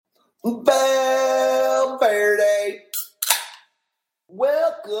Valverde.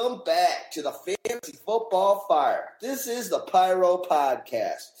 Welcome back to the Fantasy Football Fire. This is the Pyro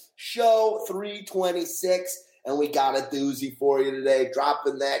Podcast, show 326, and we got a doozy for you today,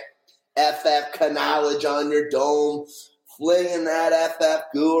 dropping that FF knowledge on your dome, flinging that FF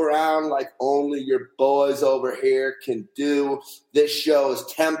goo around like only your boys over here can do. This show is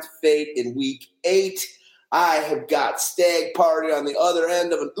Tempt Fate in Week 8. I have got Stagg Party on the other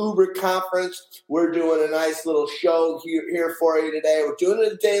end of an Uber conference. We're doing a nice little show here for you today. We're doing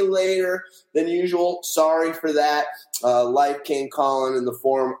it a day later than usual. Sorry for that. Life came calling in the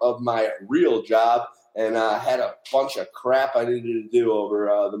form of my real job, and I had a bunch of crap I needed to do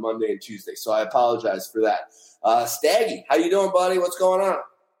over the Monday and Tuesday, so I apologize for that. Staggy, how you doing, buddy? What's going on?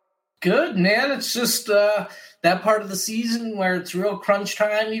 Good, man. It's just that part of the season where it's real crunch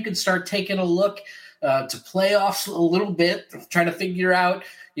time. You can start taking a look to playoffs a little bit, trying to figure out,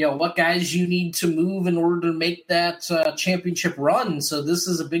 what guys you need to move in order to make that championship run. So this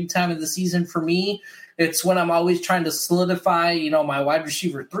is a big time of the season for me. It's when I'm always trying to solidify, my wide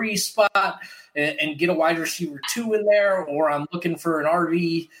receiver 3 spot and get a wide receiver 2 in there, or I'm looking for an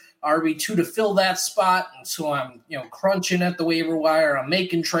RB2 to fill that spot. And so I'm, crunching at the waiver wire. I'm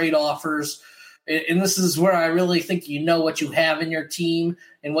making trade offers. And this is where I really think what you have in your team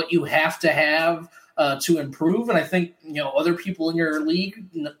and what you have to have to improve. And I think, other people in your league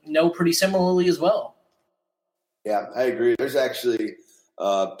know pretty similarly as well. Yeah, I agree. There's actually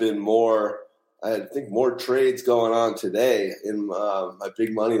been more trades going on today in my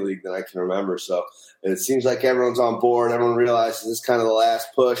big money league than I can remember. So it seems like everyone's on board. Everyone realizes this is kind of the last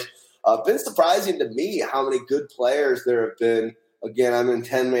push. It's been surprising to me how many good players there have been. Again, I'm in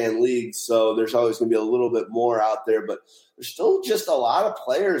 10-man leagues, so there's always going to be a little bit more out there. But there's still just a lot of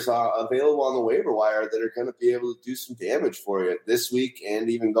players available on the waiver wire that are going to be able to do some damage for you this week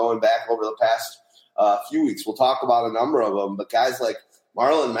and even going back over the past few weeks. We'll talk about a number of them. But guys like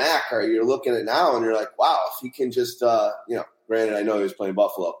Marlon Mack, you're looking at now and you're like, wow, if he can just, granted, I know he was playing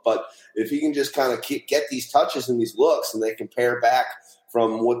Buffalo, but if he can just kind of get these touches and these looks and they can pair back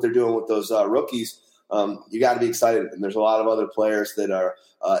from what they're doing with those rookies, you got to be excited. And there's a lot of other players that are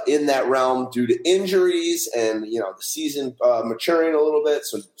in that realm due to injuries and, the season maturing a little bit.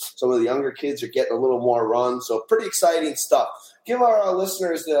 So some of the younger kids are getting a little more run. So pretty exciting stuff. Give our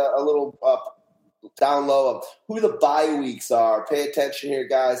listeners a little down low of who the bye weeks are. Pay attention here,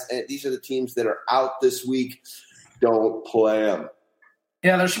 guys. And these are the teams that are out this week. Don't play them.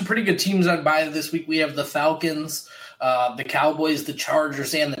 Yeah, there's some pretty good teams on bye this week. We have the Falcons, the Cowboys, the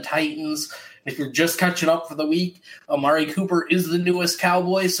Chargers, and the Titans. If you're just catching up for the week, Amari Cooper is the newest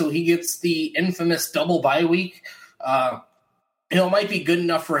Cowboy, so he gets the infamous double bye week. It might be good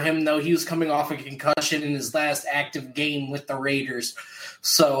enough for him, though. He was coming off a concussion in his last active game with the Raiders.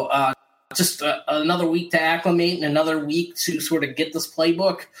 So just another week to acclimate and another week to sort of get this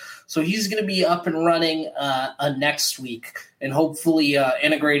playbook. So he's going to be up and running next week and hopefully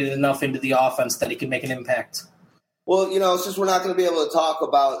integrated enough into the offense that he can make an impact. Well, since we're not going to be able to talk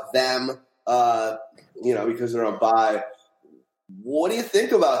about them, because they're on bye, what do you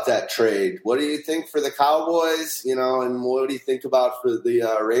think about that trade? What do you think for the Cowboys, and what do you think about for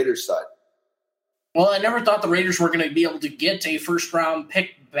the Raiders side? Well, I never thought the Raiders were going to be able to get a first-round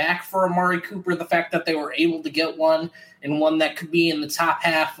pick back for Amari Cooper. The fact that they were able to get one and one that could be in the top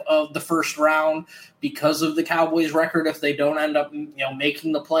half of the first round because of the Cowboys' record if they don't end up,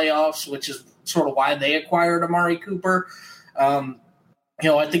 making the playoffs, which is sort of why they acquired Amari Cooper.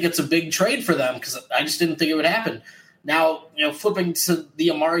 I think it's a big trade for them because I just didn't think it would happen. Now, flipping to the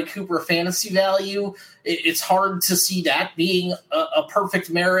Amari Cooper fantasy value, it's hard to see that being a perfect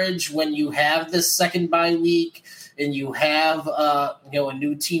marriage when you have this second bye week and you have, a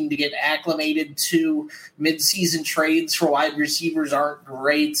new team to get acclimated to. Mid-season trades for wide receivers aren't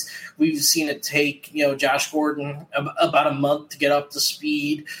great. We've seen it take, Josh Gordon about a month to get up to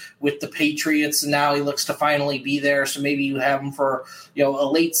speed with the Patriots, and now he looks to finally be there. So maybe you have him for, a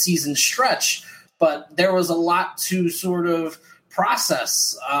late season stretch. But there was a lot to sort of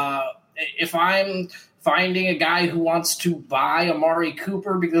process. If I'm finding a guy who wants to buy Amari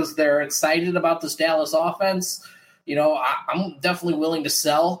Cooper because they're excited about this Dallas offense, I'm definitely willing to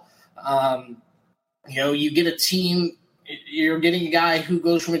sell. You get a team, you're getting a guy who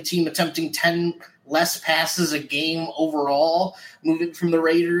goes from a team attempting 10 less passes a game overall, moving from the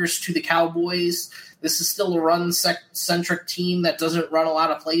Raiders to the Cowboys. This is still a run-centric team that doesn't run a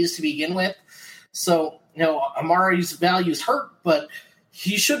lot of plays to begin with. So, Amari's value is hurt, but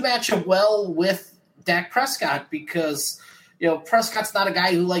he should match up well with Dak Prescott because, Prescott's not a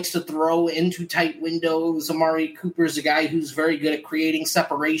guy who likes to throw into tight windows. Amari Cooper's a guy who's very good at creating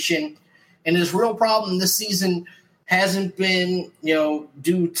separation. And his real problem this season hasn't been,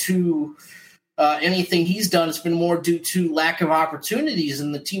 due to anything he's done. It's been more due to lack of opportunities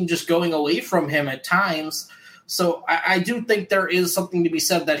and the team just going away from him at times. So I do think there is something to be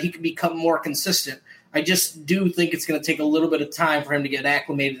said that he can become more consistent. I just do think it's going to take a little bit of time for him to get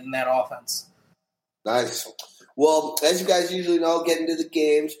acclimated in that offense. Nice. Well, as you guys usually know, getting to the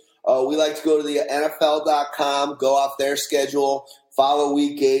games, we like to go to the NFL.com, go off their schedule, follow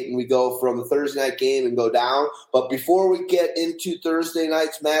Week 8, and we go from the Thursday night game and go down. But before we get into Thursday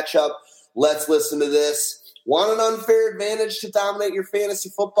night's matchup, let's listen to this. Want an unfair advantage to dominate your fantasy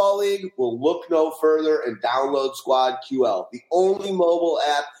football league? Well, look no further and download Squad QL, the only mobile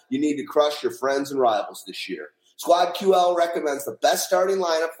app you need to crush your friends and rivals this year. Squad QL recommends the best starting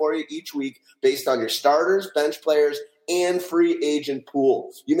lineup for you each week based on your starters, bench players, and free agent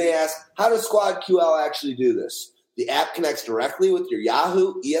pool. You may ask, how does Squad QL actually do this? The app connects directly with your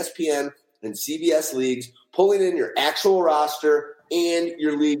Yahoo, ESPN, and CBS leagues, pulling in your actual roster and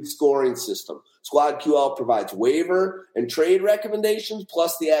your league scoring system. Squad QL provides waiver and trade recommendations,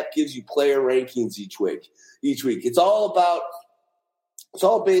 plus the app gives you player rankings each week. It's all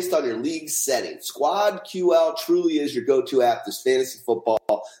based on your league settings. Squad QL truly is your go-to app this fantasy football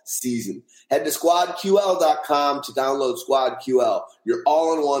season. Head to squadql.com to download Squad QL, your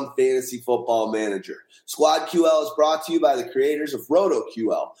all-in-one fantasy football manager. Squad QL is brought to you by the creators of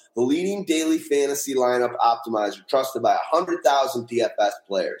RotoQL, the leading daily fantasy lineup optimizer trusted by 100,000 DFS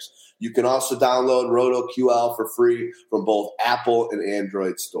players. You can also download RotoQL for free from both Apple and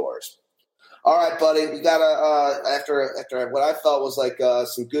Android stores. All right, buddy. We got after what I felt was like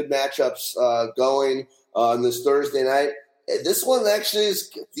some good matchups going on this Thursday night. This one actually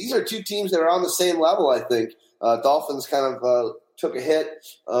is. These are two teams that are on the same level. I think Dolphins kind of took a hit.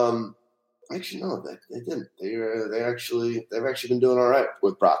 Actually, no, they didn't. They've actually been doing all right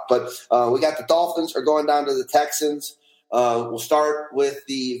with Brock. But we got the Dolphins are going down to the Texans. We'll start with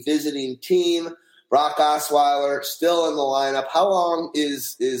the visiting team. Brock Osweiler still in the lineup. How long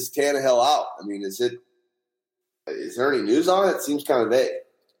is Tannehill out? I mean, is there any news on it? It seems kind of vague.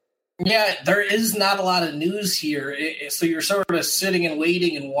 Yeah, there is not a lot of news here. So you're sort of sitting and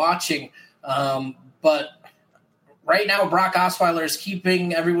waiting and watching. But right now, Brock Osweiler is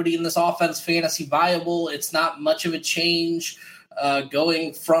keeping everybody in this offense fantasy viable. It's not much of a change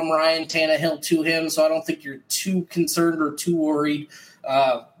going from Ryan Tannehill to him, so I don't think you're too concerned or too worried.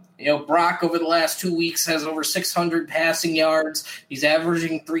 Brock over the last 2 weeks has over 600 passing yards. He's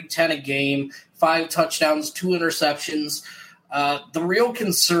averaging 310 a game, 5 touchdowns, 2 interceptions. The real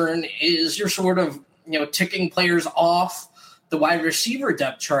concern is you're sort of, ticking players off the wide receiver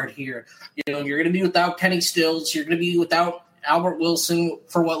depth chart here. You're going to be without Kenny Stills. You're going to be without Albert Wilson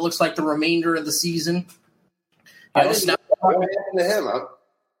for what looks like the remainder of the season. What happened to him? Huh?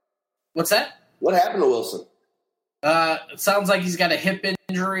 What's that? What happened to Wilson? It sounds like he's got a hip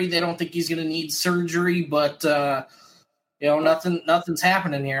injury. They don't think he's going to need surgery, but nothing's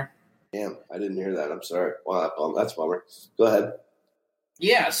happening here. Damn, I didn't hear that. I'm sorry. Wow, that's a bummer. Go ahead.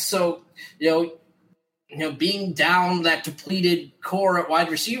 Yeah, so being down that depleted core at wide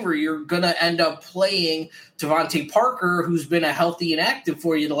receiver, you're going to end up playing Devontae Parker, who's been a healthy and active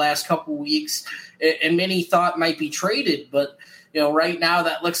for you the last couple weeks, and many thought might be traded, but right now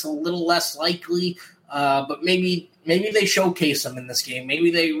that looks a little less likely. But maybe they showcase him in this game. Maybe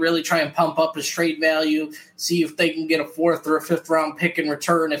they really try and pump up his trade value, see if they can get a 4th or a 5th round pick in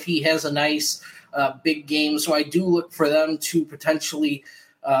return if he has a nice big game. So I do look for them to potentially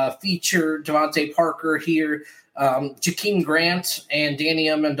feature Devontae Parker here. Jakeem Grant and Danny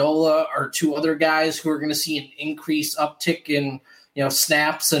Amendola are 2 other guys who are going to see an increased uptick in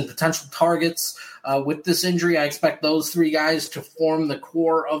snaps and potential targets. With this injury, I expect those 3 guys to form the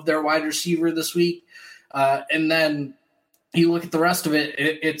core of their wide receiver this week. And then you look at the rest of it,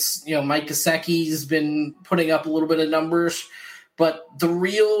 it's, Mike Gesicki's been putting up a little bit of numbers, but the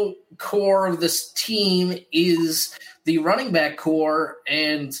real core of this team is the running back core.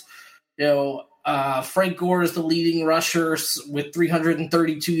 And, Frank Gore is the leading rusher with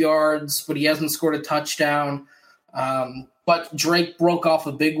 332 yards, but he hasn't scored a touchdown. But Drake broke off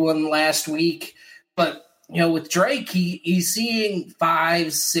a big one last week. But, with Drake, he's seeing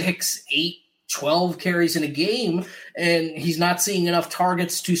 5, 6, 8, 12 carries in a game, and he's not seeing enough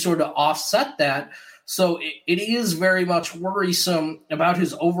targets to sort of offset that. So it is very much worrisome about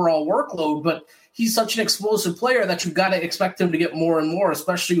his overall workload, but he's such an explosive player that you've got to expect him to get more and more,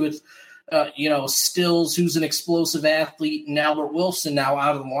 especially with, Stills, who's an explosive athlete, and Albert Wilson now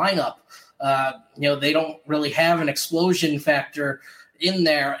out of the lineup. They don't really have an explosion factor in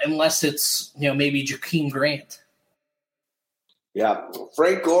there unless it's, maybe Jakeem Grant. Yeah.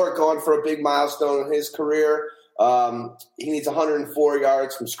 Frank Gore going for a big milestone in his career. He needs 104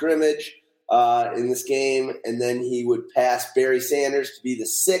 yards from scrimmage in this game, and then he would pass Barry Sanders to be the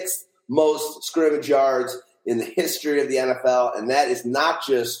sixth most scrimmage yards in the history of the NFL, and that is not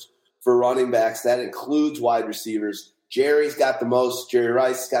just for running backs. That includes wide receivers. Jerry's got the most. Jerry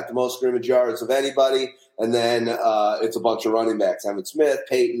Rice has got the most scrimmage yards of anybody, and then it's a bunch of running backs. Emmitt Smith,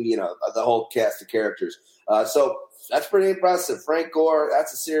 Peyton, the whole cast of characters. So that's pretty impressive. Frank Gore,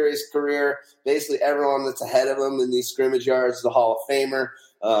 that's a serious career. Basically everyone that's ahead of him in these scrimmage yards is a Hall of Famer.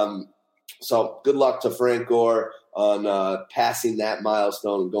 So good luck to Frank Gore on passing that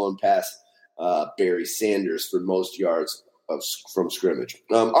milestone and going past Barry Sanders for most yards from scrimmage.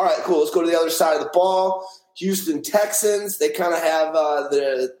 All right, cool. Let's go to the other side of the ball. Houston Texans, they kind of have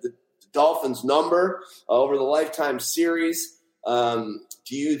the Dolphins' number over the lifetime series.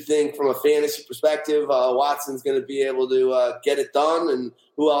 Do you think, from a fantasy perspective, Watson's going to be able to get it done? And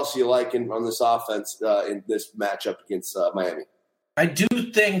who else are you liking on this offense in this matchup against Miami? I do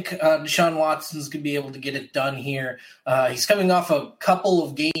think Deshaun Watson's going to be able to get it done here. He's coming off a couple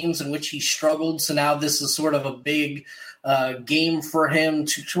of games in which he struggled, so now this is sort of a big game for him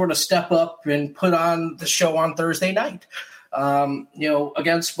to sort of step up and put on the show on Thursday night.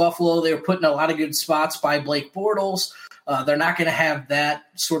 Against Buffalo, they were put in a lot of good spots by Blake Bortles. They're not going to have that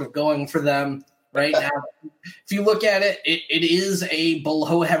sort of going for them right now. If you look at it, it is a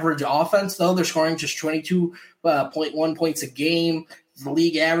below-average offense, though. They're scoring just 22.1 points a game. The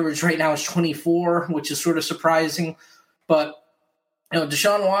league average right now is 24, which is sort of surprising. But,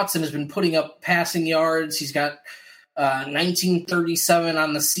 Deshaun Watson has been putting up passing yards. He's got 1937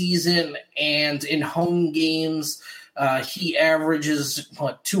 on the season, and in home games, he averages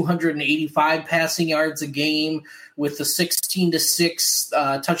 285 passing yards a game with a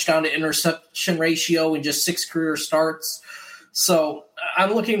 16-6 touchdown to interception ratio in just 6 career starts. So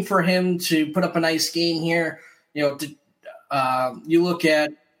I'm looking for him to put up a nice game here. You look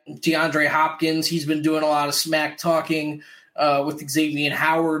at DeAndre Hopkins. He's been doing a lot of smack talking with Xavier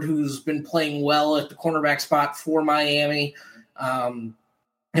Howard, who's been playing well at the cornerback spot for Miami.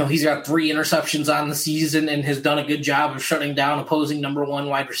 He's got 3 interceptions on the season and has done a good job of shutting down opposing number 1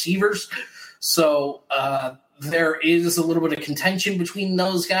 wide receivers. So there is a little bit of contention between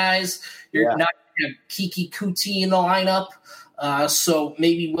those guys. You're not going to have Kiki Kuti in the lineup. So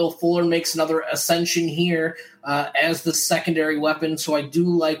maybe Will Fuller makes another ascension here as the secondary weapon. So I do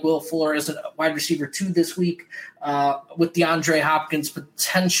like Will Fuller as a wide receiver 2 this week with DeAndre Hopkins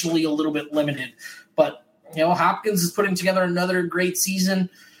potentially a little bit limited. But Hopkins is putting together another great season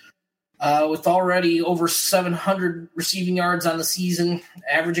with already over 700 receiving yards on the season,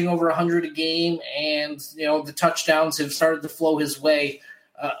 averaging over 100 a game, and the touchdowns have started to flow his way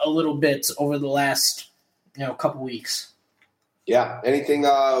a little bit over the last couple weeks. Yeah. Anything?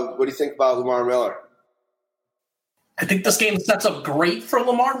 What do you think about Lamar Miller? I think this game sets up great for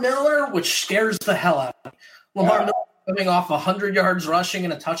Lamar Miller, which scares the hell out of me. Lamar Miller coming off 100 yards rushing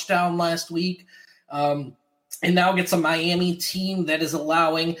and a touchdown last week. And now gets a Miami team that is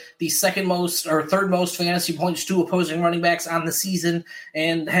allowing the third most fantasy points to opposing running backs on the season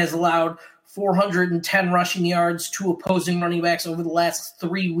and has allowed 410 rushing yards to opposing running backs over the last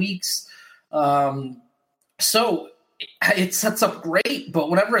 3 weeks. So it sets up great, but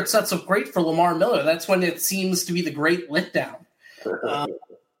whenever it sets up great for Lamar Miller, that's when it seems to be the great letdown.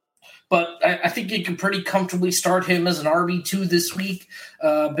 But I think you can pretty comfortably start him as an RB2 this week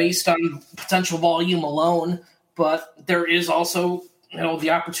based on potential volume alone. But there is also, the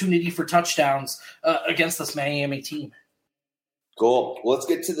opportunity for touchdowns against this Miami team. Cool. Let's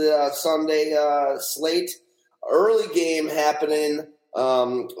get to the Sunday slate. Early game happening,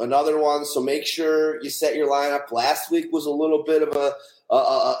 another one. So make sure you set your lineup. Last week was a little bit of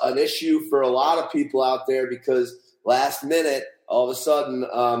an issue for a lot of people out there because last minute, all of a sudden,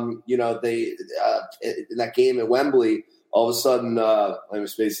 they in that game at Wembley, all of a sudden, I'm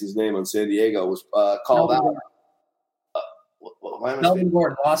spacing his name on San Diego, was called out. Melvin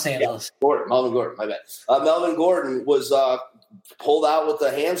Gordon, Los Angeles. Yeah, Melvin Gordon, my bad. Melvin Gordon was pulled out with a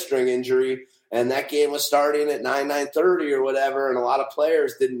hamstring injury, and that game was starting at 9:30 or whatever, and a lot of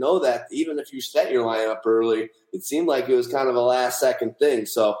players didn't know that. Even if you set your lineup early, it seemed like it was kind of a last-second thing.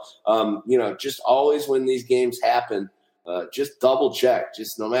 So, just always when these games happen, just double check.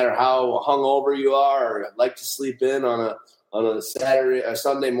 Just no matter how hungover you are or like to sleep in on a Saturday or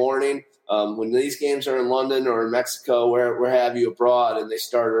Sunday morning, when these games are in London or in Mexico, where have you abroad, and they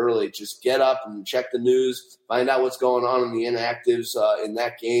start early, just get up and check the news, find out what's going on in the inactives in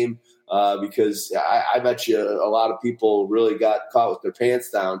that game. because I bet you a lot of people really got caught with their pants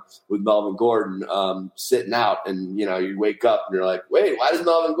down with Melvin Gordon sitting out. And, you wake up and you're like, wait, why does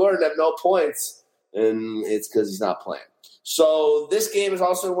Melvin Gordon have no points? And it's because he's not playing. So this game is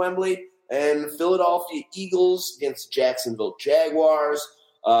also in Wembley, and Philadelphia Eagles against Jacksonville Jaguars.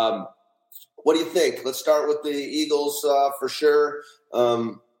 What do you think? Let's start with the Eagles for sure.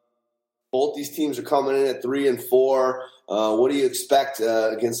 Both these teams are coming in at 3-4. What do you expect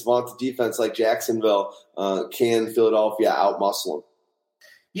against vaunted defense like Jacksonville? Can Philadelphia outmuscle them?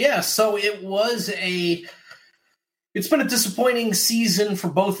 Yeah, so it's been a disappointing season for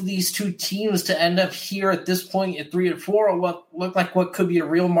both of these two teams to end up here at this point at 3-4. What looked like what could be a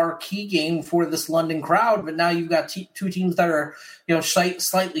real marquee game for this London crowd, but now you've got two teams that are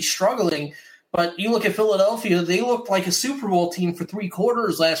slightly struggling. But you look at Philadelphia, they looked like a Super Bowl team for 3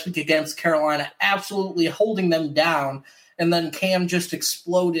 quarters last week against Carolina, absolutely holding them down. And then Cam just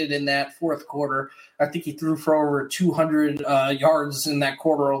exploded in that fourth quarter. I think he threw for over 200 yards in that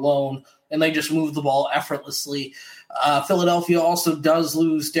quarter alone, and they just moved the ball effortlessly. Philadelphia also does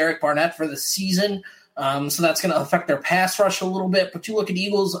lose Derek Barnett for the season, so that's going to affect their pass rush a little bit. But you look at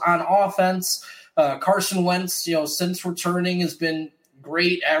Eagles on offense, Carson Wentz, since returning has been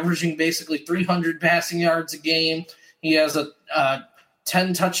great, averaging basically 300 passing yards a game. He has a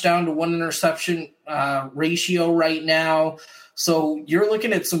 10 touchdown to 1 interception ratio right now. So you're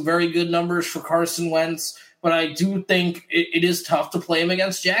looking at some very good numbers for Carson Wentz, but I do think it is tough to play him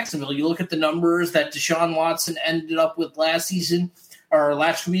against Jacksonville. You look at the numbers that Deshaun Watson ended up with last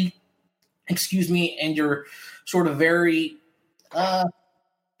week, and you're sort of very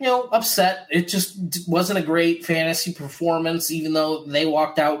upset. It just wasn't a great fantasy performance, even though they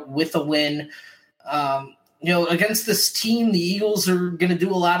walked out with a win. Against this team, the Eagles are going to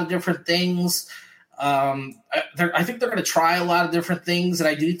do a lot of different things. I think they're going to try a lot of different things, and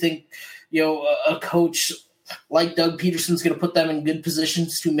I do think, a coach like Doug Peterson's going to put them in good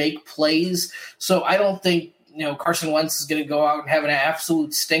positions to make plays. So I don't think, Carson Wentz is going to go out and have an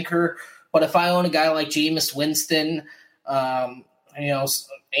absolute stinker. But if I own a guy like Jameis Winston, Andy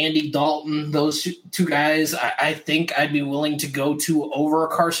Dalton, those two guys, I think I'd be willing to go to over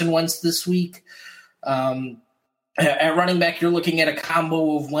Carson Wentz this week. At running back, you're looking at a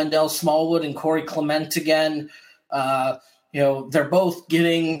combo of Wendell Smallwood and Corey Clement again. They're both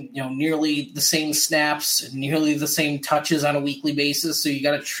getting, nearly the same snaps and nearly the same touches on a weekly basis. So you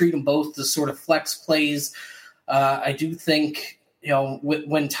got to treat them both as sort of flex plays. I do think,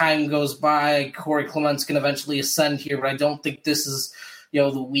 when time goes by, Corey Clement's going to eventually ascend here, but I don't think this is,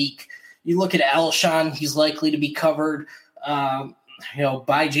 the week. You look at Alshon, he's likely to be covered, by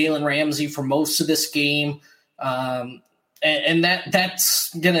Jalen Ramsey for most of this game. And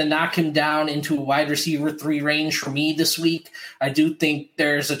that's going to knock him down into a wide receiver 3 range for me this week. I do think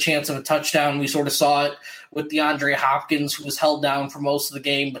there's a chance of a touchdown. We sort of saw it with DeAndre Hopkins, who was held down for most of the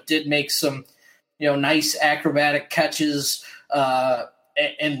game, but did make some, nice acrobatic catches.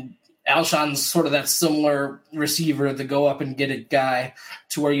 And Alshon's sort of that similar receiver to go up and get a guy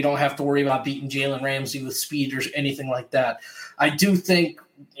to where you don't have to worry about beating Jalen Ramsey with speed or anything like that. I do think,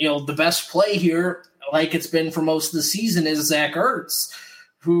 the best play here, like it's been for most of the season, is Zach Ertz,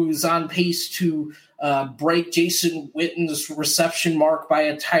 who's on pace to break Jason Witten's reception mark by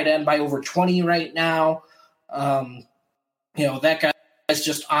a tight end by over 20 right now. That guy's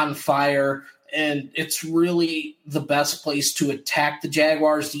just on fire, and it's really the best place to attack the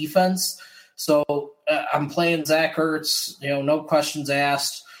Jaguars defense. So I'm playing Zach Ertz, no questions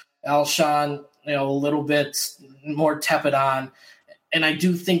asked. Alshon, a little bit more tepid on. And I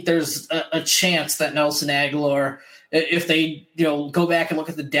do think there's a chance that Nelson Aguilar, if they go back and look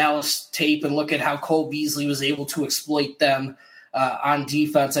at the Dallas tape and look at how Cole Beasley was able to exploit them on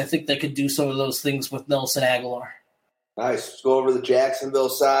defense, I think they could do some of those things with Nelson Aguilar. Nice. Let's go over to the Jacksonville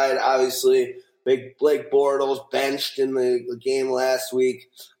side. Obviously, big Blake Bortles benched in the game last week,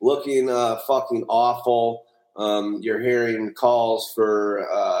 looking fucking awful. You're hearing calls for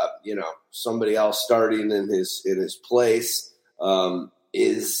somebody else starting in his place. What's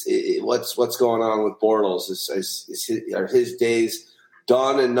going on with Bortles? Are his days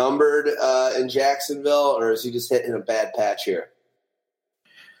done and numbered in Jacksonville, or is he just hitting a bad patch here?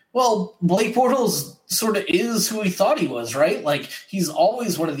 Well, Blake Bortles sort of is who he thought he was, right? Like, he's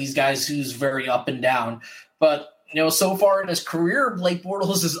always one of these guys who's very up and down. But, so far in his career, Blake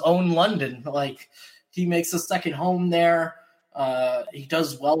Bortles has owned London. Like, he makes a second home there. He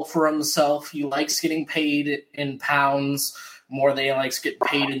does well for himself. He likes getting paid in pounds more than he likes getting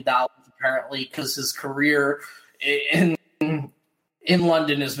paid in dollars, apparently, because his career in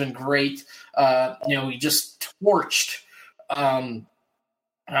London has been great. He just torched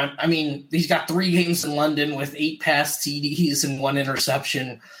I mean, he's got 3 games in London with 8 passed TDs and 1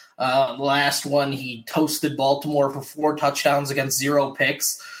 interception. The last one, he toasted Baltimore for 4 touchdowns against 0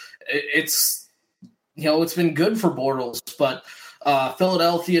 picks. It's been good for Bortles, but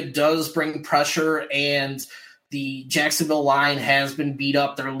Philadelphia does bring pressure, and the Jacksonville line has been beat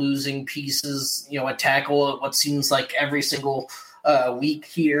up. They're losing pieces, at tackle, what seems like every single week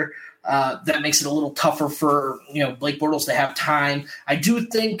here. That makes it a little tougher for Blake Bortles to have time. I do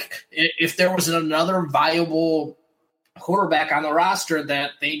think if there was another viable quarterback on the roster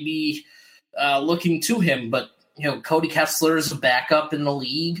that they'd be looking to him. But Cody Kessler is a backup in the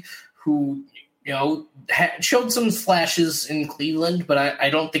league who showed some flashes in Cleveland, but I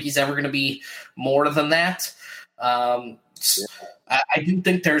don't think he's ever going to be more than that. I do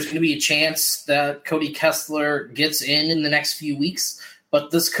think there's going to be a chance that Cody Kessler gets in the next few weeks.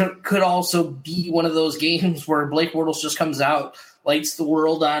 But this could also be one of those games where Blake Bortles just comes out, lights the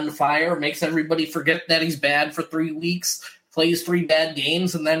world on fire, makes everybody forget that he's bad for 3 weeks, plays 3 bad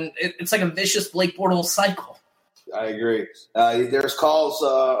games, and then it's like a vicious Blake Bortles cycle. I agree. There's calls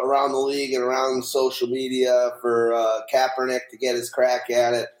around the league and around social media for Kaepernick to get his crack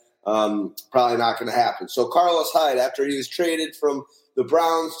at it. Probably not going to happen. So Carlos Hyde, after he was traded from the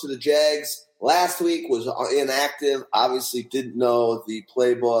Browns to the Jags, last week was inactive, obviously didn't know the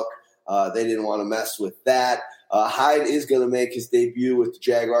playbook. They didn't want to mess with that. Hyde is going to make his debut with the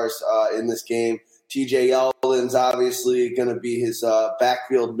Jaguars in this game. TJ Yeldon's obviously going to be his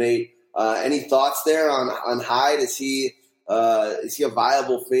backfield mate. Any thoughts there on Hyde? Is he a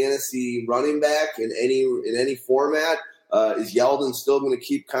viable fantasy running back in any format? Is Yeldon still going to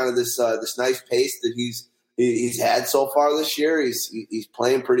keep kind of this nice pace that he's had so far this year? He's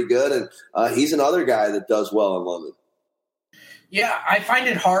playing pretty good, and he's another guy that does well in London. Yeah, I find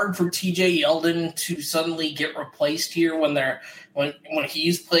it hard for TJ Yeldon to suddenly get replaced here when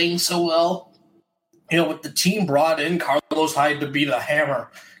he's playing so well. With the team brought in Carlos Hyde to be the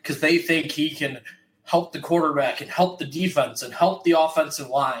hammer because they think he can help the quarterback and help the defense and help the offensive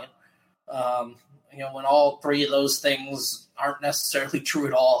line. When all 3 of those things aren't necessarily true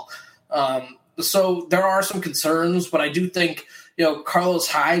at all. So there are some concerns, but I do think, Carlos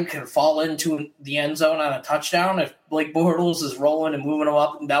Hyde can fall into the end zone on a touchdown if Blake Bortles is rolling and moving him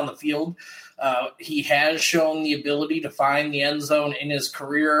up and down the field. He has shown the ability to find the end zone in his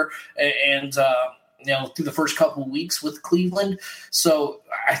career and through the first couple of weeks with Cleveland. So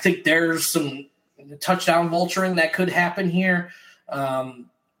I think there's some touchdown vulturing that could happen here,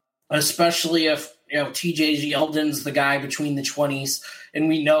 especially if TJ Yeldon's the guy between the 20s, and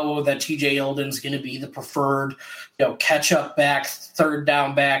we know that TJ Yeldon's going to be the preferred, catch-up back, third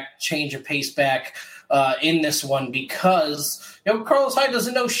down back, change of pace back in this one because, Carlos Hyde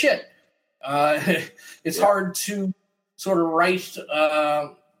doesn't know shit. It's hard to sort of write,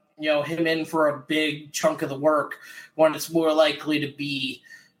 him in for a big chunk of the work when it's more likely to be,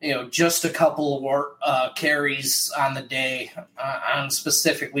 just a couple of carries on the day on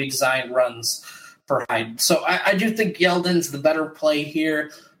specifically designed runs for Hyde. So I do think Yeldon's the better play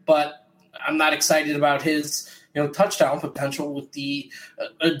here, but I'm not excited about his touchdown potential with the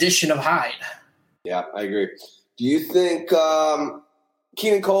addition of Hyde. Yeah, I agree. Do you think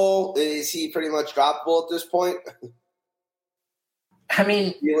Keenan Cole, is he pretty much droppable at this point? I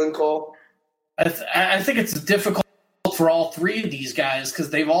mean, Keelan Cole? I think it's difficult for all 3 of these guys because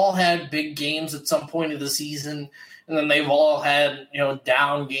they've all had big games at some point of the season, and then they've all had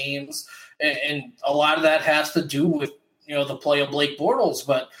down games, and a lot of that has to do with the play of Blake Bortles,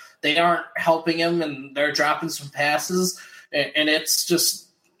 but they aren't helping him, and they're dropping some passes, and it's just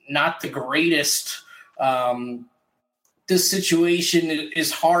not the greatest. This situation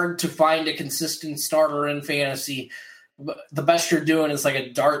is hard to find a consistent starter in fantasy. The best you're doing is like a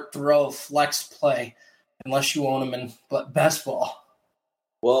dart throw flex play, unless you own him in best ball.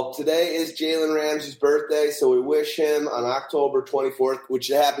 Well, today is Jalen Ramsey's birthday, so we wish him on October 24th, which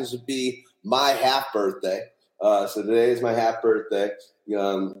happens to be my half birthday. So today is my half birthday.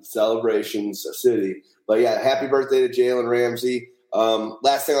 Celebrations city. But yeah, happy birthday to Jalen Ramsey.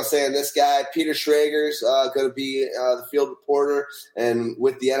 Last thing I'll say on this guy, Peter Schrager's going to be the field reporter and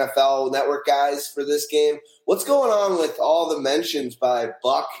with the NFL Network guys for this game. What's going on with all the mentions by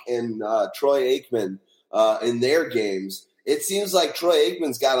Buck and Troy Aikman in their games? It seems like Troy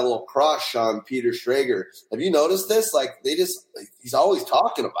Aikman's got a little crush on Peter Schrager. Have you noticed this? Like he's always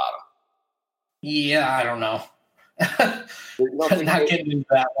talking about him. Yeah, I don't know. I'm not getting into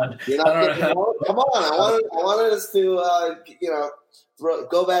that one. Come on, I wanted us to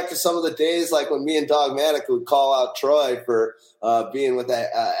go back to some of the days like when me and Dogmatic would call out Troy for being with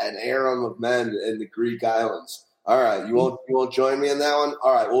an harem of men in the Greek islands. All right, you won't join me in that one?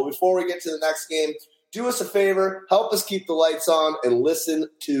 All right, well, before we get to the next game, do us a favor, help us keep the lights on, and listen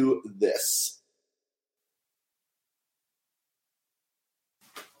to this.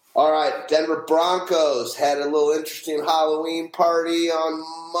 All right, Denver Broncos had a little interesting Halloween party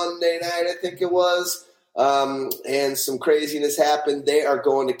on Monday night, I think it was, and some craziness happened. They are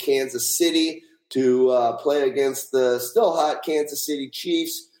going to Kansas City to play against the still hot Kansas City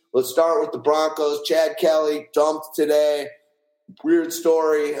Chiefs. Let's start with the Broncos. Chad Kelly dumped today. Weird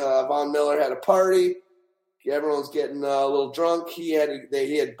story. Von Miller had a party. Everyone's getting a little drunk. He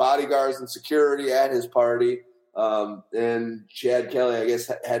had bodyguards and security at his party. And Chad Kelly, I guess,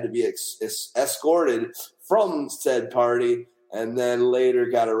 had to be escorted from said party and then later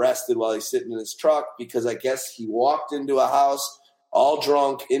got arrested while he's sitting in his truck because I guess he walked into a house all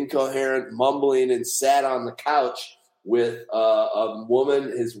drunk, incoherent, mumbling, and sat on the couch with a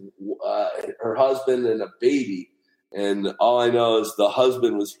woman, her husband, and a baby. And all I know is the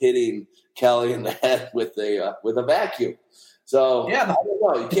husband was hitting Kelly in the head with a vacuum. So yeah, I don't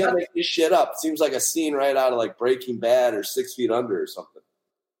know. You can't make this shit up. It seems like a scene right out of like Breaking Bad or 6 Feet Under or something.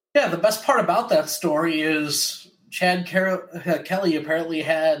 Yeah, the best part about that story is Chad Kelly apparently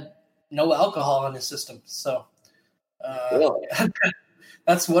had no alcohol in his system. So really?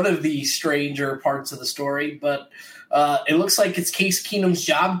 That's one of the stranger parts of the story. But it looks like it's Case Keenum's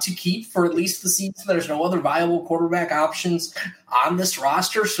job to keep for at least the season. There's no other viable quarterback options on this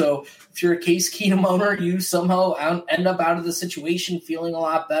roster. So if you're a Case Keenum owner, you somehow end up out of the situation feeling a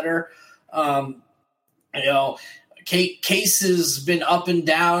lot better. Case has been up and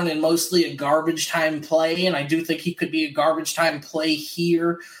down and mostly a garbage time play, and I do think he could be a garbage time play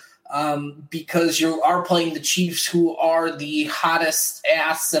here because you are playing the Chiefs, who are the hottest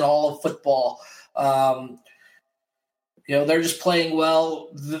ass in all of football. They're just playing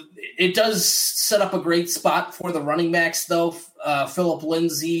well. It does set up a great spot for the running backs, though. Phillip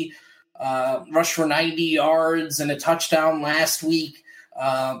Lindsay rushed for 90 yards and a touchdown last week.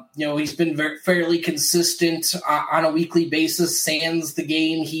 He's been fairly consistent on a weekly basis, sans the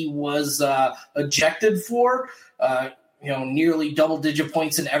game he was ejected for. Nearly double-digit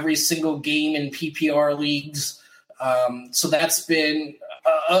points in every single game in PPR leagues. So that's been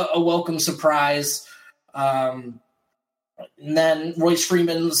a welcome surprise. And then Royce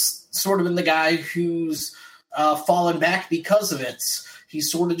Freeman's sort of been the guy who's fallen back because of it.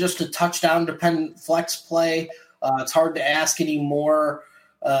 He's sort of just a touchdown-dependent flex play. It's hard to ask any more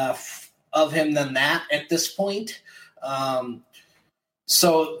of him than that at this point.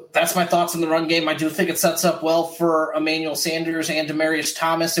 So that's my thoughts on the run game. I do think it sets up well for Emmanuel Sanders and Demaryius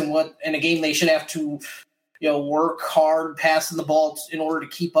Thomas in a game they should have to work hard passing the ball in order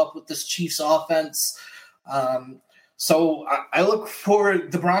to keep up with this Chiefs offense. So I look for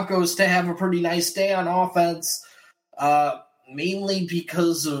the Broncos to have a pretty nice day on offense, mainly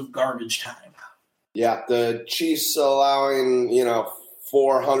because of garbage time. Yeah, the Chiefs allowing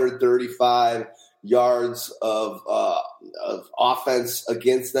 435 yards of offense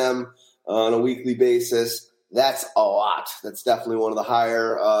against them on a weekly basis. That's a lot. That's definitely one of the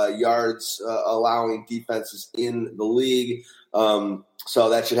higher yards allowing defenses in the league. So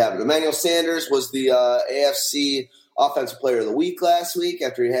that should happen. Emmanuel Sanders was the AFC Offensive Player of the Week last week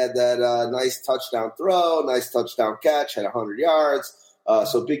after he had that nice touchdown throw, nice touchdown catch, had 100 yards.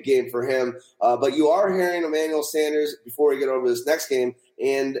 So big game for him. But you are hearing Emmanuel Sanders, before we get over this next game,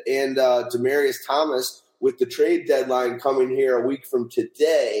 and Demaryius Thomas with the trade deadline coming here a week from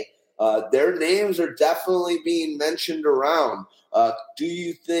today. Their names are definitely being mentioned around. Do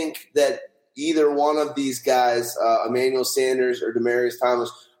you think that either one of these guys, Emmanuel Sanders or Demaryius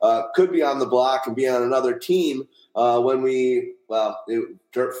Thomas, could be on the block and be on another team for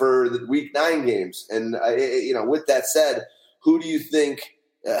the Week 9 games? And with that said, who do you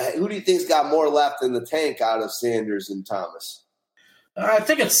think's got more left in the tank out of Sanders and Thomas? I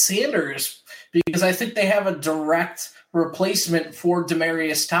think it's Sanders because I think they have a direct replacement for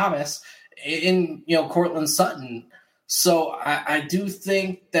Demaryius Thomas in Cortland Sutton. So I do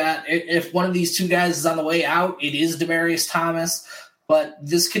think that if one of these two guys is on the way out, it is Demaryius Thomas. But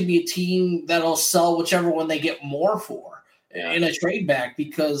this could be a team that'll sell whichever one they get more for in a trade back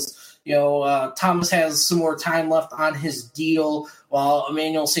because Thomas has some more time left on his deal, while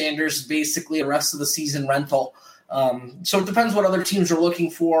Emmanuel Sanders is basically a rest of the season rental. So it depends what other teams are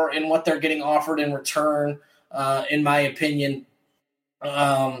looking for and what they're getting offered in return, in my opinion.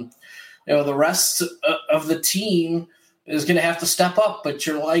 The rest of the team is going to have to step up, but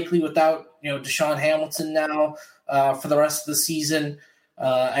you're likely without Deshaun Hamilton now for the rest of the season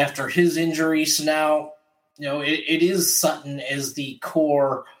after his injury. So now it is Sutton as the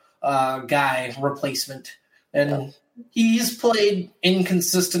core guy replacement And he's played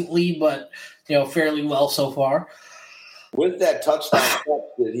inconsistently, but fairly well so far. With that touchdown catch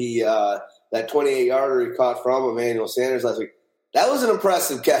that he that 28-yarder he caught from Emmanuel Sanders last week, that was an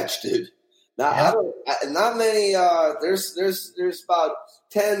impressive catch, dude. Now, not many. There's about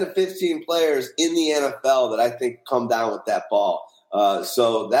 10 to 15 players in the NFL that I think come down with that ball.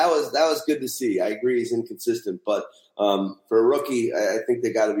 So that was good to see. I agree he's inconsistent, but for a rookie, I think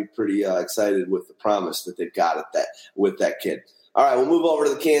they got to be pretty excited with the promise that they've got with that kid. All right, we'll move over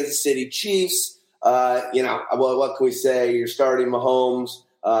to the Kansas City Chiefs. What can we say? You're starting Mahomes.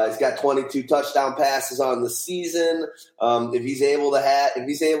 He's got 22 touchdown passes on the season. If he's able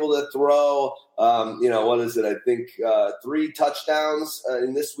to throw, what is it? I think 3 touchdowns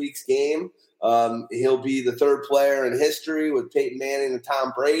in this week's game. He'll be the third player in history with Peyton Manning and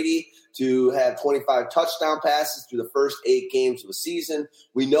Tom Brady to have 25 touchdown passes through the first 8 games of a season.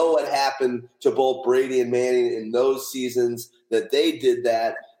 We know what happened to both Brady and Manning in those seasons that they did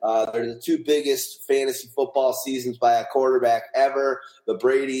that. They're the 2 biggest fantasy football seasons by a quarterback ever. The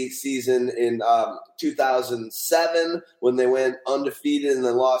Brady season in 2007 when they went undefeated and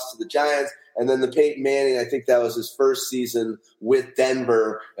then lost to the Giants. And then the Peyton Manning, I think that was his first season with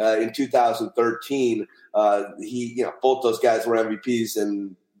Denver in 2013. Both those guys were MVPs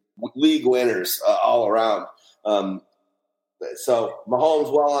and league winners all around. So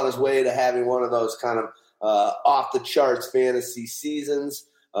Mahomes well on his way to having one of those kind of off the charts fantasy seasons.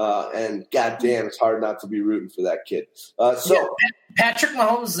 And goddamn, it's hard not to be rooting for that kid. Patrick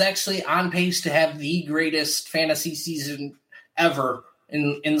Mahomes is actually on pace to have the greatest fantasy season ever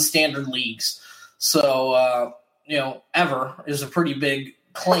in standard leagues. So, ever is a pretty big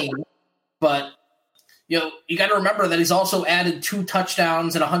claim. But, you got to remember that he's also added 2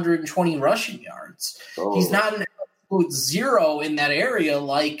 touchdowns and 120 rushing yards. Oh. He's not an absolute zero in that area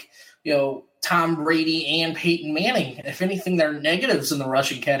like, Tom Brady and Peyton Manning. If anything, they're negatives in the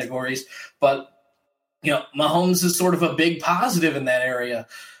rushing categories. But, Mahomes is sort of a big positive in that area.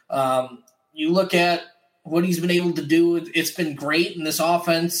 You look at what he's been able to do, it's been great, and this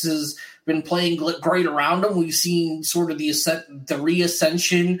offense has been playing great around him. We've seen sort of the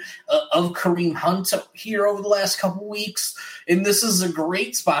reascension of Kareem Hunt here over the last couple weeks, and this is a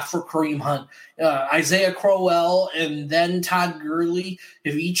great spot for Kareem Hunt. Isaiah Crowell and then Todd Gurley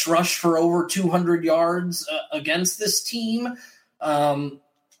have each rushed for over 200 yards against this team, over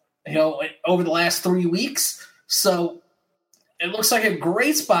the last 3 weeks. So it looks like a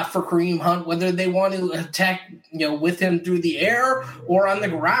great spot for Kareem Hunt, whether they want to attack, with him through the air or on the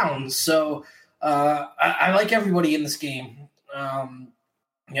ground. So I like everybody in this game.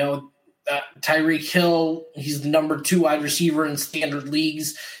 Tyreek Hill, he's the number 2 wide receiver in standard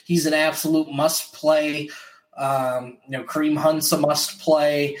leagues. He's an absolute must play. Kareem Hunt's a must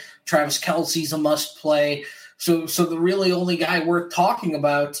play. Travis Kelce's a must play. So the really only guy worth talking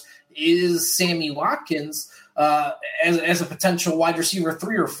about is Sammy Watkins. As a potential wide receiver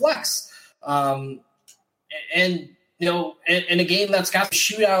 3 or flex. In a game that's got a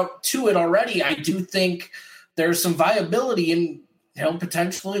shootout to it already, I do think there's some viability in,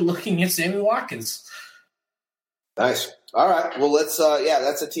 potentially looking at Sammy Watkins. Nice. All right. Well, let's,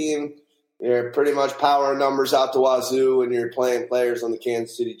 that's a team. You're pretty much power numbers out the wazoo and you're playing players on the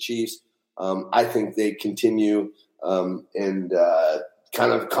Kansas City Chiefs. I think they continue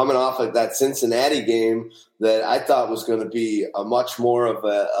kind of coming off of that Cincinnati game that I thought was going to be a much more of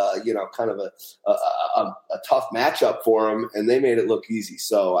a tough matchup for them, and they made it look easy.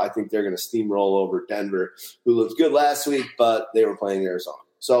 So I think they're going to steamroll over Denver, who looked good last week, but they were playing Arizona.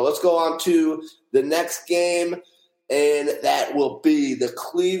 So let's go on to the next game, and that will be the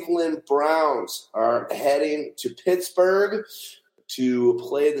Cleveland Browns are heading to Pittsburgh to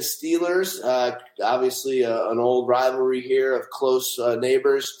play the Steelers. Obviously, an old rivalry here of close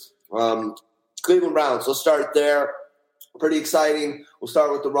neighbors. Cleveland Browns, let's start there. Pretty exciting. We'll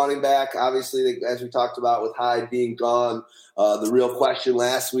start with the running back. Obviously, as we talked about with Hyde being gone, the real question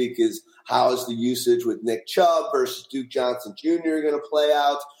last week is how is the usage with Nick Chubb versus Duke Johnson Jr. going to play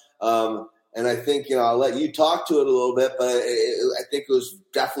out? And I think, I'll let you talk to it a little bit, but I think it was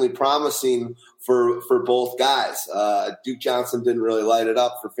definitely promising for both guys. Duke Johnson didn't really light it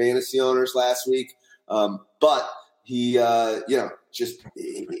up for fantasy owners last week, but he,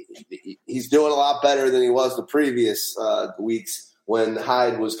 he's doing a lot better than he was the previous weeks when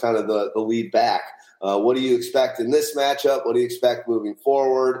Hyde was kind of the lead back. What do you expect in this matchup? What do you expect moving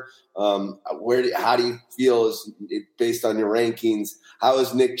forward? How do you feel based on your rankings? How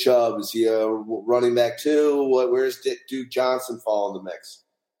is Nick Chubb? Is he a running back too? Where's Duke Johnson fall in the mix?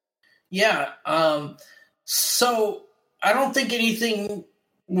 Yeah. So I don't think anything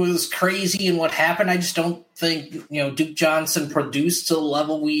was crazy in what happened. I just don't think, Duke Johnson produced to the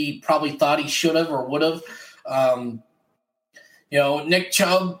level we probably thought he should have or would have. Nick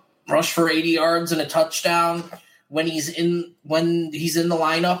Chubb rushed for 80 yards and a touchdown. When he's in the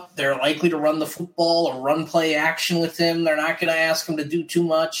lineup, they're likely to run the football or run play action with him. They're not going to ask him to do too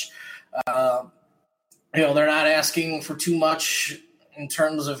much. They're not asking for too much in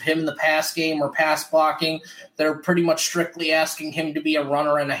terms of him in the pass game or pass blocking. They're pretty much strictly asking him to be a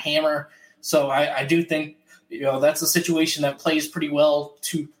runner and a hammer. So I do think, that's a situation that plays pretty well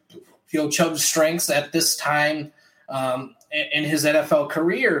to, Chubb's strengths at this time in his NFL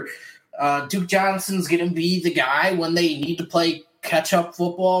career. Duke Johnson's going to be the guy when they need to play catch-up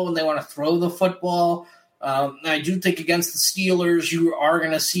football, when they want to throw the football. I do think against the Steelers, you are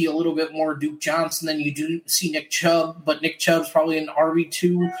going to see a little bit more Duke Johnson than you do see Nick Chubb, but Nick Chubb's probably an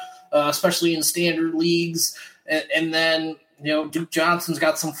RB2, especially in standard leagues. And then, Duke Johnson's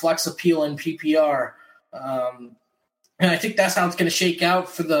got some flex appeal in PPR. And I think that's how it's going to shake out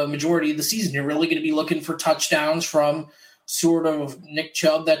for the majority of the season. You're really going to be looking for touchdowns from sort of Nick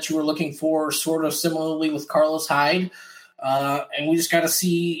Chubb that you were looking for, sort of similarly with Carlos Hyde. And we just got to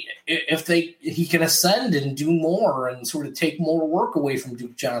see if he can ascend and do more and sort of take more work away from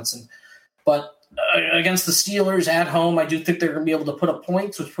Duke Johnson. But against the Steelers at home, I do think they're going to be able to put up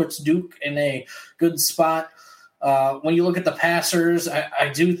points, which puts Duke in a good spot. When you look at the passers, I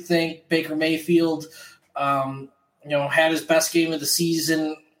do think Baker Mayfield, had his best game of the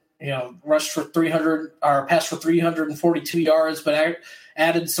season. Rushed for 300 or passed for 342 yards, but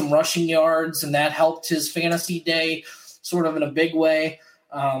added some rushing yards, and that helped his fantasy day sort of in a big way.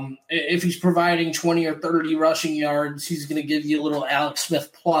 If he's providing 20 or 30 rushing yards, he's going to give you a little Alex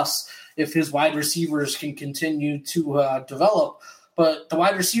Smith plus if his wide receivers can continue to develop. But the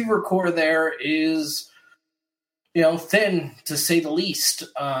wide receiver core there is, thin to say the least.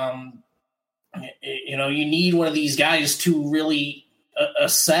 You need one of these guys to really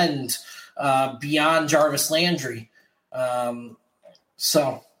ascend beyond Jarvis Landry.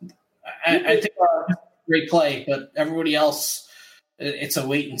 So I think great play, but everybody else, it's a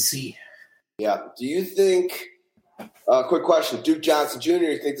wait and see. Yeah. Do you think quick question, Duke Johnson Jr.,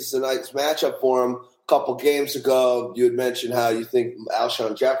 you think this is a nice matchup for him? A couple games ago, you had mentioned how you think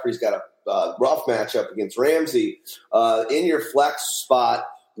Alshon Jeffrey's got a rough matchup against Ramsey. In your flex spot,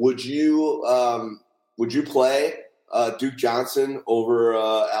 would you play Duke Johnson over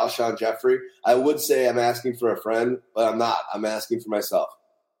Alshon Jeffrey? I would say I'm asking for a friend, but I'm not. I'm asking for myself.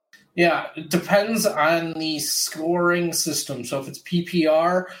 Yeah, it depends on the scoring system. So if it's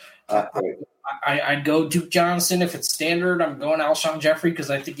PPR, I'd go Duke Johnson. If it's standard, I'm going Alshon Jeffrey because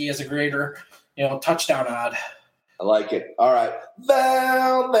I think he has a greater, touchdown odd. I like it. All right.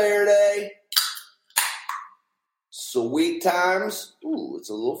 Valverde. Sweet times. Ooh, it's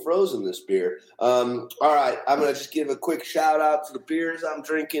a little frozen, this beer. All right, I'm going to just give a quick shout-out to the beers I'm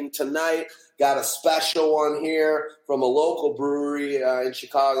drinking tonight. Got a special one here from a local brewery in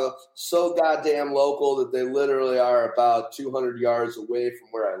Chicago. So goddamn local that they literally are about 200 yards away from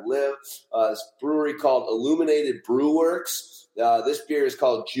where I live. This brewery called Illuminated Brew Works. This beer is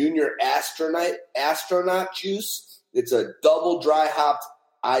called Junior Astronaut Juice. It's a double dry hopped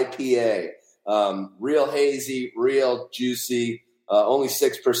IPA. Real hazy, real juicy, only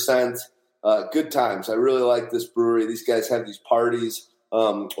 6%. Good times. I really like this brewery. These guys have these parties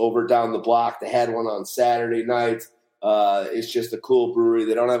over down the block. They had one on Saturday night. It's just a cool brewery.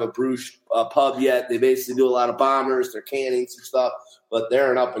 They don't have a brew pub yet. They basically do a lot of bombers. They're canning some stuff, but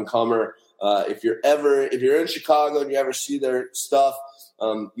they're an up-and-comer. If you're in Chicago and you ever see their stuff,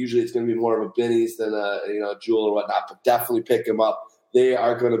 usually it's going to be more of a Binny's than a Jewel or whatnot, but definitely pick them up. They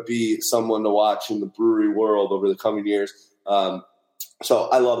are going to be someone to watch in the brewery world over the coming years. So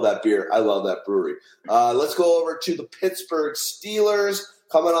I love that beer. I love that brewery. Let's go over to the Pittsburgh Steelers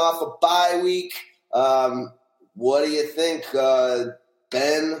coming off a bye week. What do you think,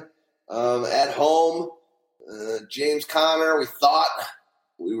 Ben, at home? James Conner,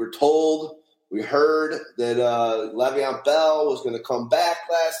 we were told, we heard that Le'Veon Bell was going to come back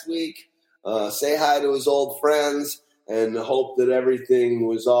last week, say hi to his old friends, and hope that everything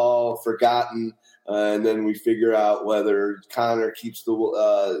was all forgotten. And then we figure out whether Connor keeps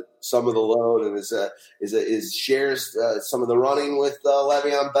the some of the load and shares some of the running with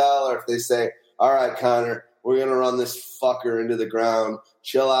Le'Veon Bell, or if they say, all right, Connor, we're going to run this fucker into the ground,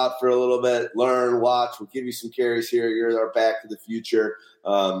 chill out for a little bit, learn, watch, we'll give you some carries here, you're our back to the future,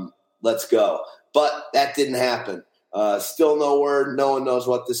 let's go. But that didn't happen. Still no word. No one knows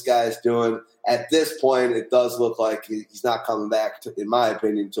what this guy is doing. At this point, it does look like he's not coming back, in my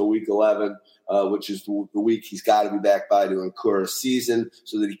opinion, until week 11, which is the week he's got to be back by to incur a season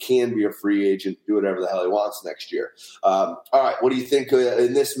so that he can be a free agent, do whatever the hell he wants next year. All right, what do you think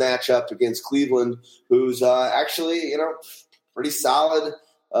in this matchup against Cleveland, who's actually, pretty solid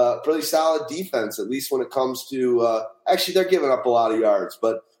defense, at least when it comes to actually they're giving up a lot of yards,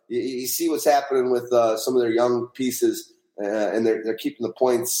 but you see what's happening with some of their young pieces, and they're keeping the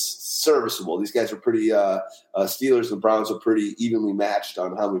points serviceable. These guys are pretty Steelers and Browns are pretty evenly matched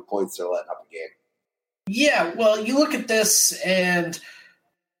on how many points they're letting up a game. Yeah, well, you look at this, and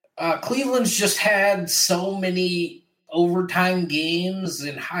Cleveland's just had so many overtime games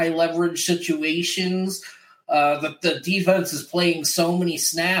and high leverage situations that the defense is playing so many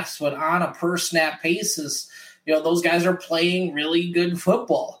snaps, but on a per snap basis, those guys are playing really good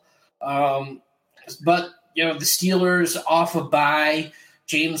football. But the Steelers off a bye,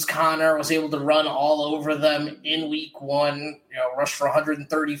 James Conner was able to run all over them in week 1, rushed for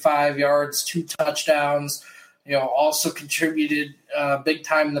 135 yards, 2 touchdowns, also contributed big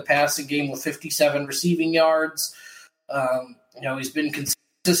time in the passing game with 57 receiving yards. He's been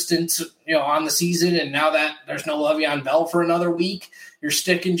consistent, on the season, and now that there's no Le'Veon Bell for another week, you're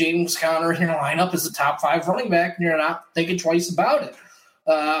sticking James Conner in your lineup as a top 5 running back, and you're not thinking twice about it.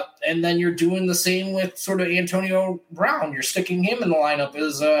 And then you're doing the same with sort of Antonio Brown. You're sticking him in the lineup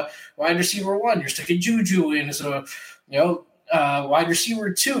as a wide receiver 1. You're sticking Juju in as a wide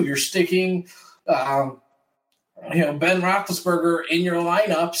receiver 2. You're sticking Ben Roethlisberger in your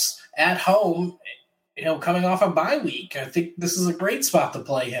lineups at home, coming off a bye week. I think this is a great spot to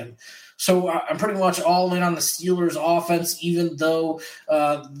play him. So I'm pretty much all in on the Steelers offense, even though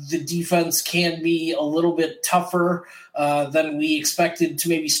the defense can be a little bit tougher than we expected to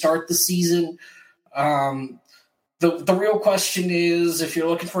maybe start the season. The real question is, if you're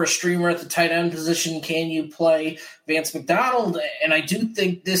looking for a streamer at the tight end position, can you play Vance McDonald? And I do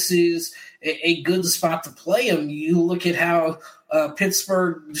think this is a good spot to play him. You look at how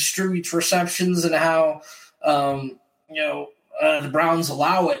Pittsburgh distributes receptions and how the Browns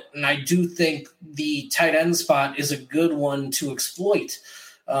allow it, and I do think the tight end spot is a good one to exploit.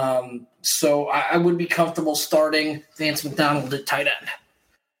 So I would be comfortable starting Vance McDonald at tight end.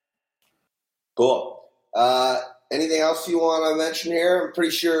 Cool. Anything else you want to mention here? I'm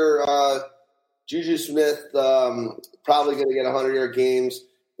pretty sure Juju Smith probably going to get 100-yard games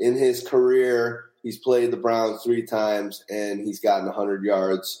in his career. He's played the Browns 3 times, and he's gotten 100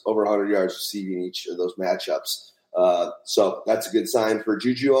 yards, over 100 yards receiving each of those matchups. So that's a good sign for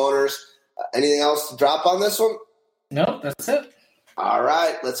Juju owners. Anything else to drop on this one? No, that's it. All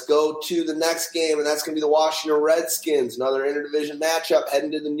right, let's go to the next game, and that's going to be the Washington Redskins, another interdivision matchup,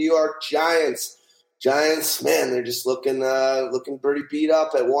 heading to the New York Giants. Giants, man, they're just looking pretty beat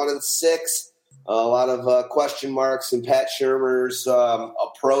up at 1-6. A lot of question marks in Pat Shurmur's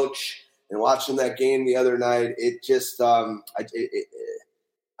approach. And watching that game the other night, it just I'm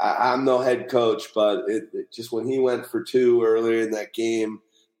no head coach, but it just when he went for 2 earlier in that game,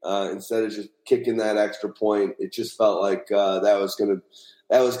 instead of just kicking that extra point, it just felt like that was gonna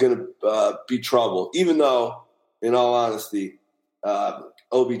be trouble. Even though, in all honesty,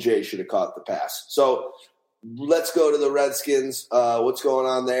 OBJ should have caught the pass. So let's go to the Redskins. What's going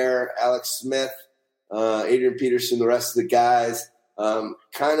on there? Alex Smith, Adrian Peterson, the rest of the guys.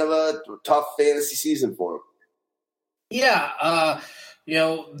 Kind of a tough fantasy season for them. Yeah,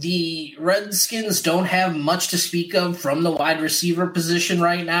 the Redskins don't have much to speak of from the wide receiver position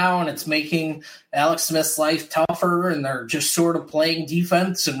right now, and it's making Alex Smith's life tougher, and they're just sort of playing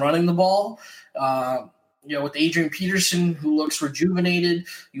defense and running the ball. With Adrian Peterson, who looks rejuvenated,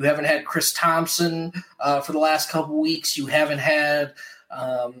 you haven't had Chris Thompson for the last couple weeks. You haven't had,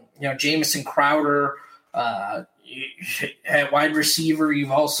 Jamison Crowder at wide receiver.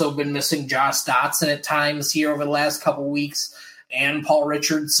 You've also been missing Josh Dotson at times here over the last couple weeks, and Paul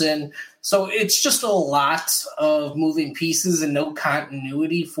Richardson. So it's just a lot of moving pieces and no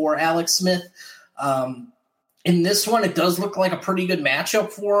continuity for Alex Smith. In this one, it does look like a pretty good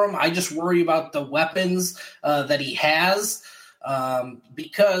matchup for him. I just worry about the weapons that he has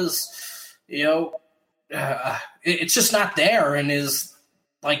because, it's just not there. And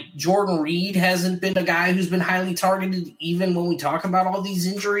Jordan Reed hasn't been a guy who's been highly targeted, even when we talk about all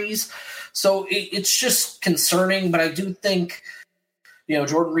these injuries. So it's just concerning, but I do think,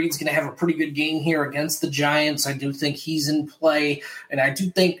 Jordan Reed's going to have a pretty good game here against the Giants. I do think he's in play, and I do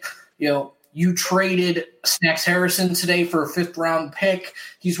think, you traded Snacks Harrison today for a 5th-round pick.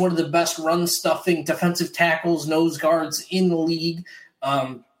 He's one of the best run-stuffing defensive tackles, nose guards in the league.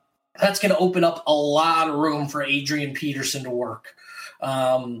 that's going to open up a lot of room for Adrian Peterson to work.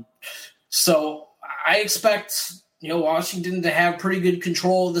 So I expect, Washington to have pretty good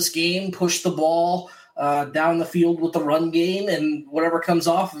control of this game, push the ball down the field with the run game, and whatever comes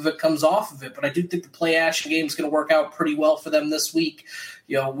off of it comes off of it. But I do think the play action game is going to work out pretty well for them this week.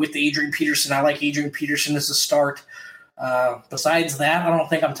 With Adrian Peterson, I like Adrian Peterson as a start. Besides that, I don't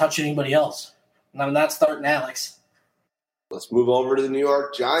think I'm touching anybody else. And I'm not starting Alex. Let's move over to the New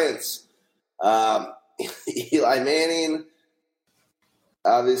York Giants. Eli Manning,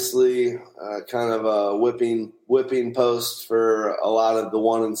 obviously, kind of a whipping post for a lot of the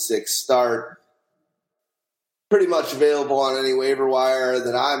 1-6 start. Pretty much available on any waiver wire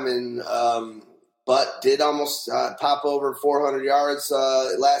that I'm in, but did almost pop over 400 yards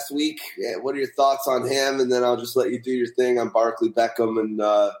last week. What are your thoughts on him? And then I'll just let you do your thing on Barkley, Beckham, and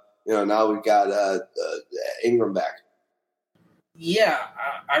now we've got Ingram back. Yeah,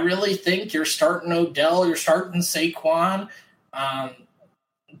 I really think you're starting Odell, you're starting Saquon.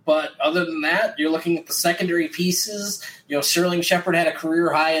 But other than that, you're looking at the secondary pieces. Sterling Shepard had a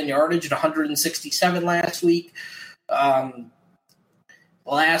career high in yardage at 167 last week.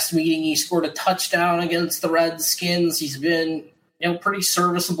 Last meeting, he scored a touchdown against the Redskins. He's been, pretty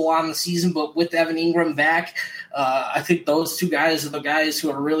serviceable on the season, but with Evan Ingram back, I think those two guys are the guys who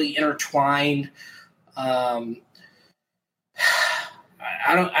are really intertwined. I'm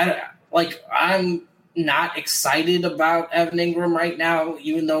not excited about Evan Ingram right now,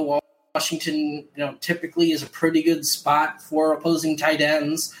 even though Washington, typically is a pretty good spot for opposing tight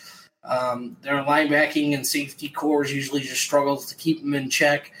ends. Their linebacking and safety cores usually just struggles to keep him in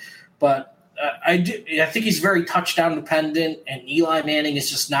check. But I think he's very touchdown dependent, and Eli Manning is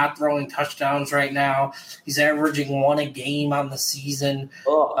just not throwing touchdowns right now. He's averaging 1 a game on the season.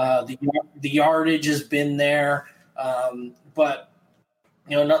 The yardage has been there, but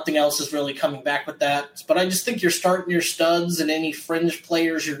nothing else is really coming back with that. But I just think you're starting your studs and any fringe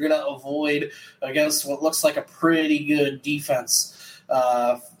players you're going to avoid against what looks like a pretty good defense,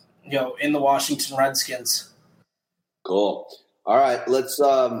 in the Washington Redskins. Cool. All right, let's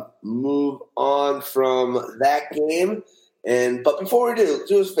move on from that game. But before we do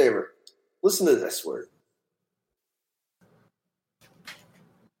us a favor. Listen to this word.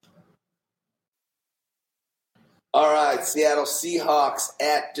 All right, Seattle Seahawks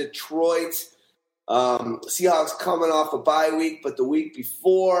at Detroit. Seahawks coming off a bye week, but the week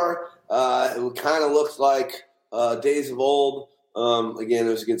before, it kind of looked like days of old. Again, it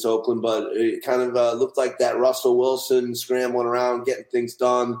was against Oakland, but it kind of looked like that Russell Wilson scrambling around, getting things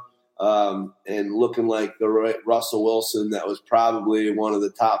done, and looking like the right Russell Wilson that was probably one of the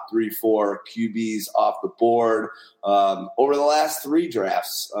top 3-4 QBs off the board over the last 3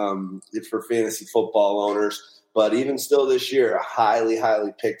 drafts for fantasy football owners. But even still this year, a highly,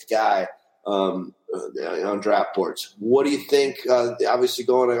 highly picked guy on draft boards. What do you think? Obviously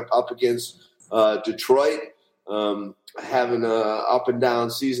going up against Detroit, having an up-and-down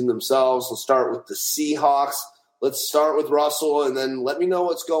season themselves. Let's start with the Seahawks. Let's start with Russell, and then let me know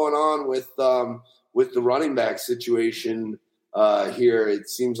what's going on with the running back situation here. It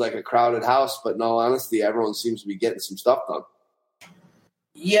seems like a crowded house, but in all honesty, everyone seems to be getting some stuff done.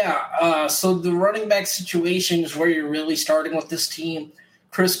 Yeah, so the running back situation is where you're really starting with this team.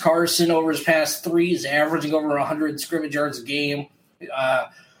 Chris Carson, over his past 3, is averaging over 100 scrimmage yards a game.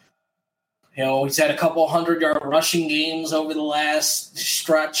 He's had a couple 100-yard rushing games over the last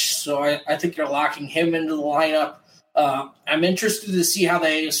stretch, so I think you're locking him into the lineup. I'm interested to see how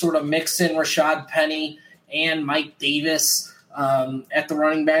they sort of mix in Rashad Penny and Mike Davis at the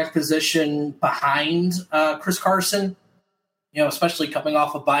running back position behind Chris Carson. Especially coming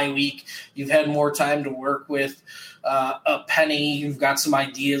off a bye week, you've had more time to work with a Penny. You've got some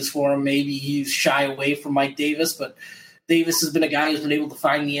ideas for him. Maybe you shy away from Mike Davis, but Davis has been a guy who's been able to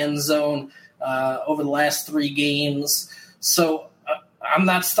find the end zone over the last 3 games. So I'm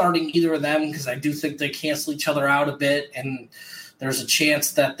not starting either of them because I do think they cancel each other out a bit, and there's a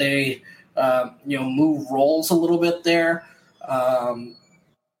chance that they move roles a little bit there.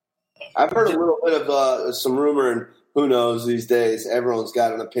 I've heard a little bit of some rumor, and who knows these days? Everyone's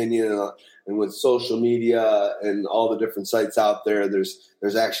got an opinion, and with social media and all the different sites out there,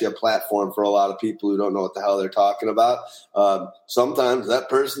 there's actually a platform for a lot of people who don't know what the hell they're talking about. Sometimes that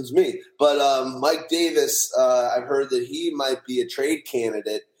person's me. But Mike Davis, I've heard that he might be a trade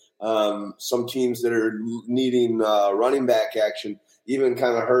candidate. Some teams that are needing running back action even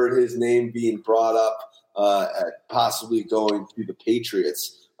kind of heard his name being brought up at possibly going to the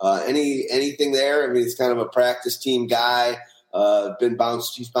Patriots. Anything there? I mean, he's kind of a practice team guy.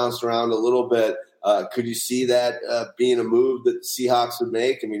 He's bounced around a little bit. Could you see that being a move that the Seahawks would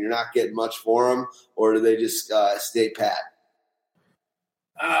make? I mean, you're not getting much for them, or do they just stay pat?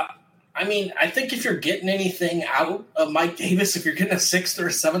 I mean, I think if you're getting anything out of Mike Davis, if you're getting a 6th or a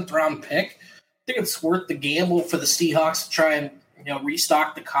 7th round pick, I think it's worth the gamble for the Seahawks to try and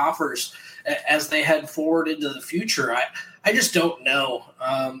restock the coffers as they head forward into the future. I just don't know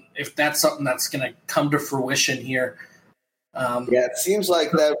if that's something that's going to come to fruition here. It seems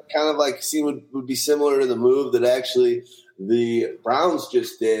like that kind of like would be similar to the move that actually the Browns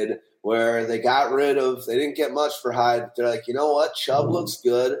just did, where they didn't get much for Hyde. They're like, you know what? Chubb looks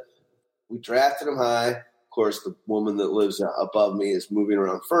good. We drafted him high. Of course, the woman that lives above me is moving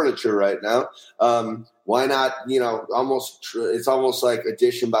around furniture right now. Why not, it's almost like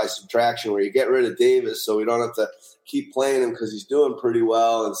addition by subtraction, where you get rid of Davis so we don't have to keep playing him because he's doing pretty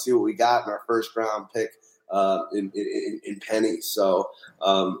well, and see what we got in our first round pick in pennies. So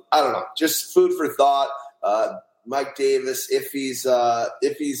I don't know, just food for thought. Mike Davis,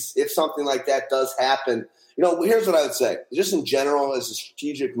 if something like that does happen, here's what I would say. Just in general, as a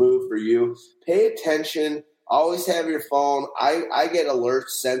strategic move for you, pay attention. Always have your phone. I get alerts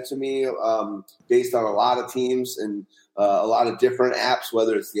sent to me based on a lot of teams and a lot of different apps,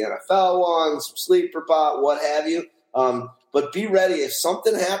 whether it's the NFL ones, Sleeper Bot, what have you. But be ready if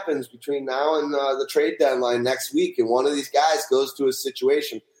something happens between now and the trade deadline next week and one of these guys goes to a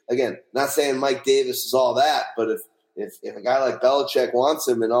situation. Again, not saying Mike Davis is all that, but if a guy like Belichick wants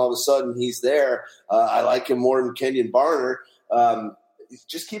him and all of a sudden he's there, I like him more than Kenyon Barner.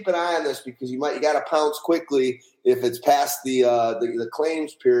 Just keep an eye on this because you got to pounce quickly if it's past the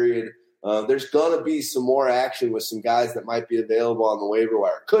claims period. There's going to be some more action with some guys that might be available on the waiver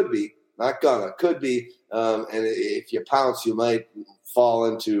wire. Could be, not gonna, could be. And if you pounce, you might fall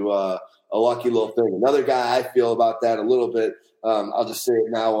into a lucky little thing. Another guy I feel about that a little bit, I'll just say it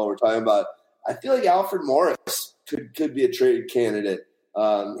now while we're talking about it. I feel like Alfred Morris could be a trade candidate.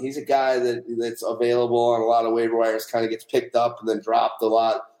 He's a guy that's available on a lot of waiver wires, kind of gets picked up and then dropped a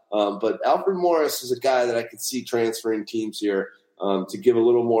lot. But Alfred Morris is a guy that I could see transferring teams here to give a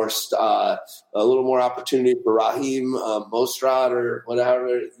little more opportunity for Raheem Mostert or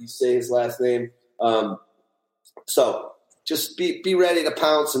whatever you say his last name. So just be ready to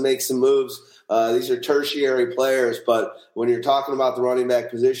pounce and make some moves. These are tertiary players, but when you're talking about the running back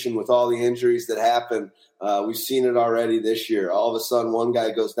position with all the injuries that happen, we've seen it already this year. All of a sudden, one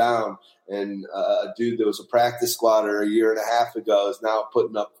guy goes down, and a dude that was a practice squatter a year and a half ago is now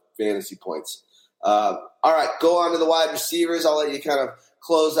putting up fantasy points. All right, go on to the wide receivers. I'll let you kind of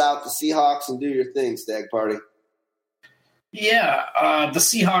close out the Seahawks and do your thing, Stagg Party. Yeah, the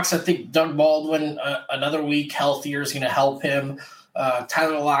Seahawks, I think Doug Baldwin, another week healthier, is going to help him.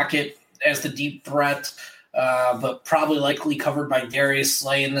 Tyler Lockett as the deep threat, but probably likely covered by Darius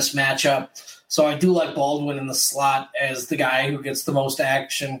Slay in this matchup. So I do like Baldwin in the slot as the guy who gets the most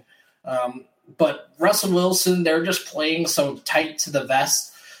action. But Russell Wilson, they're just playing so tight to the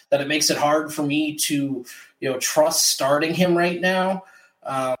vest that it makes it hard for me to trust starting him right now.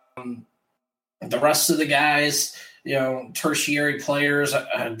 The rest of the guys, tertiary players,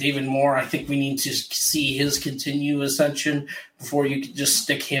 David Moore, I think we need to see his continued ascension before you can just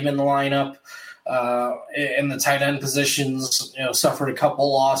stick him in the lineup. In the tight end positions, suffered a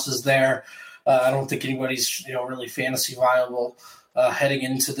couple losses there. I don't think anybody's, really fantasy viable heading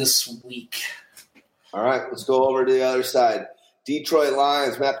into this week. All right, let's go over to the other side. Detroit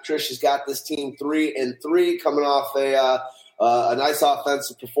Lions. Matt Patricia's got this team 3-3, coming off a nice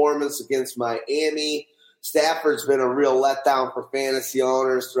offensive performance against Miami. Stafford's been a real letdown for fantasy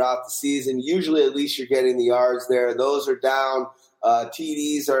owners throughout the season. Usually, at least you're getting the yards there. Those are down.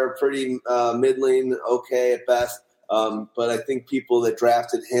 TDs are pretty middling, okay at best. But I think people that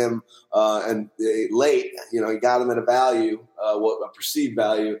drafted him late, he got him at a value, a perceived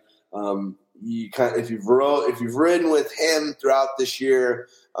value. If you've ridden with him throughout this year,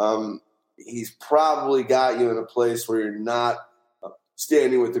 he's probably got you in a place where you're not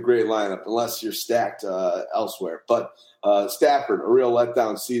standing with a great lineup unless you're stacked elsewhere. But Stafford, a real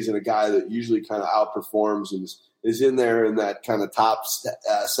letdown season, a guy that usually kind of outperforms and is in there in that kind of top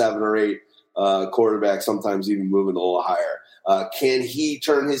 7 or 8 quarterback, sometimes even moving a little higher. Can he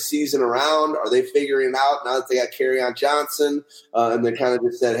turn his season around? Are they figuring it out now that they got Kerryon Johnson and they kind of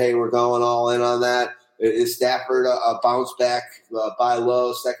just said, hey, we're going all in on that? Is Stafford a bounce back, buy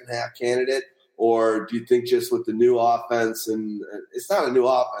low, second half candidate? Or do you think just with the new offense, and it's not a new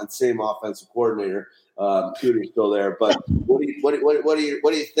offense, same offensive coordinator, Peter's still there, but what do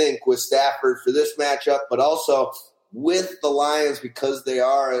you think with Stafford for this matchup, but also with the Lions because they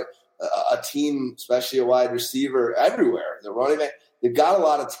are a team, especially a wide receiver everywhere. They're running back. They've got a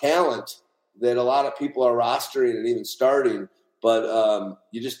lot of talent. that a lot of people are rostering and even starting, but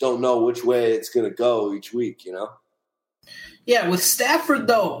you just don't know which way it's going to go each week, you know? Yeah, with Stafford,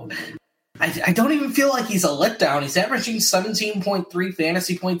 though, I don't even feel like he's a letdown. He's averaging 17.3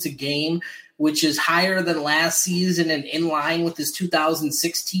 fantasy points a game, which is higher than last season and in line with his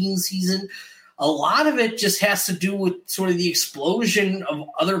 2016 season. A lot of it just has to do with sort of the explosion of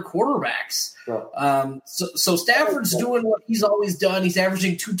other quarterbacks. So Stafford's doing what he's always done. He's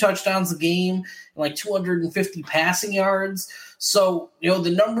averaging 2 touchdowns a game and like 250 passing yards. So,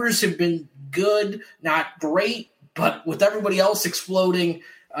 the numbers have been good, not great, but with everybody else exploding,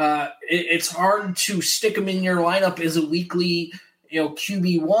 it's hard to stick him in your lineup as a weekly,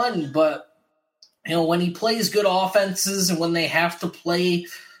 QB1. But, when he plays good offenses and when they have to play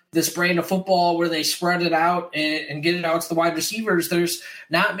this brand of football where they spread it out and get it out to the wide receivers, there's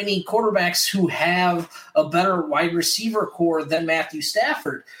not many quarterbacks who have a better wide receiver core than Matthew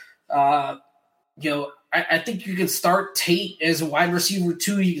Stafford. I think you can start Tate as a wide receiver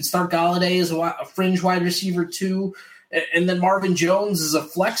 2. You can start Galladay as a fringe wide receiver 2. And then Marvin Jones is a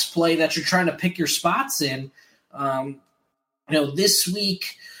flex play that you're trying to pick your spots in. This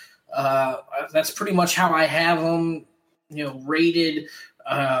week, that's pretty much how I have them, rated.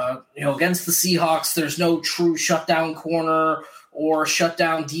 Against the Seahawks, there's no true shutdown corner or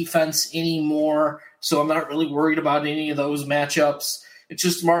shutdown defense anymore, so I'm not really worried about any of those matchups. It's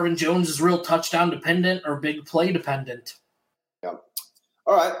just Marvin Jones is real touchdown dependent or big play dependent. Yeah.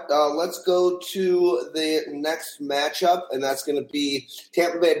 All right, let's go to the next matchup, and that's going to be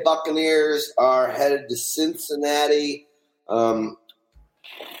Tampa Bay Buccaneers are headed to Cincinnati. I'll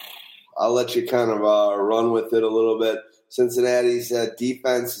let you kind of run with it a little bit. Cincinnati's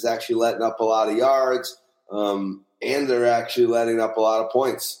defense is actually letting up a lot of yards, and they're actually letting up a lot of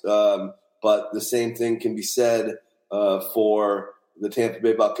points. But the same thing can be said for the Tampa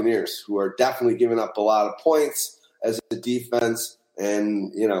Bay Buccaneers, who are definitely giving up a lot of points as a defense,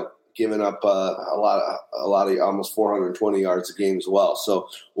 and giving up a lot of almost 420 yards a game as well. So,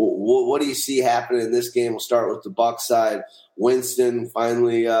 what do you see happening in this game? We'll start with the Bucs side. Winston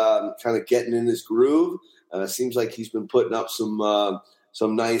finally kind of getting in his groove. Seems like he's been putting up some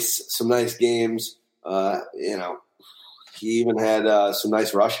nice games. He even had some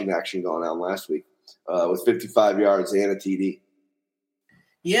nice rushing action going on last week with 55 yards and a TD.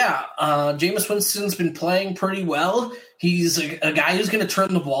 Yeah, Jameis Winston's been playing pretty well. He's a guy who's going to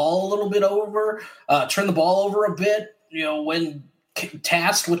turn the ball over a bit, when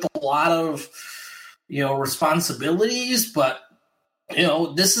tasked with a lot of, responsibilities. But,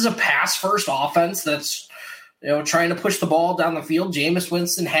 this is a pass-first offense that's, trying to push the ball down the field. Jameis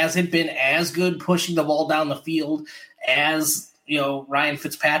Winston hasn't been as good pushing the ball down the field as, Ryan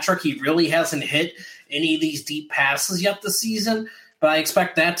Fitzpatrick. He really hasn't hit any of these deep passes yet this season. But I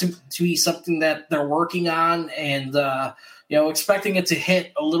expect that to be something that they're working on and, expecting it to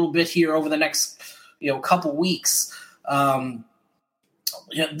hit a little bit here over the next, couple weeks.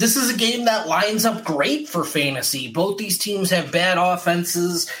 This is a game that lines up great for fantasy. Both these teams have bad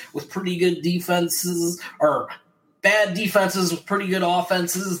offenses with pretty good defenses, or bad defenses with pretty good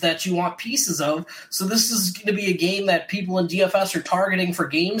offenses that you want pieces of. So this is going to be a game that people in DFS are targeting for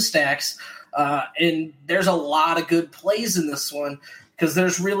game stacks. And there's a lot of good plays in this one because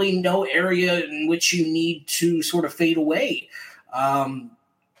there's really no area in which you need to sort of fade away. Tampa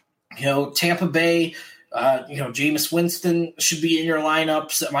Bay, Jameis Winston should be in your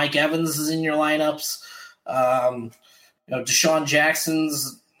lineups. Mike Evans is in your lineups. Deshaun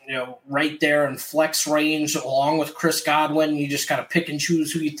Jackson's, right there in flex range along with Chris Godwin. You just got to pick and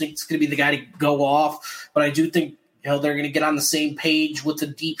choose who you think is going to be the guy to go off. But I do think, they're going to get on the same page with the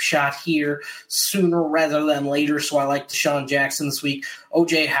deep shot here sooner rather than later. So I like Deshaun Jackson this week.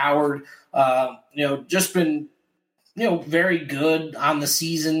 O.J. Howard, just been, very good on the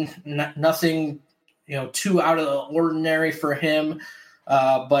season. Nothing, too out of the ordinary for him.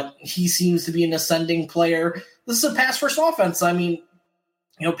 But he seems to be an ascending player. This is a pass-first offense. I mean,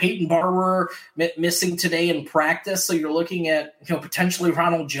 Peyton Barber missing today in practice. So you're looking at, potentially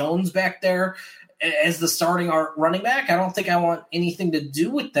Ronald Jones back there as the starting running back. I don't think I want anything to do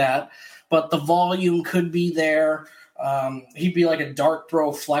with that, but the volume could be there. He'd be like a dart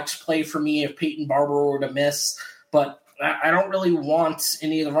throw flex play for me if Peyton Barber were to miss, but I don't really want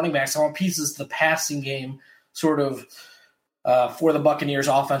any of the running backs. I want pieces of the passing game sort of for the Buccaneers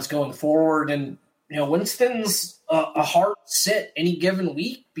offense going forward. And, Winston's a hard sit any given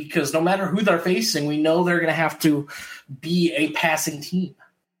week because no matter who they're facing, we know they're going to have to be a passing team.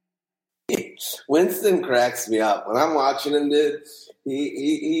 Winston cracks me up when I'm watching him, dude.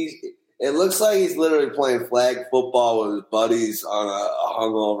 He It looks like he's literally playing flag football with his buddies on a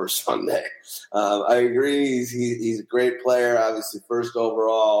hungover Sunday. I agree. He's a great player, obviously first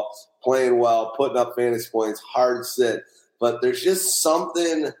overall, playing well, putting up fantasy points, hard sit. But there's just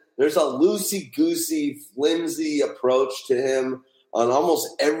something – there's a loosey-goosey, flimsy approach to him on almost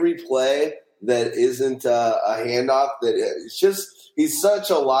every play that isn't a handoff. That it's just – he's such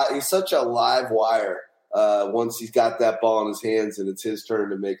a live wire. Once he's got that ball in his hands and it's his turn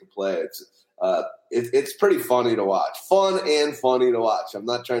to make a play, it's pretty funny to watch. Fun and funny to watch. I'm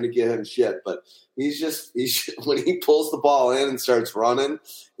not trying to give him shit, but he's when he pulls the ball in and starts running,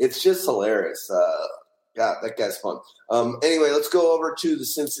 it's just hilarious. God, that guy's fun. Anyway, let's go over to the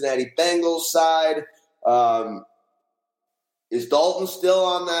Cincinnati Bengals side. Is Dalton still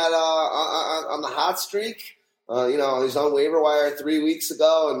on that on the hot streak? He's on waiver wire 3 weeks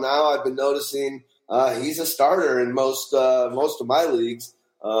ago, and now I've been noticing he's a starter in most of my leagues.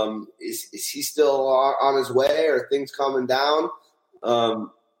 Is he still on his way, or are things coming down?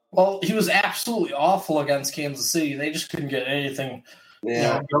 Well, he was absolutely awful against Kansas City. They just couldn't get anything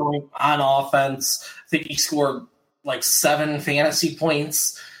going on offense. I think he scored like 7 fantasy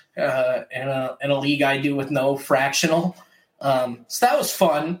points in a league I do with no fractional. So that was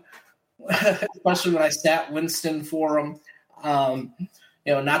fun, especially when I sat Winston for him.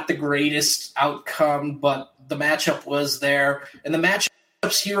 Not the greatest outcome, but the matchup was there. And the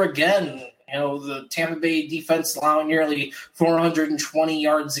matchups here again, the Tampa Bay defense allowing nearly 420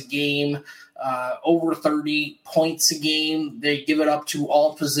 yards a game, over 30 points a game. They give it up to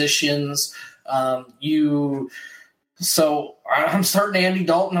all positions. So I'm starting Andy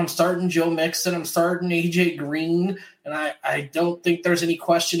Dalton, I'm starting Joe Mixon, I'm starting AJ Green, and I don't think there's any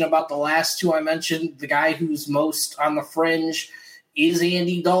question about the last two I mentioned. The guy who's most on the fringe is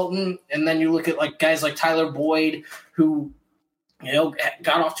Andy Dalton, and then you look at guys like Tyler Boyd, who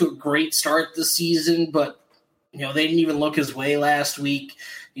got off to a great start this season, but they didn't even look his way last week.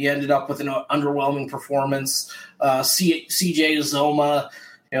 He ended up with an underwhelming performance. CJ Uzoma,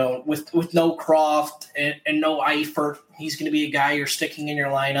 with no Croft and no Eifert, he's going to be a guy you're sticking in your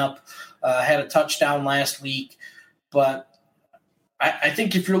lineup. Had a touchdown last week, but I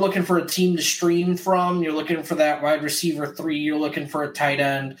think if you're looking for a team to stream from, you're looking for that wide receiver 3, you're looking for a tight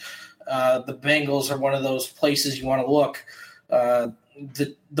end. The Bengals are one of those places you want to look.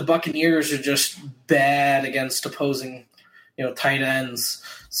 The Buccaneers are just bad against opposing, tight ends.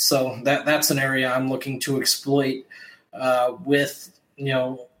 So that's an area I'm looking to exploit with,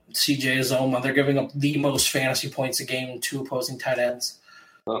 CJ Uzoma. They're giving up the most fantasy points a game to opposing tight ends.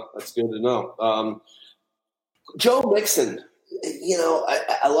 Oh, that's good to know. Joe Mixon.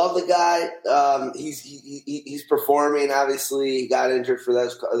 I love the guy. He's performing. Obviously, he got injured for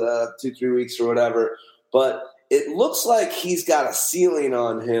those 2-3 weeks or whatever. But it looks like he's got a ceiling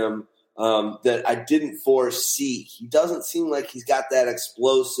on him that I didn't foresee. He doesn't seem like he's got that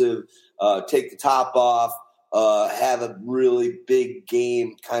explosive, take the top off, have a really big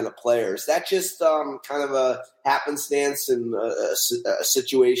game kind of player. Is that just kind of a happenstance and a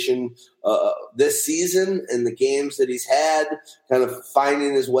situation this season in the games that he's had, kind of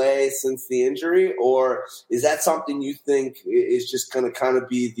finding his way since the injury? Or is that something you think is just going to kind of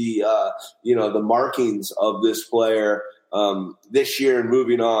be the, the markings of this player this year and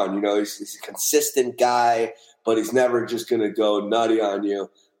moving on? He's a consistent guy, but he's never just going to go nutty on you.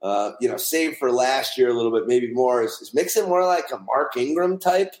 Save for last year a little bit, maybe more. Is Mixon more like a Mark Ingram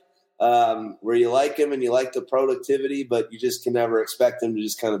type, where you like him and you like the productivity, but you just can never expect him to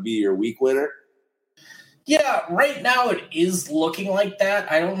just kind of be your week winner? Yeah, right now it is looking like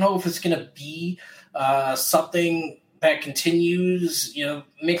that. I don't know if it's going to be something that continues.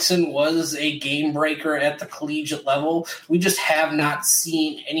 Mixon was a game breaker at the collegiate level. We just have not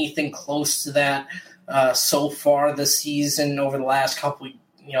seen anything close to that so far this season over the last couple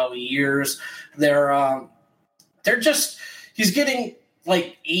years. He's getting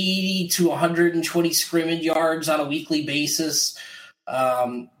like 80 to 120 scrimmage yards on a weekly basis.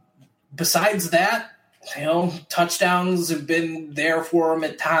 Besides that, touchdowns have been there for him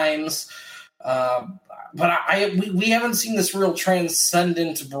at times. But we haven't seen this real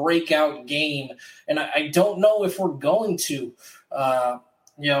transcendent breakout game, and I don't know if we're going to.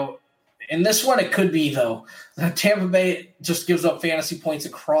 In this one, it could be, though. Tampa Bay just gives up fantasy points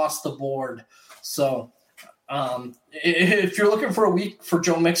across the board. So if you're looking for a week for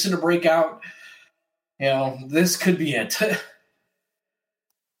Joe Mixon to break out, this could be it.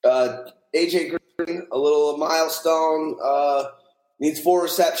 AJ Green, a little milestone, needs 4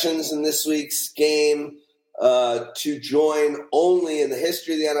 receptions in this week's game. to join only in the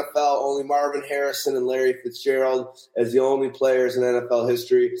history of the NFL, only Marvin Harrison and Larry Fitzgerald as the only players in NFL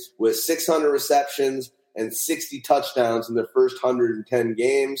history with 600 receptions and 60 touchdowns in their first 110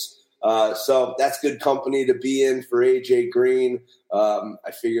 games. So that's good company to be in for A.J. Green.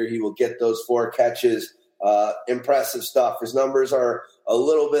 I figure he will get those 4 catches. Impressive stuff. His numbers are a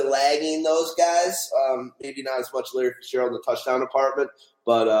little bit lagging, those guys. Maybe not as much Larry Fitzgerald in the touchdown department,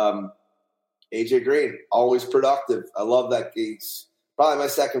 but A.J. Green, always productive. I love that. He's probably my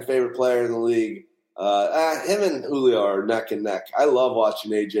second favorite player in the league. Him and Julio are neck and neck. I love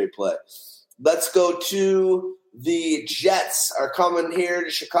watching A.J. play. Let's go to the Jets are coming here to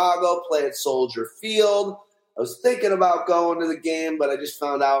Chicago, play at Soldier Field. I was thinking about going to the game, but I just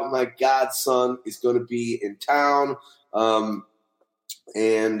found out my godson is going to be in town.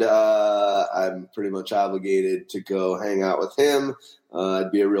 And I'm pretty much obligated to go hang out with him.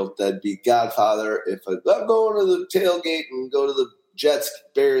 I'd be a real deadbeat godfather if I'm going to the tailgate and go to the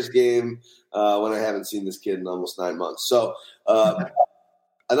Jets-Bears game when I haven't seen this kid in almost 9 months. So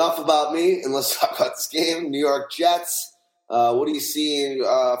enough about me, and let's talk about this game. New York Jets, what do you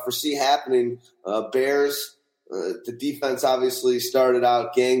foresee happening? Bears, the defense obviously started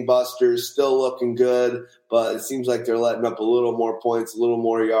out gangbusters, still looking good, but it seems like they're letting up a little more points, a little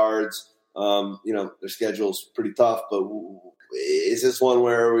more yards. Their schedule's pretty tough, but is this one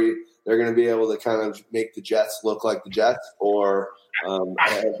where they're going to be able to kind of make the Jets look like the Jets, or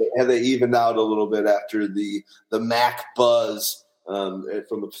have they evened out a little bit after the Mac buzz from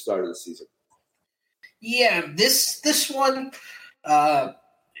the start of the season? Yeah, this one,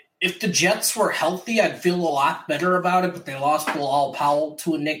 if the Jets were healthy, I'd feel a lot better about it, but they lost Bilal Powell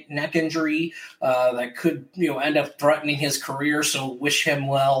to a neck injury that could end up threatening his career, so wish him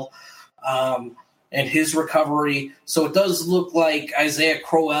well and his recovery. So it does look like Isaiah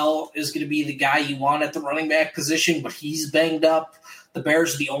Crowell is going to be the guy you want at the running back position, but he's banged up. The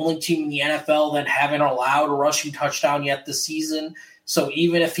Bears are the only team in the NFL that haven't allowed a rushing touchdown yet this season. So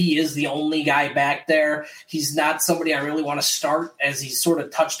even if he is the only guy back there, he's not somebody I really want to start, as he's sort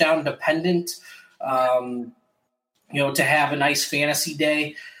of touchdown dependent, to have a nice fantasy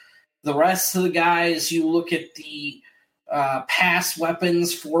day. The rest of the guys, you look at the pass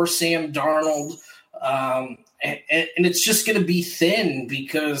weapons for Sam Darnold, and it's just going to be thin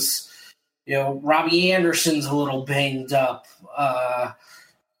because, Robbie Anderson's a little banged up.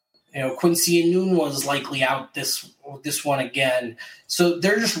 Quincy Enunwa was likely out this one again. So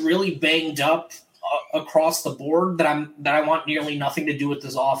they're just really banged up across the board that I want nearly nothing to do with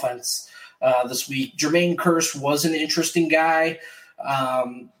this offense this week. Jermaine Kearse was an interesting guy,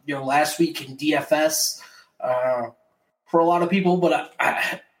 last week in DFS for a lot of people, but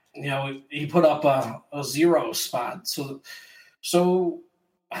he put up a 0 spot. So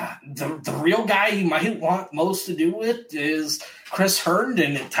the real guy you might want most to do with is Chris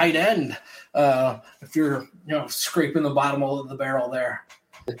Herndon at tight end. If you're scraping the bottom of the barrel there.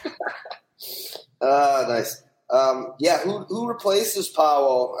 Nice. Who replaces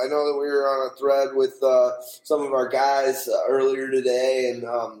Powell? I know that we were on a thread with some of our guys earlier today, and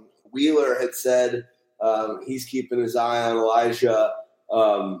Wheeler had said he's keeping his eye on Elijah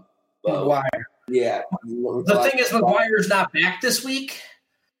McGuire. Yeah. The thing is, McGuire's not back this week.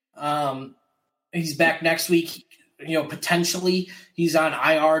 He's back next week. Potentially he's on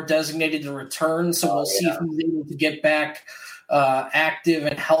IR designated to return. So we'll see if he's able to get back active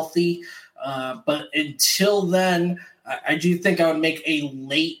and healthy. But until then, I do think I would make a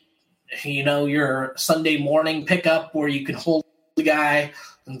late, your Sunday morning pickup where you can hold the guy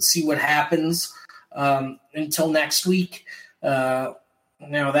and see what happens until next week.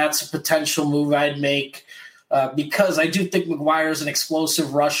 That's a potential move I'd make because I do think McGuire is an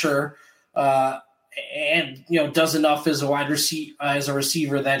explosive rusher and does enough as a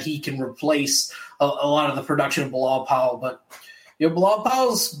receiver that he can replace a lot of the production of Bilal Powell. But Bilal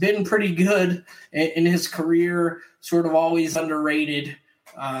Powell's been pretty good in his career, sort of always underrated.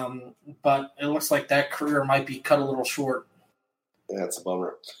 But it looks like that career might be cut a little short. Yeah, that's a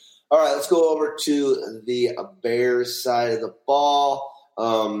bummer. All right, let's go over to the Bears side of the ball.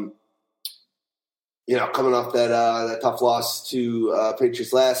 Coming off that tough loss to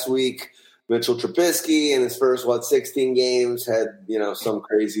Patriots last week, Mitchell Trubisky in his first 16 games had some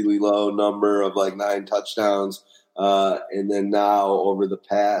crazily low number of 9 touchdowns, and then now over the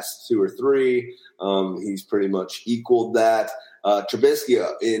past 2 or 3, he's pretty much equaled that. Trubisky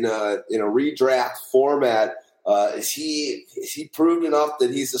in a redraft format. Is he proved enough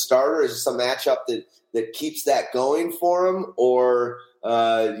that he's the starter? Is this a matchup that keeps that going for him, or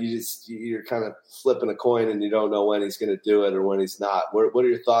you're kind of flipping a coin and you don't know when he's going to do it or when he's not. What are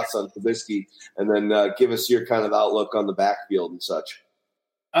your thoughts on Trubisky? And then give us your kind of outlook on the backfield and such.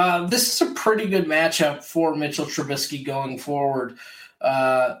 This is a pretty good matchup for Mitchell Trubisky going forward.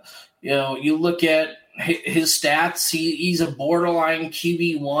 You look at his stats. He's a borderline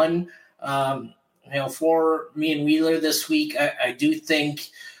QB1. For me and Wheeler this week, I do think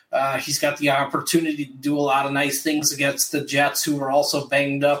he's got the opportunity to do a lot of nice things against the Jets, who are also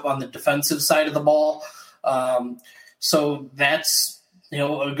banged up on the defensive side of the ball. So that's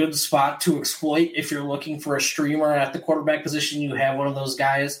a good spot to exploit if you're looking for a streamer at the quarterback position. You have one of those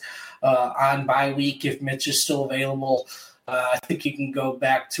guys on bye week. If Mitch is still available, I think you can go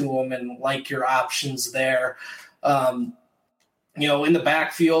back to him and like your options there. In the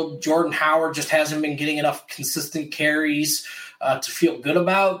backfield, Jordan Howard just hasn't been getting enough consistent carries to feel good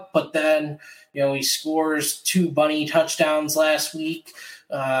about. But then, he scores 2 bunny touchdowns last week,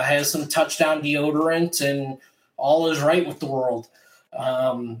 has some touchdown deodorant, and all is right with the world.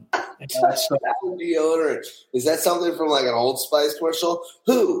 Deodorant. Is that something from like an Old Spice commercial?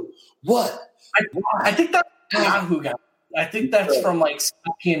 Who? What? I think that's not who got it. I think that's from like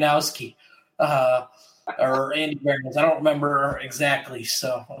Scott Pianowski or Andy Barons. I don't remember exactly,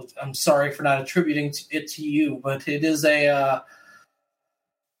 so I'm sorry for not attributing it to you, but it is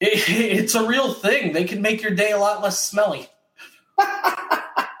it's a real thing. They can make your day a lot less smelly.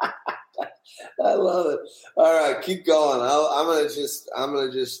 I love it. All right, keep going. I'll just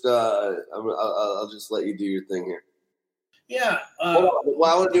let you do your thing here. Yeah. I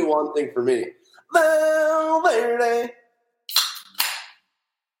want to do one thing for me.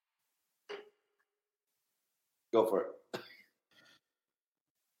 Go for it.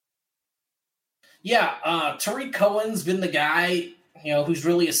 Yeah, Tariq Cohen's been the guy, who's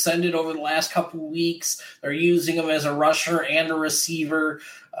really ascended over the last couple of weeks. They're using him as a rusher and a receiver.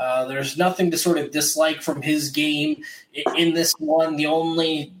 There's nothing to sort of dislike from his game in this one. The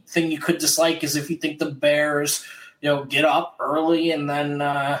only thing you could dislike is if you think the Bears, get up early and then,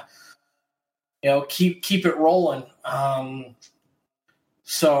 keep it rolling.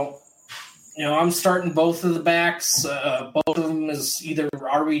 I'm starting both of the backs. Both of them is either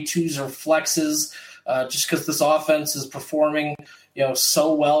RB2s or flexes, just because this offense is performing,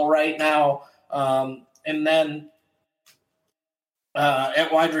 so well right now. And then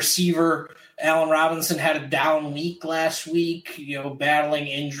at wide receiver, Allen Robinson had a down week last week, battling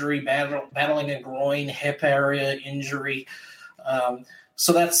injury, battling a groin, hip area injury.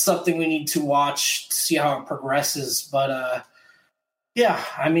 So that's something we need to watch to see how it progresses. But,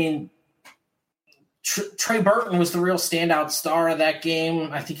 Trey Burton was the real standout star of that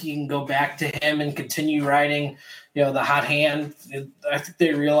game. I think you can go back to him and continue riding, the hot hand. I think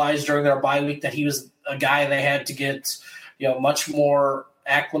they realized during their bye week that he was a guy they had to get, much more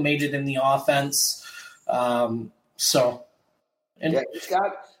acclimated in the offense. He's got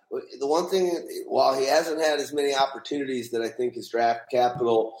the one thing. While he hasn't had as many opportunities that I think his draft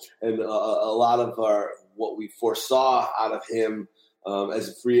capital and a lot of what we foresaw out of him. As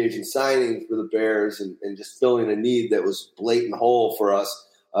a free agent signing for the Bears and just filling a need that was blatant hole for us.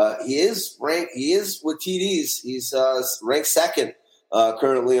 He is with TDs. He's ranked second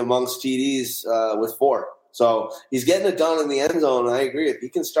currently amongst TDs with 4. So he's getting it done in the end zone. And I agree. If he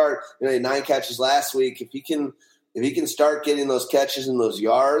can start, 9 catches last week, if he can start getting those catches and those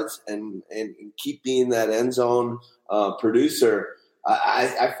yards and keep being that end zone producer,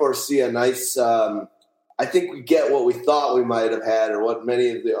 I foresee a nice I think we get what we thought we might have had, or what many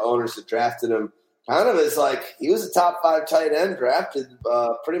of the owners that drafted him kind of is like. He was a top 5 tight end drafted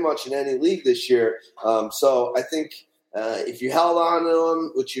pretty much in any league this year. So I think if you held on to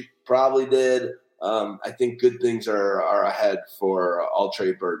him, which you probably did, I think good things are ahead for all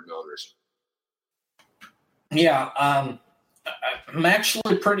Trey Burton owners. Yeah, I'm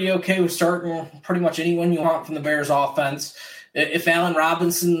actually pretty okay with starting pretty much anyone you want from the Bears offense. If Allen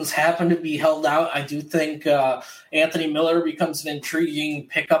Robinson's happen to be held out, I do think Anthony Miller becomes an intriguing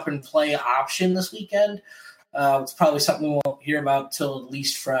pick-up-and-play option this weekend. It's probably something we won't hear about till at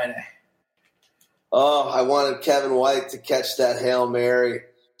least Friday. Oh, I wanted Kevin White to catch that Hail Mary.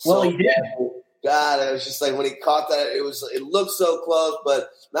 Well, he did. God, it was just like when he caught that, it looked so close, but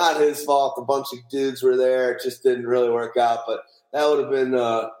not his fault. A bunch of dudes were there. It just didn't really work out. But that would have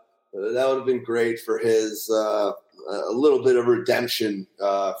been great for his a little bit of redemption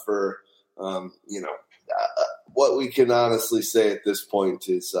for what we can honestly say at this point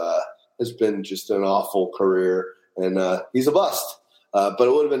is has been just an awful career, and he's a bust. But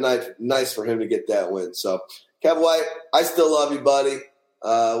it would have been nice for him to get that win. So, Kev White, I still love you, buddy.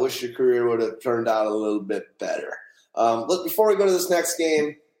 Wish your career would have turned out a little bit better. Look, before we go to this next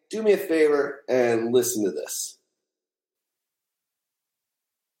game, do me a favor and listen to this.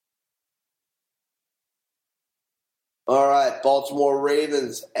 All right, Baltimore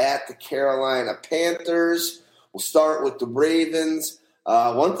Ravens at the Carolina Panthers. We'll start with the Ravens.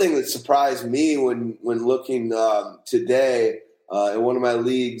 One thing that surprised me when looking today in one of my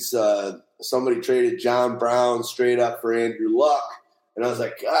leagues, somebody traded John Brown straight up for Andrew Luck. And I was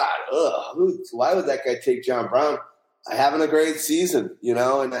like, God, why would that guy take John Brown? Having a great season, in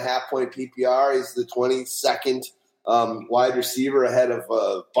a half-point PPR. He's the 22nd wide receiver ahead of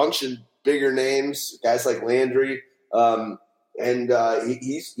a bunch of bigger names, guys like Landry.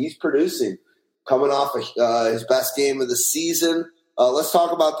 He's producing, coming off his best game of the season. Let's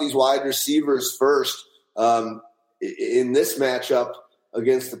talk about these wide receivers first. In this matchup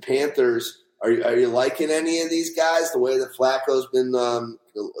against the Panthers, are you liking any of these guys? The way that Flacco's been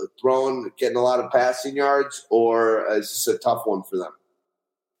throwing, getting a lot of passing yards, or is this a tough one for them?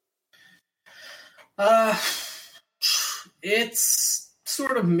 It's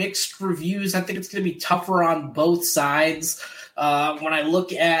sort of mixed reviews. I think it's going to be tougher on both sides. When I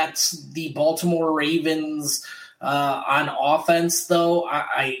look at the Baltimore Ravens on offense, though,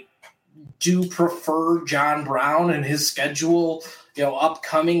 I do prefer John Brown, and his schedule,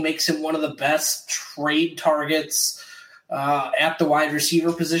 upcoming makes him one of the best trade targets at the wide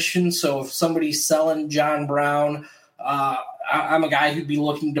receiver position. So if somebody's selling John Brown, I'm a guy who'd be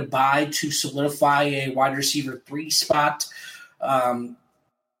looking to buy to solidify a wide receiver 3 spot.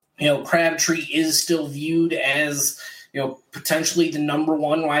 Crabtree is still viewed as, potentially the number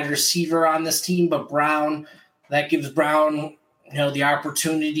 1 wide receiver on this team, but that gives Brown, the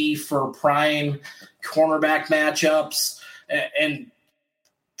opportunity for prime cornerback matchups. And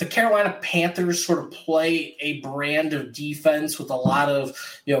the Carolina Panthers sort of play a brand of defense with a lot of,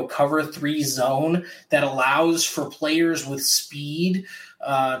 cover 3 zone that allows for players with speed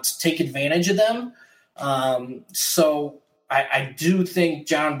to take advantage of them. So I do think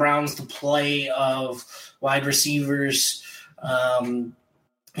John Brown's the play of wide receivers,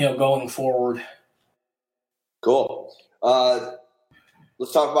 going forward. Cool.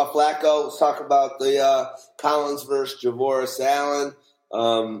 Let's talk about Flacco. Let's talk about the Collins versus Javoris Allen.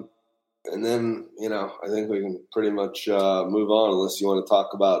 And then, I think we can pretty much move on unless you want to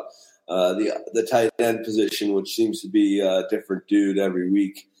talk about the tight end position, which seems to be a different dude every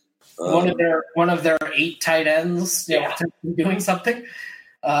week. One of their 8 tight ends, doing something.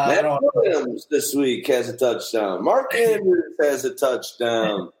 Matt Williams this week has a touchdown. Mark Andrews has a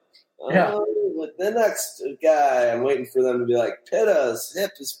touchdown. The next guy, I'm waiting for them to be like, Pitta's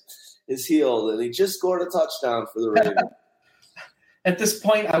hip is healed, and he just scored a touchdown for the Ravens. At this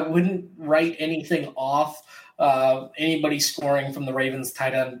point, I wouldn't write anything off anybody scoring from the Ravens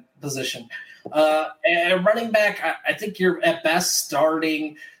tight end position. At running back, I think you're at best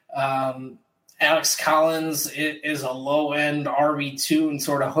starting Alex Collins is a low-end RB2 and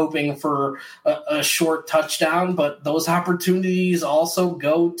sort of hoping for a short touchdown, but those opportunities also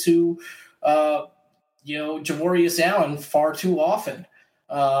go to Javoris Allen far too often.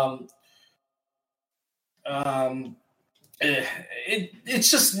 It's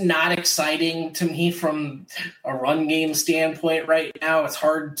just not exciting to me from a run game standpoint right now. It's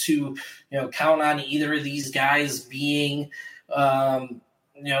hard to count on either of these guys being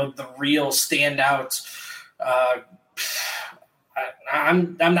the real standout.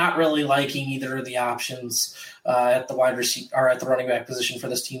 I'm not really liking either of the options at the wide receiver or at the running back position for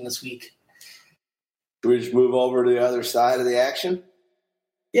this team this week. Should we just move over to the other side of the action?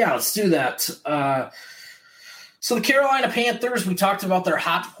 Yeah, let's do that. So the Carolina Panthers, we talked about their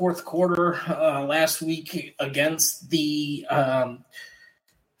hot fourth quarter last week against the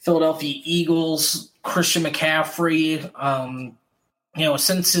Philadelphia Eagles. Christian McCaffrey,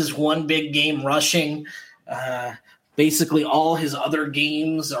 since his one big game rushing, basically all his other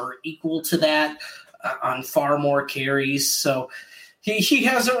games are equal to that on far more carries. So he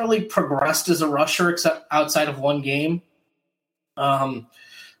hasn't really progressed as a rusher except outside of one game.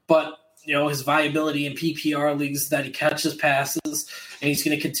 But his viability in PPR leagues that he catches passes, and he's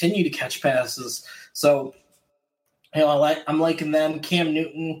going to continue to catch passes. So, I'm liking them. Cam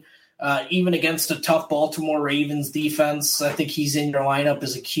Newton, even against a tough Baltimore Ravens defense, I think he's in your lineup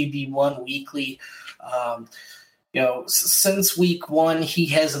as a QB1 weekly. Since week 1, he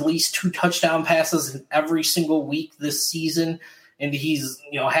has at least 2 touchdown passes in every single week this season, and he's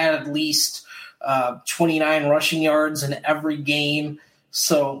had at least 29 rushing yards in every game.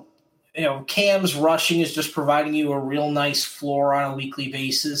 So, Cam's rushing is just providing you a real nice floor on a weekly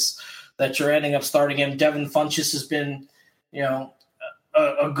basis that you're ending up starting him. Devin Funchess has been,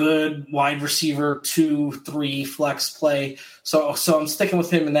 a good wide receiver 2-3 flex play. So I'm sticking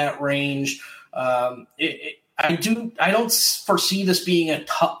with him in that range. I don't foresee this being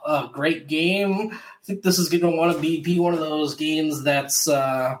a great game. I think this is going to want to be one of those games that's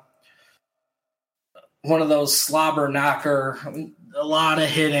one of those slobber knocker. A lot of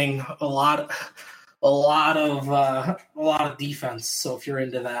hitting, a lot of defense. So if you're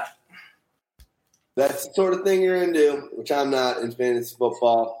into that. That's the sort of thing you're into, which I'm not in fantasy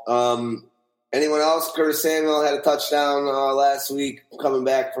football. Anyone else? Curtis Samuel had a touchdown last week coming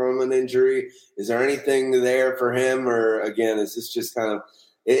back from an injury. Is there anything there for him? Or, again, is this just kind of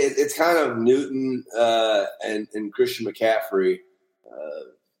 – it's kind of Newton and Christian McCaffrey,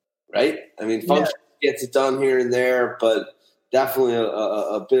 right? I mean, Function gets it done here and there, but definitely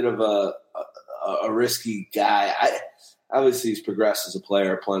a bit of a risky guy. Obviously, he's progressed as a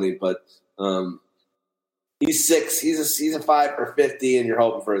player plenty, but he's 6. He's a 5 for 50, and you're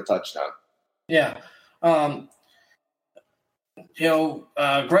hoping for a touchdown. Yeah. Greg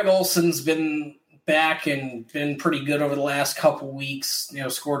Olson's been back and been pretty good over the last couple weeks,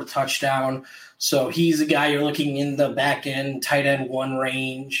 scored a touchdown. So he's a guy you're looking in the back end, tight end 1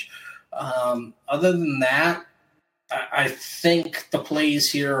 range. Other than that, I think the plays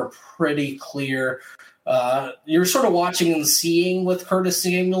here are pretty clear. You're sort of watching and seeing with Curtis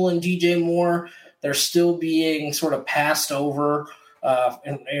Samuel and DJ Moore. They're still being sort of passed over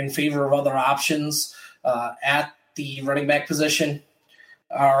in favor of other options at the running back position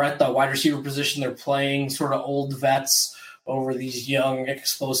or at the wide receiver position. They're playing sort of old vets over these young,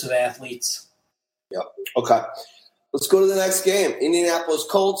 explosive athletes. Yep. Okay. Let's go to the next game. Indianapolis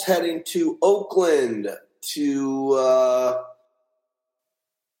Colts heading to Oakland to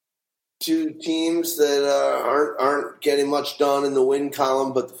two teams that aren't getting much done in the win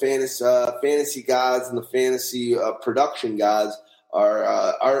column, but the fantasy gods and the fantasy production gods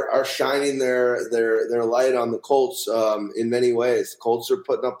are shining their light on the Colts in many ways. The Colts are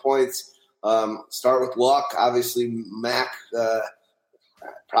putting up points. Start with luck. Obviously, Mac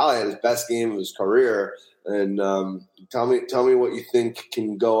probably had his best game of his career. And tell me what you think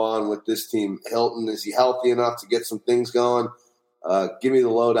can go on with this team. Hilton, is he healthy enough to get some things going? Give me the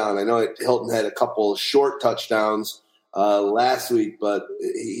lowdown. I know Hilton had a couple of short touchdowns last week, but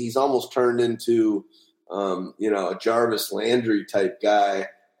he's almost turned into a Jarvis Landry type guy,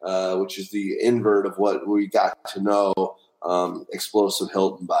 which is the invert of what we got to know explosive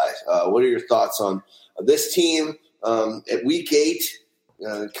Hilton by. What are your thoughts on this team at week 8?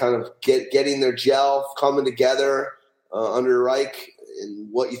 Kind of getting their gel, coming together under Reich,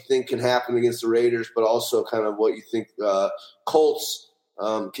 and what you think can happen against the Raiders, but also kind of what you think Colts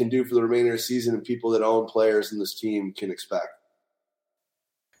can do for the remainder of the season and people that own players in this team can expect.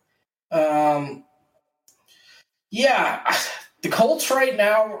 The Colts right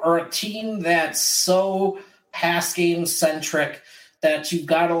now are a team that's so pass game centric that you've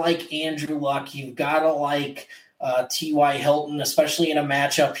got to like Andrew Luck, you've got to like T.Y. Hilton, especially in a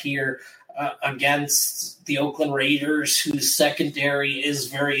matchup here against the Oakland Raiders, whose secondary is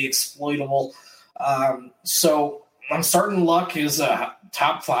very exploitable. So I'm starting Luck as a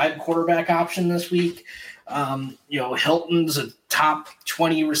top 5 quarterback option this week. Hilton's a top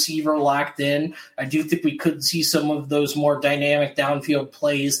 20 receiver locked in. I do think we could see some of those more dynamic downfield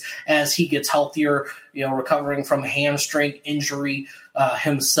plays as he gets healthier, recovering from a hamstring injury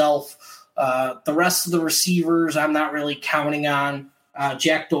himself. The rest of the receivers, I'm not really counting on.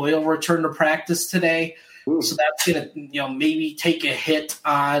 Jack Doyle returned to practice today. Ooh. So that's going to, maybe take a hit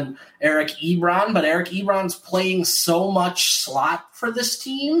on Eric Ebron. But Eric Ebron's playing so much slot for this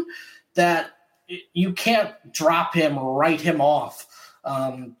team that you can't drop him or write him off,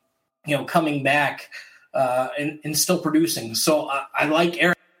 coming back and still producing. So I like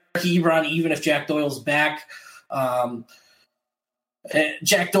Eric Ebron even if Jack Doyle's back.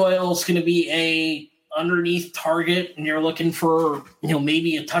 Jack Doyle's going to be a underneath target, and you're looking for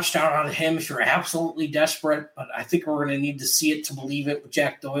maybe a touchdown out of him if you're absolutely desperate. But I think we're going to need to see it to believe it with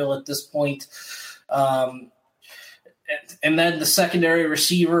Jack Doyle at this point. And then the secondary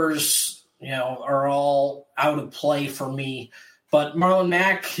receivers, are all out of play for me. But Marlon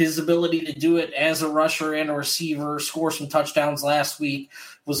Mack, his ability to do it as a rusher and a receiver, score some touchdowns last week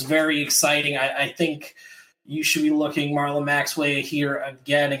was very exciting. I think you should be looking Marlon Mack's way here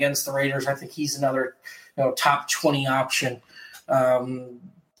again against the Raiders. I think he's another top 20 option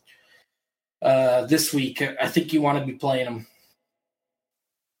this week. I think you want to be playing him.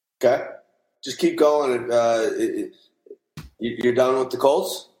 Okay. Just keep going. You're done with the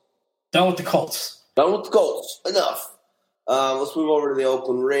Colts? Done with the Colts. Done with the Colts. Enough. Let's move over to the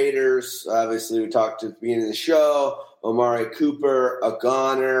Oakland Raiders. Obviously, we talked at the beginning of the show. Amari Cooper, a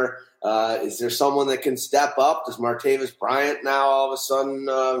goner. Is there someone that can step up? Does Martavis Bryant now all of a sudden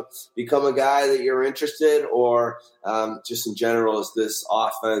become a guy that you're interested, or just in general, is this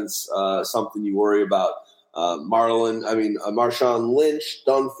offense something you worry about? Marshawn Lynch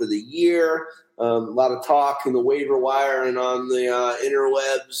done for the year. A lot of talk in the waiver wire and on the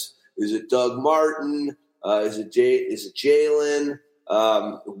interwebs. Is it Doug Martin? Is it Jalen?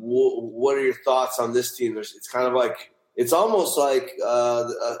 What are your thoughts on this team? It's kind of like, it's almost like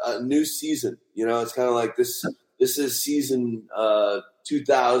a new season. It's kind of like this is season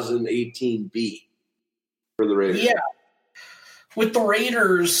 2018B for the Raiders. Yeah. With the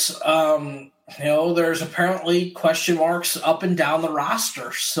Raiders, there's apparently question marks up and down the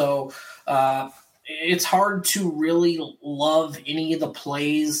roster. So it's hard to really love any of the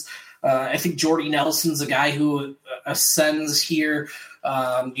plays. I think Jordy Nelson's a guy who ascends here.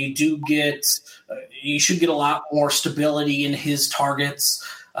 You should get a lot more stability in his targets.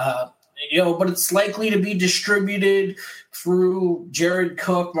 But it's likely to be distributed through Jared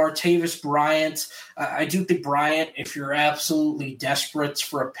Cook, Martavis Bryant. I do think Bryant, if you're absolutely desperate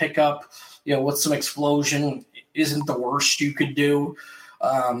for a pickup, with some explosion, isn't the worst you could do.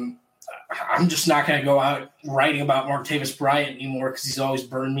 I'm just not going to go out writing about Martavis Bryant anymore because he's always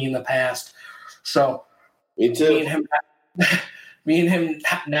burned me in the past. So me too. Me and him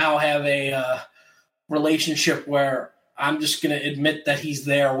now have a relationship where I'm just going to admit that he's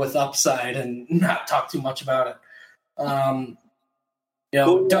there with upside and not talk too much about it. Doug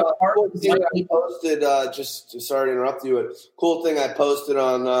cool thing I posted, just sorry to interrupt you, but cool thing I posted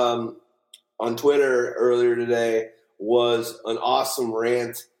on Twitter earlier today was an awesome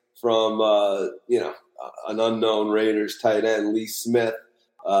rant from an unknown Raiders tight end, Lee Smith,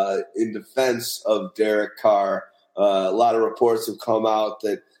 in defense of Derek Carr. A lot of reports have come out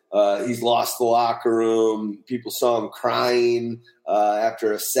that he's lost the locker room. People saw him crying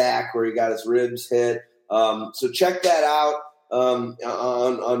after a sack where he got his ribs hit. So check that out at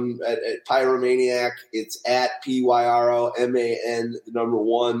Pyromaniac. It's at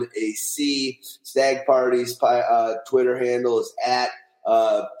PYROMAN1AC. Stagg Party's Twitter handle is at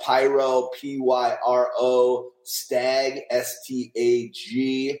Pyro, PYRO, Stagg,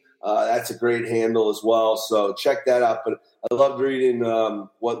 STAG. That's a great handle as well. So check that out. But I loved reading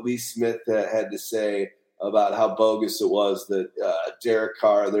what Lee Smith had to say about how bogus it was that Derek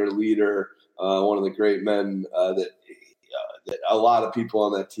Carr, their leader, one of the great men, that a lot of people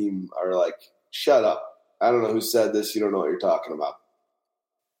on that team are like, shut up. I don't know who said this. You don't know what you're talking about.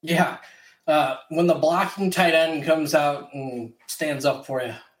 Yeah. When the blocking tight end comes out and stands up for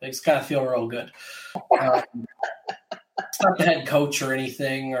you, it's got to feel real good. It's not the head coach or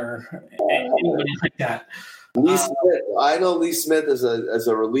anything or anybody like that. Lee Smith, I know Lee Smith as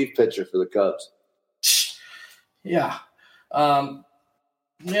a relief pitcher for the Cubs. Yeah.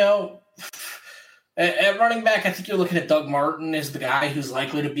 At running back, I think you're looking at Doug Martin as the guy who's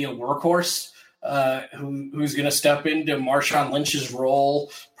likely to be a workhorse. Who's going to step into Marshawn Lynch's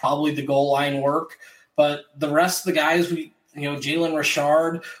role, probably the goal line work. But the rest of the guys, Jalen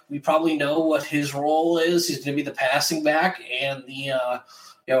Richard, we probably know what his role is. He's going to be the passing back and the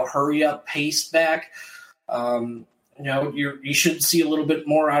hurry up pace back. You should see a little bit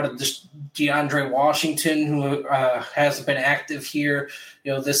more out of this DeAndre Washington, who hasn't been active here,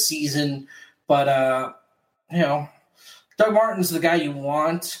 this season. But Doug Martin's the guy you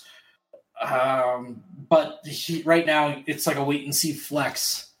want. But right now it's like a wait and see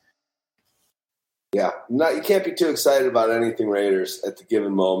flex. Yeah, you can't be too excited about anything Raiders at the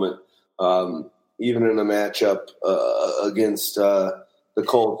given moment. Even in a matchup against the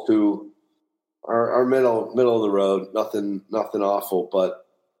Colts, who are middle of the road, nothing awful, but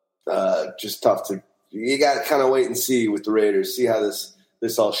just tough to. You got to kind of wait and see with the Raiders, see how this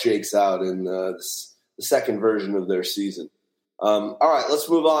all shakes out in the second version of their season. All right, let's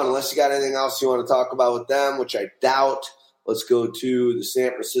move on. Unless you got anything else you want to talk about with them, which I doubt, let's go to the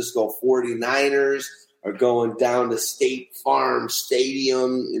San Francisco 49ers are going down to State Farm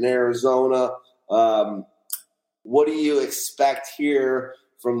Stadium in Arizona. What do you expect here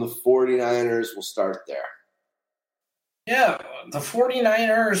from the 49ers? We'll start there. Yeah, the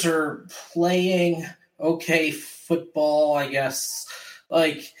 49ers are playing okay football, I guess.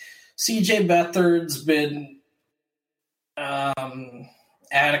 Like, C.J. Beathard's been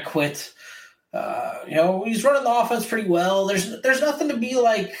adequate. He's running the offense pretty well. There's nothing to be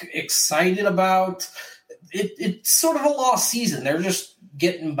like excited about. It's sort of a lost season. They're just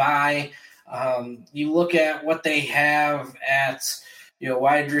getting by. You look at what they have at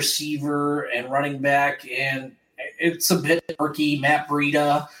wide receiver and running back, and it's a bit murky. Matt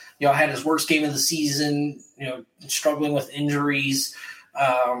Breida, had his worst game of the season, struggling with injuries.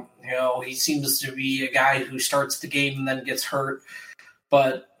 He seems to be a guy who starts the game and then gets hurt.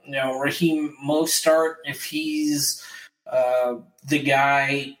 But, Raheem Mostert, if he's the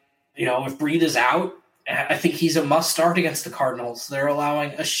guy, if Breed is out, I think he's a must start against the Cardinals. They're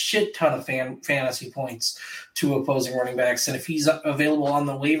allowing a shit ton of fantasy points to opposing running backs. And if he's available on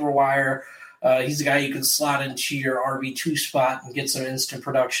the waiver wire, he's a guy you can slot into your RB2 spot and get some instant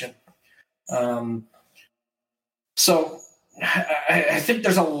production. So I think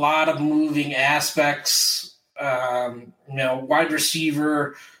there's a lot of moving aspects. Wide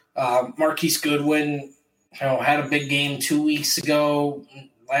receiver, Marquise Goodwin, had a big game 2 weeks ago.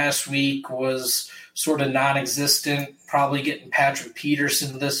 Last week was sort of non-existent. Probably getting Patrick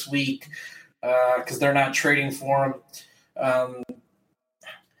Peterson this week because they're not trading for him.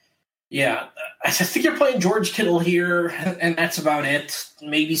 I think you're playing George Kittle here, and that's about it.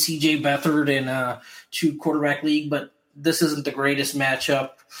 Maybe C.J. Beathard in a 2-quarterback league, but this isn't the greatest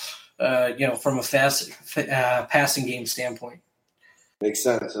matchup, from a passing game standpoint. Makes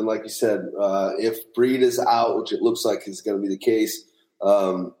sense. And like you said, if Breed is out, which it looks like is going to be the case,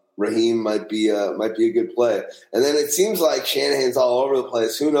 Raheem might be a good play. And then it seems like Shanahan's all over the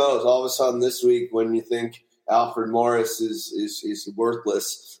place. Who knows? All of a sudden this week, when you think Alfred Morris is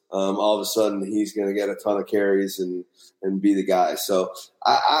worthless, all of a sudden he's going to get a ton of carries and be the guy. So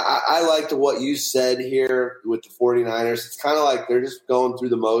I liked what you said here with the 49ers. It's kind of like they're just going through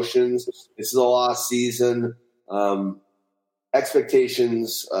the motions. This is a lost season.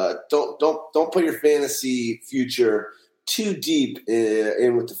 Expectations. Don't put your fantasy future too deep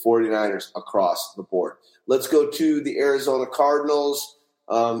in with the 49ers across the board. Let's go to the Arizona Cardinals.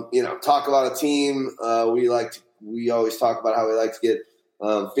 Talk about a team. We always talk about how we like to get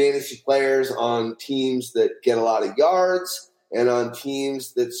fantasy players on teams that get a lot of yards and on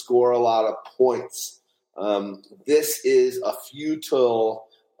teams that score a lot of points. This is a futile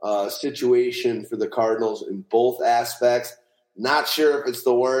situation for the Cardinals in both aspects. Not sure if it's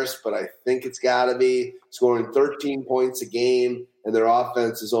the worst, but I think it's got to be. Scoring 13 points a game, and their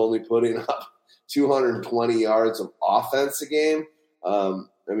offense is only putting up 220 yards of offense a game.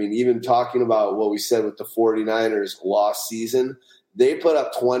 Even talking about what we said with the 49ers lost season, they put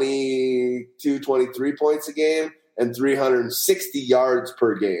up 23 points a game and 360 yards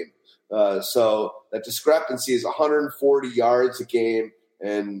per game. So that discrepancy is 140 yards a game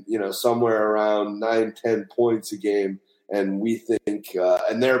and, somewhere around 9-10 points a game. And we think,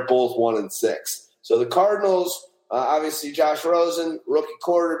 and they're both 1-6. So the Cardinals, obviously Josh Rosen, rookie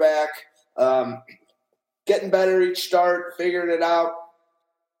quarterback, getting better each start, figuring it out.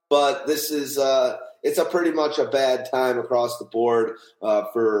 But this is it's a pretty much a bad time across the board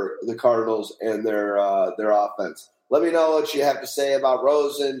for the Cardinals and their offense. Let me know what you have to say about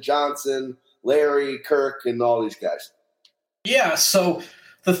Rosen, Johnson, Larry, Kirk, and all these guys. Yeah, so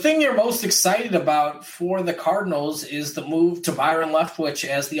the thing you're most excited about for the Cardinals is the move to Byron Leftwich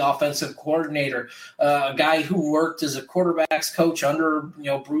as the offensive coordinator, a guy who worked as a quarterbacks coach under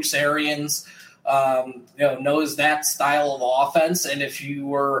Bruce Arians, knows that style of offense. And if you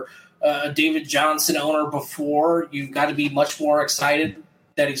were a David Johnson owner before, you've got to be much more excited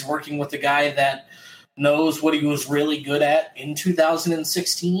that he's working with a guy that knows what he was really good at in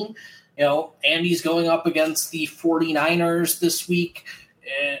 2016. Andy's going up against the 49ers this week.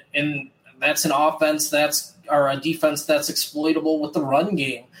 And that's an offense or a defense that's exploitable with the run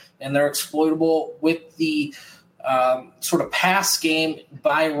game, and they're exploitable with the sort of pass game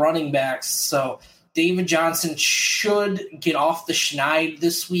by running backs. So David Johnson should get off the schneid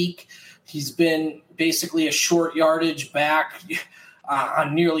this week. He's been basically a short yardage back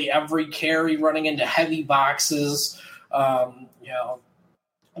on nearly every carry, running into heavy boxes.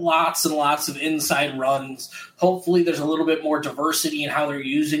 Lots and lots of inside runs. Hopefully there's a little bit more diversity in how they're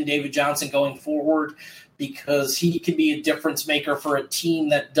using David Johnson going forward, because he can be a difference maker for a team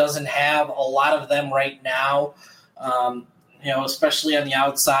that doesn't have a lot of them right now, especially on the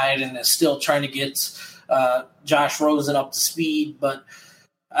outside, and is still trying to get Josh Rosen up to speed. But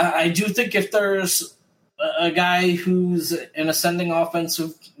I do think if there's a guy who's an ascending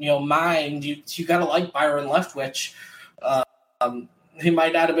offensive mind, you got to like Byron Leftwich. He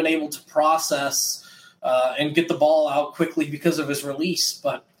might not have been able to process and get the ball out quickly because of his release,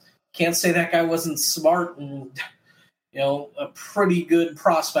 but can't say that guy wasn't smart and, a pretty good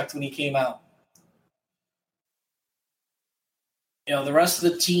prospect when he came out. The rest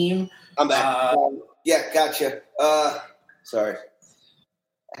of the team. I'm back. Yeah, gotcha. Sorry.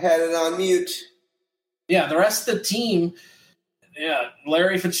 I had it on mute. Yeah, the rest of the team,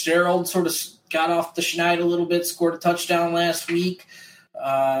 Larry Fitzgerald sort of got off the schneid a little bit, scored a touchdown last week.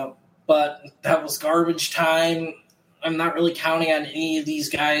 but that was garbage time. I'm not really counting on any of these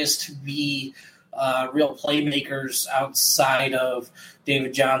guys to be real playmakers outside of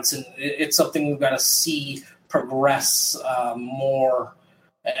David Johnson. It's something we've got to see progress more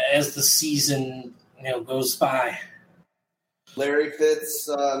as the season goes by. Larry Fitz,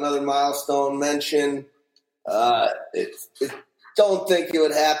 another milestone mention. Don't think it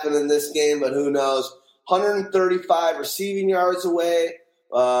would happen in this game, but who knows? 135 receiving yards away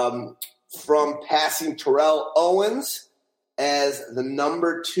from passing Terrell Owens as the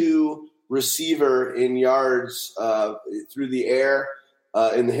number 2 receiver in yards through the air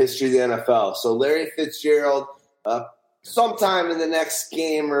in the history of the NFL. So Larry Fitzgerald, sometime in the next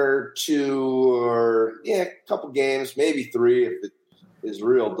game or two, or a couple games, maybe 3 if it is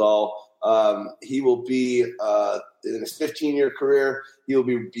real dull, he will be in his 15-year career. He will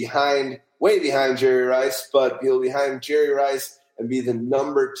be way behind Jerry Rice, but he'll be behind Jerry Rice and be the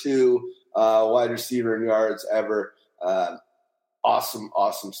number 2 wide receiver in yards ever.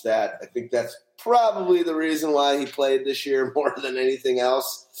 Awesome stat. I think that's probably the reason why he played this year more than anything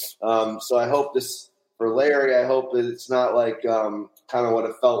else. So I hope this for Larry. I hope that it's not like kind of what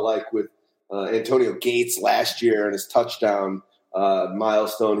it felt like with Antonio Gates last year and his touchdown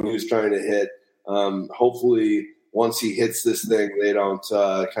milestone he was trying to hit. Hopefully, once he hits this thing, they don't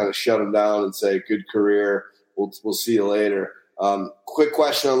kind of shut him down and say, "Good career. We'll see you later." Quick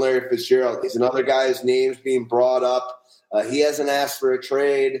question on Larry Fitzgerald. He's another guy whose name's being brought up. He hasn't asked for a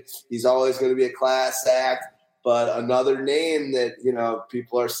trade. He's always going to be a class act. But another name that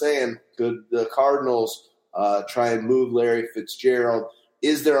people are saying, could the Cardinals try and move Larry Fitzgerald?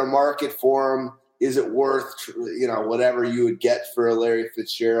 Is there a market for him? Is it worth whatever you would get for a Larry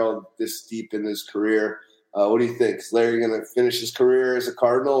Fitzgerald this deep in his career? What do you think? Is Larry going to finish his career as a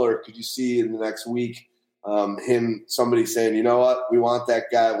Cardinal, or could you see in the next week somebody saying, you know what, we want that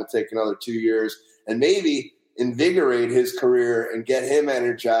guy, we'll take another 2 years, and maybe invigorate his career and get him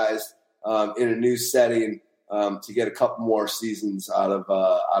energized in a new setting to get a couple more seasons out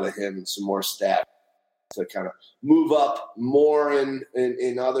of him and some more stats to kind of move up more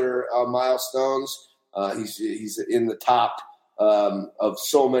in other milestones. He's in the top of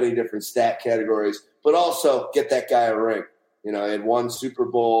so many different stat categories, but also get that guy a ring. He had one Super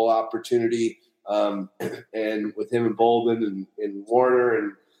Bowl opportunity and with him and Bolden and Warner,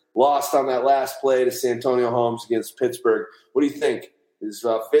 and lost on that last play to Santonio Holmes against Pittsburgh. What do you think? Is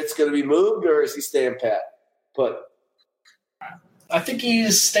Fitz going to be moved, or is he staying put? I think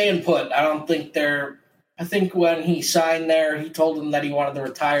he's staying put. I think when he signed there, he told them that he wanted to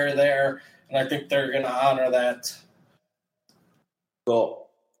retire there, and I think they're going to honor that. Cool.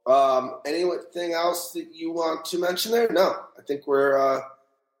 Anything else that you want to mention there? No, I think we're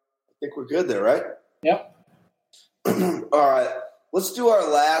good there, right? Yep. All right. Let's do our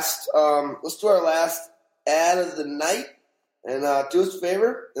last ad of the night, and do us a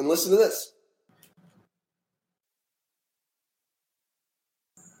favor and listen to this.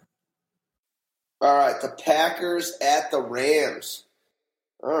 All right, the Packers at the Rams.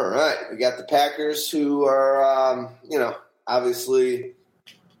 All right, we got the Packers who are, obviously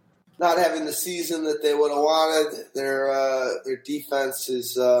not having the season that they would have wanted. Their defense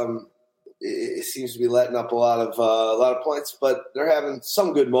is it seems to be letting up a lot of points, but they're having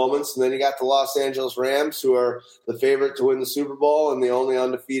some good moments. And then you got the Los Angeles Rams, who are the favorite to win the Super Bowl and the only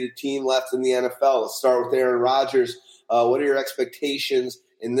undefeated team left in the NFL. Let's start with Aaron Rodgers. What are your expectations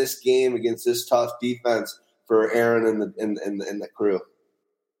in this game against this tough defense for Aaron and the crew?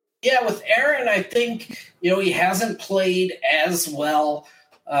 Yeah, with Aaron, I think he hasn't played as well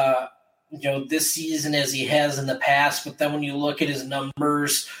this season as he has in the past. But then when you look at his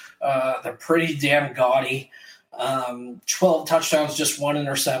numbers, they're pretty damn gaudy. 12 touchdowns, just 1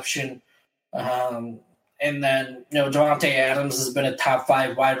 interception. And then, Devontae Adams has been a top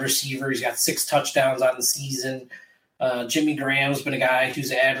 5 wide receiver. He's got 6 touchdowns on the season. Jimmy Graham's been a guy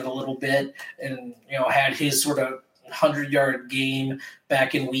who's added a little bit and, had his sort of 100-yard game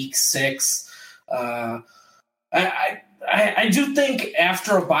back in week 6. I do think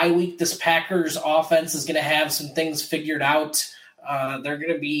after a bye week, this Packers offense is going to have some things figured out. They're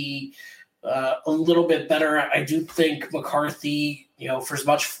going to be a little bit better. I do think McCarthy, for as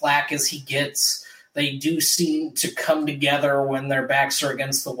much flack as he gets, they do seem to come together when their backs are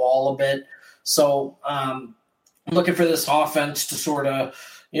against the wall a bit. So I'm looking for this offense to sort of,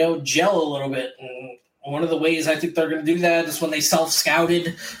 gel a little bit. And one of the ways I think they're going to do that is when they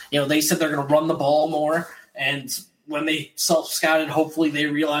self-scouted. They said they're going to run the ball more. And when they self-scouted, hopefully they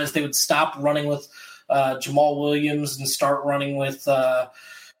realized they would stop running with Jamal Williams and start running with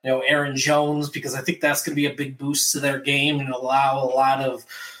Aaron Jones, because I think that's going to be a big boost to their game and allow a lot of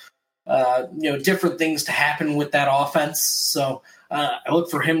different things to happen with that offense. So I look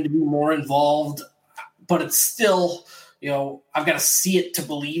for him to be more involved, but it's still, I've got to see it to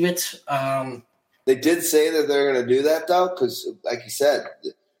believe it. They did say that they're going to do that, though, because, like you said,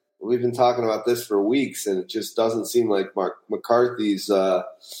 we've been talking about this for weeks, and it just doesn't seem like Mark McCarthy's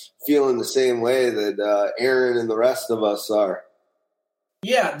feeling the same way that Aaron and the rest of us are.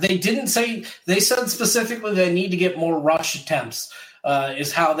 Yeah, they didn't say – they said specifically they need to get more rush attempts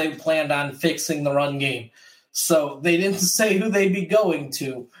is how they planned on fixing the run game. So they didn't say who they'd be going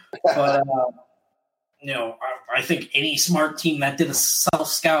to. But, I think any smart team that did a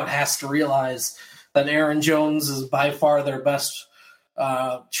self-scout has to realize that Aaron Jones is by far their best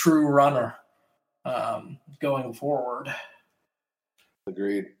true runner going forward.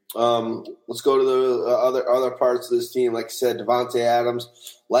 Agreed. Let's go to the other parts of this team. Like I said, Davante Adams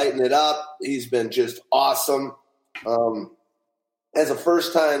lighting it up. He's been just awesome. As a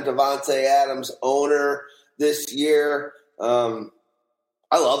first-time Davante Adams owner this year,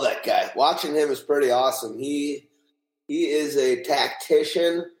 I love that guy. Watching him is pretty awesome. He is a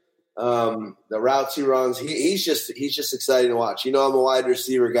tactician. The routes he runs, he's just exciting to watch. I'm a wide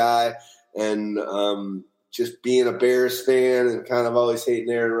receiver guy, and just being a Bears fan and kind of always hating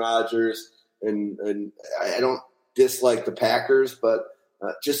Aaron Rodgers, and I don't dislike the Packers, but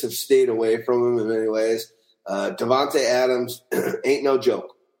just have stayed away from them in many ways. Davante Adams ain't no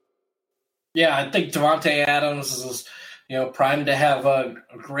joke. Yeah, I think Davante Adams is primed to have a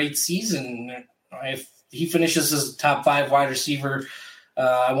great season. If he finishes as top 5 wide receiver,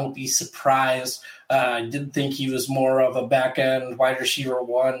 I won't be surprised. I did think he was more of a back-end wide receiver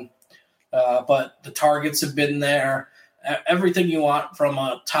 1, but the targets have been there. Everything you want from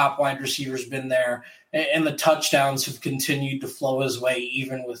a top wide receiver has been there, and the touchdowns have continued to flow his way,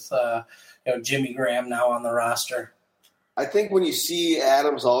 even with Jimmy Graham now on the roster. I think when you see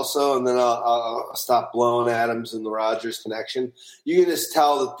Adams also, and then I'll stop blowing Adams and the Rodgers connection, you can just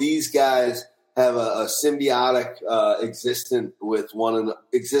tell that these guys have a symbiotic existence with one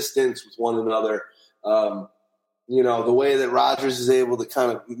another. The way that Rodgers is able to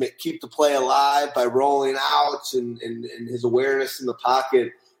kind of keep the play alive by rolling out and his awareness in the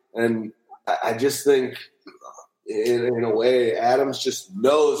pocket. And I just think, in a way, Adams just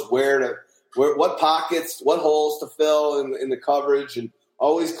knows what pockets, what holes to fill in the coverage, and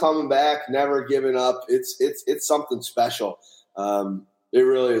always coming back, never giving up. It's something special. It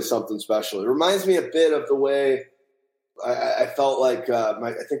really is something special. It reminds me a bit of the way I felt like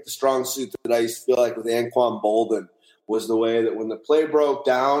I think the strong suit that I used to feel like with Anquan Bolden was the way that when the play broke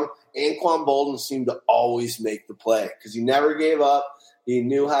down, Anquan Bolden seemed to always make the play because he never gave up. He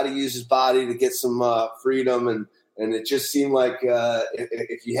knew how to use his body to get some freedom, and it just seemed like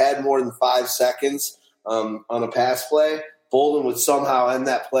if you had more than 5 seconds on a pass play, Bolden would somehow end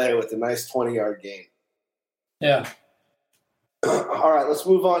that play with a nice 20-yard gain. Yeah. All right, let's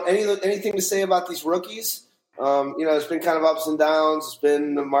move on. Anything to say about these rookies? It's been kind of ups and downs. It's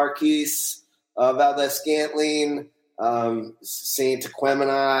been Marquise, Valdez-Scantling, Saint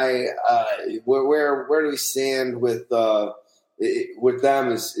Aquemini. Where do we stand with them?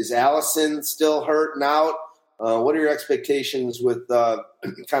 Is Allison still hurting out? What are your expectations with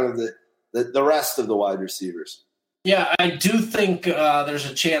kind of the rest of the wide receivers? Yeah, I do think there's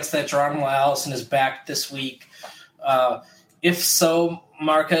a chance that Geronimo Allison is back this week. If so,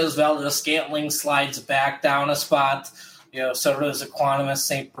 Marquez Valdez-Scantling slides back down a spot. So does Equanimous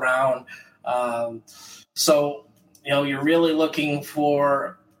St. Brown. You're really looking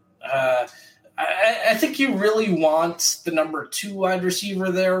for I think you really want the number 2 wide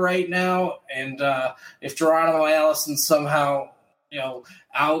receiver there right now. And if Geronimo Allison somehow,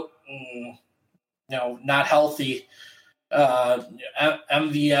 out, not healthy,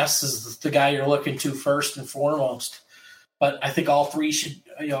 MVS is the guy you're looking to first and foremost. But I think all 3 should,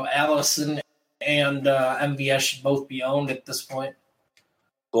 Allison and MVS should both be owned at this point.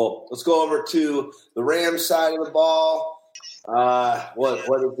 Cool. Let's go over to the Rams side of the ball.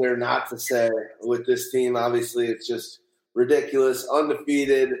 What is there not to say with this team? Obviously, it's just ridiculous,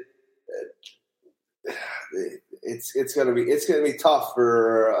 undefeated. It's gonna be tough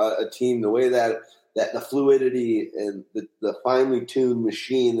for a team the way that the fluidity and the finely tuned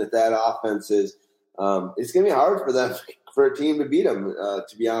machine that offense is. It's gonna be hard for them. For a team to beat them,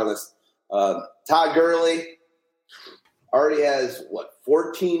 to be honest. Todd Gurley already has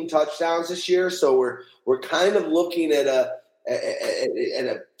 14 touchdowns this year, so we're kind of looking at a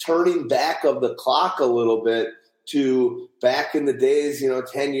turning back of the clock a little bit to back in the days,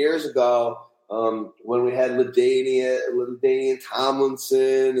 10 years ago, when we had LaDainian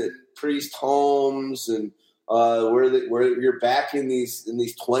Tomlinson and Priest Holmes, and where you're back in these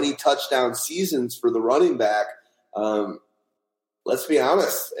 20 touchdown seasons for the running back. Let's be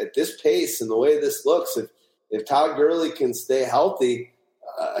honest, at this pace and the way this looks, if Todd Gurley can stay healthy,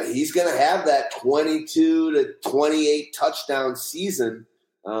 he's going to have that 22 to 28 touchdown season,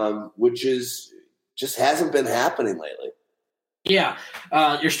 which just hasn't been happening lately. Yeah,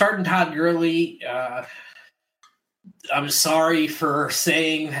 you're starting Todd Gurley. I'm sorry for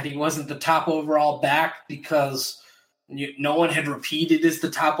saying that he wasn't the top overall back, because no one had repeated as the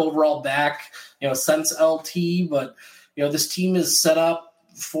top overall back, since LT. But this team is set up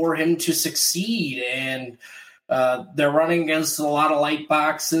for him to succeed, and they're running against a lot of light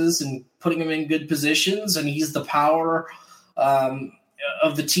boxes and putting him in good positions, and he's the power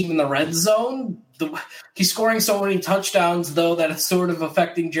of the team in the red zone. He's scoring so many touchdowns, though, that it's sort of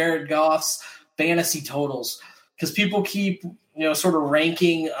affecting Jared Goff's fantasy totals, because people keep sort of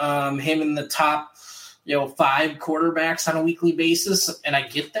ranking him in the top 5 quarterbacks on a weekly basis, and I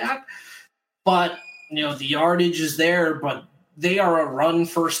get that. But the yardage is there, but they are a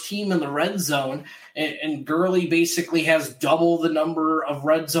run-first team in the red zone, and Gurley basically has double the number of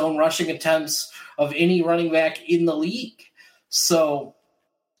red zone rushing attempts of any running back in the league. So,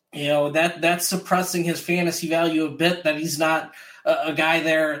 that's suppressing his fantasy value a bit, that he's not a guy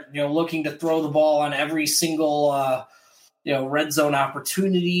there, looking to throw the ball on every single, red zone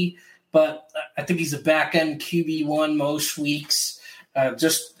opportunity. But I think he's a back-end QB1 most weeks,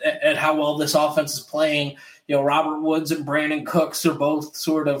 just at how well this offense is playing. Robert Woods and Brandon Cooks are both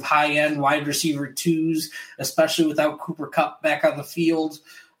sort of high-end wide receiver 2s, especially without Cooper Kupp back on the field.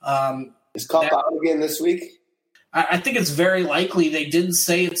 Is Kupp out again this week? I think it's very likely. They did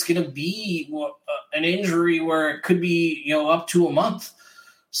say it's going to be an injury where it could be, up to a month.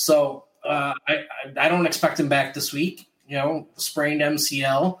 So I don't expect him back this week. Sprained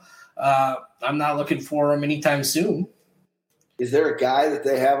MCL. I'm not looking for him anytime soon. Is there a guy that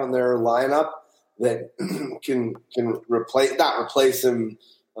they have in their lineup that can not replace him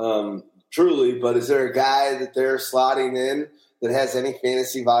truly, but is there a guy that they're slotting in that has any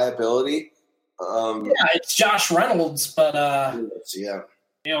fantasy viability? It's Josh Reynolds, but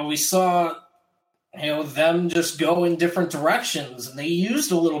we saw them just go in different directions, and they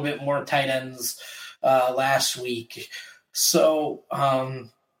used a little bit more tight ends last week. So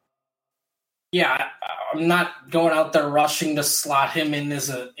I'm not going out there rushing to slot him in as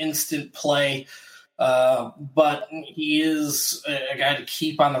an instant play, but he is a guy to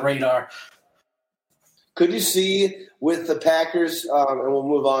keep on the radar. Could you see with the Packers, and we'll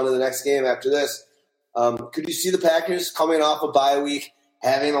move on to the next game after this, could you see the Packers coming off a bye week,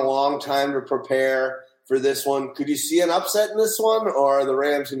 having a long time to prepare for this one? Could you see an upset in this one, or are the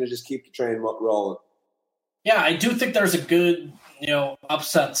Rams going to just keep the train rolling? Yeah, I do think there's a good,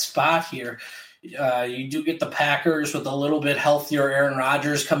 upset spot here. You do get the Packers with a little bit healthier Aaron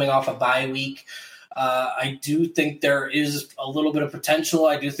Rodgers coming off a bye week. I do think there is a little bit of potential.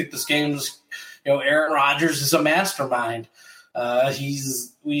 I do think this game's, Aaron Rodgers is a mastermind.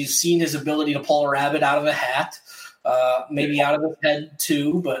 We've seen his ability to pull a rabbit out of a hat, maybe out of his head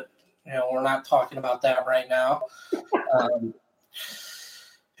too, but we're not talking about that right now.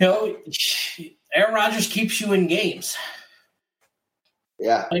 Aaron Rodgers keeps you in games.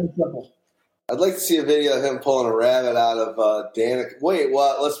 Yeah. I'd like to see a video of him pulling a rabbit out of Danica. Wait,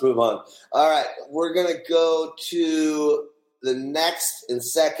 what? Let's move on. All right, we're going to go to the next and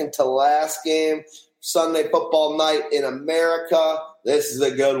second to last game, Sunday football night in America. This is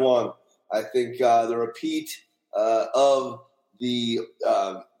a good one. I think the repeat of the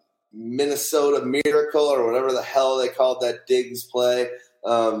Minnesota Miracle, or whatever the hell they called that Diggs play.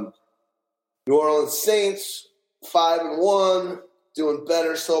 New Orleans Saints, 5-1. Doing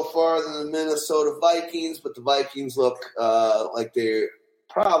better so far than the Minnesota Vikings, but the Vikings look like they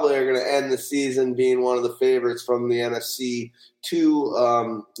probably are going to end the season being one of the favorites from the NFC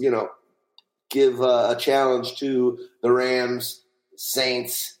to, give a challenge to the Rams,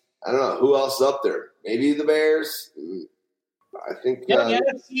 Saints. I don't know who else is up there. Maybe the Bears. I think the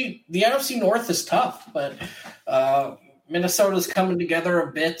NFC North is tough, but Minnesota's coming together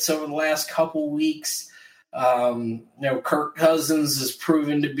a bit over the last couple weeks. Kirk Cousins has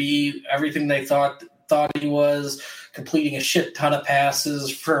proven to be everything they thought he was, completing a shit ton of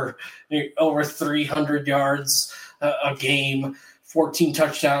passes for over 300 yards a game, 14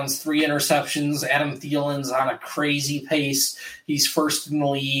 touchdowns, 3 interceptions. Adam Thielen's on a crazy pace. He's first in the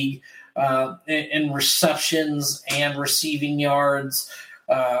league in receptions and receiving yards,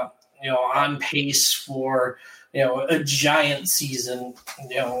 on pace for, a giant season.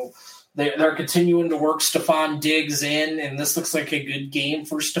 they're continuing to work Stephon Diggs in, and this looks like a good game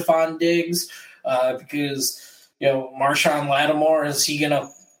for Stephon Diggs because, Marshawn Lattimore, is he going to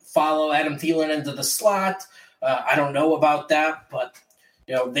follow Adam Thielen into the slot? I don't know about that, but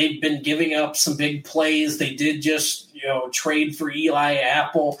they've been giving up some big plays. They did just trade for Eli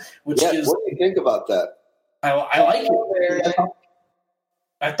Apple, which is. What do you think about that? I like it.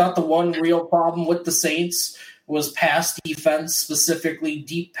 I thought the one real problem with the Saints was pass defense, specifically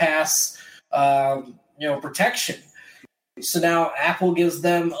deep pass, protection. So now Apple gives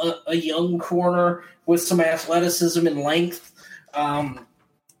them a young corner with some athleticism and length.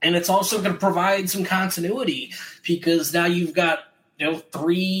 And it's also going to provide some continuity because now you've got,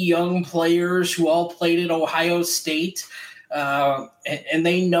 3 young players who all played at Ohio State, and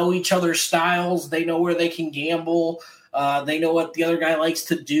they know each other's styles. They know where they can gamble. They know what the other guy likes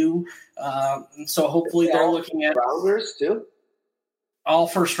to do. So hopefully they're looking at rounders too. All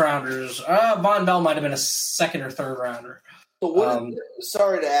first rounders. Von Bell might have been a second or third rounder. So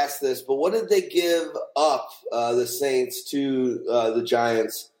sorry to ask this, but what did they give up, the Saints, to the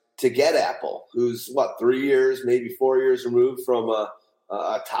Giants to get Apple, who's 3 years, maybe 4 years removed from a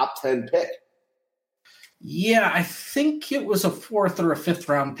top 10 pick? Yeah, I think it was a 4th or a 5th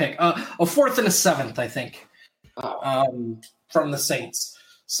round pick. A 4th and a 7th, I think, from the Saints.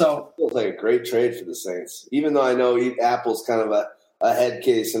 So feels like a great trade for the Saints, even though I know Apple's kind of a head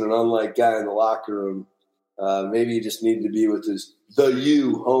case and an unlike guy in the locker room. Maybe he just needed to be with the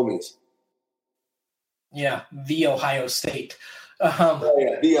homies. Yeah, the Ohio State.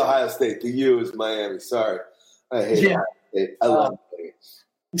 The Ohio State. The U is Miami. Sorry. I hate Ohio State. I love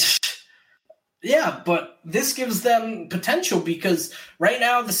it. Yeah, but this gives them potential because right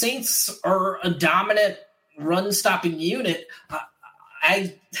now the Saints are a dominant run-stopping unit.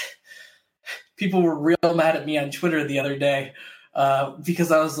 People were real mad at me on Twitter the other day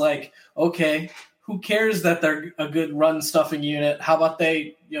because I was like, okay, who cares that they're a good run-stuffing unit? How about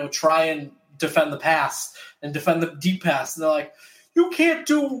they try and defend the pass and defend the deep pass? And they're like, you can't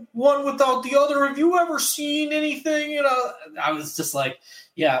do one without the other. Have you ever seen anything? I was just like,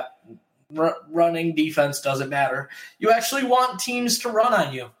 yeah, running defense doesn't matter. You actually want teams to run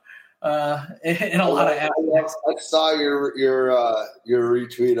on you in a lot of aspects. I saw your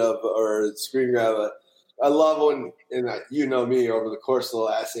retweet of or screen grab. I love when, and me, over the course of the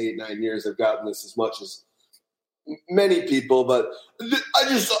last 8-9 years, I've gotten this as much as many people, but I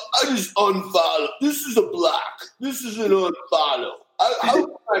just unfollow. This is a block. This is an unfollow. How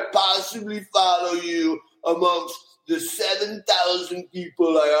can I possibly follow you amongst the 7,000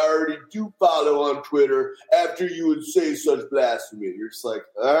 people I already do follow on Twitter after you would say such blasphemy? You're just like,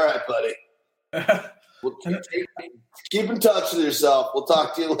 all right, buddy. Well, keep in touch with yourself. We'll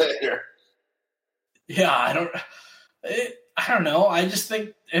talk to you later. Yeah, I don't know. I just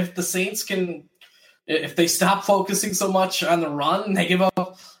think if the Saints if they stop focusing so much on the run, they give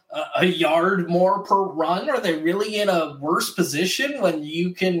up a yard more per run, are they really in a worse position when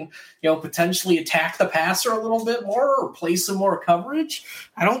you can, potentially attack the passer a little bit more or play some more coverage?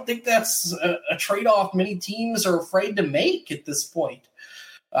 I don't think that's a trade-off many teams are afraid to make at this point.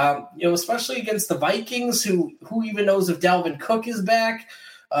 Especially against the Vikings, who even knows if Dalvin Cook is back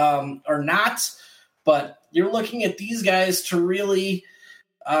or not. But you're looking at these guys to really,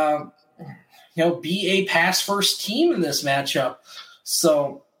 be a pass-first team in this matchup.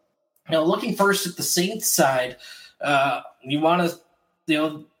 So, looking first at the Saints side, you want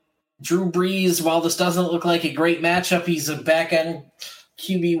to, Drew Brees, while this doesn't look like a great matchup, he's a back-end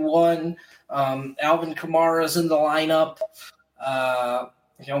QB1. Alvin Kamara's in the lineup.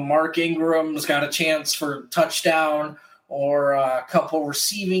 Mark Ingram's got a chance for touchdown or a couple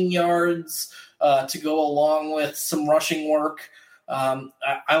receiving yards to go along with some rushing work.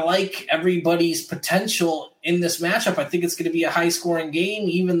 I like everybody's potential in this matchup. I think it's going to be a high-scoring game,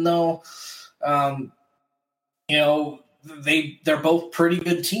 even though, they're both pretty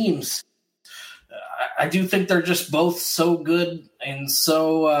good teams. I do think they're just both so good and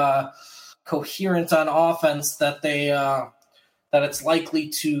so coherent on offense that that it's likely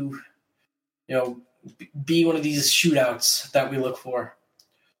to, be one of these shootouts that we look for.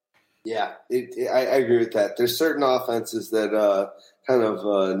 Yeah, I agree with that. There's certain offenses that kind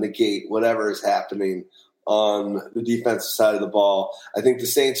of negate whatever is happening on the defensive side of the ball. I think the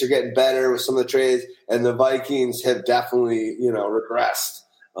Saints are getting better with some of the trades, and the Vikings have definitely, regressed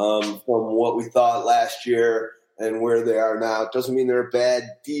from what we thought last year and where they are now. It doesn't mean they're a bad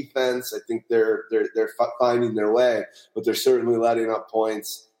defense. I think they're finding their way, but they're certainly letting up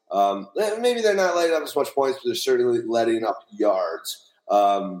points. Maybe they're not letting up as much points, but they're certainly letting up yards.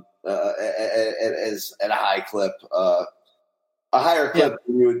 At a high clip. a higher clip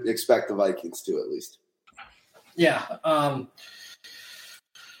than you would expect the Vikings to, at least. Yeah. I'm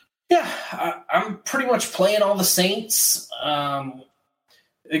pretty much playing all the Saints.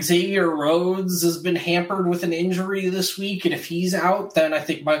 Xavier Rhodes has been hampered with an injury this week, and if he's out, then I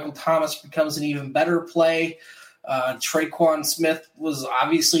think Michael Thomas becomes an even better play. Traquan Smith was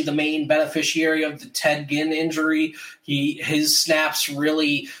obviously the main beneficiary of the Ted Ginn injury. His snaps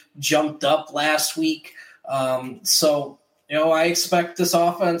really jumped up last week. So I expect this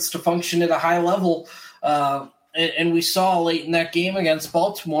offense to function at a high level. And we saw late in that game against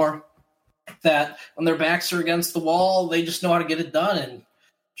Baltimore that when their backs are against the wall, they just know how to get it done. And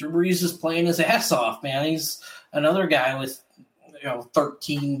Drew Brees is playing his ass off, man. He's another guy with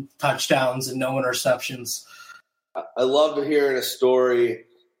 13 touchdowns and no interceptions. I loved hearing a story.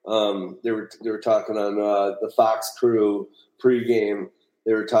 They were talking on the Fox Crew pregame.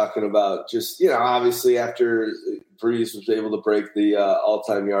 They were talking about just obviously after Brees was able to break the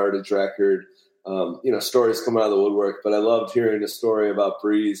all-time yardage record. Stories come out of the woodwork, but I loved hearing a story about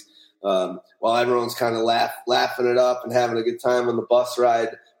Brees while everyone's kind of laughing it up and having a good time on the bus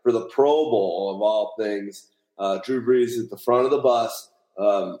ride for the Pro Bowl of all things. Drew Brees at the front of the bus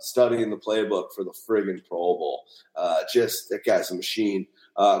studying the playbook for the friggin' Pro Bowl. That guy's a machine.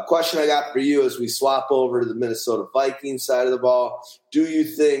 Question I got for you as we swap over to the Minnesota Vikings side of the ball. Do you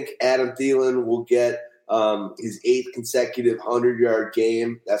think Adam Thielen will get his 8th consecutive 100-yard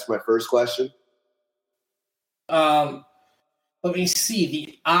game? That's my first question. Let me see.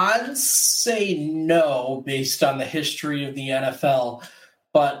 The odds say no based on the history of the NFL,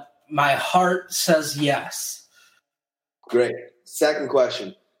 but my heart says yes. Great. Second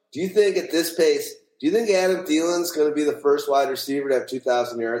question. Do you think at this pace, Adam Thielen's going to be the first wide receiver to have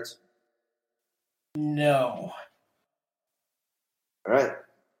 2,000 yards? No. All right.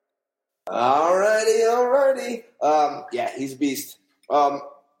 All righty. He's a beast.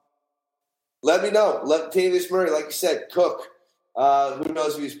 Let me know. Latavius Murray, like you said, Cook. Who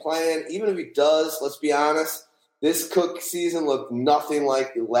knows if he's playing? Even if he does, let's be honest, this Cook season looked nothing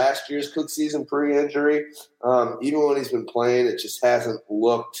like last year's Cook season pre-injury. Even when he's been playing, it just hasn't been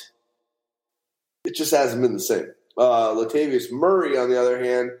the same. Latavius Murray, on the other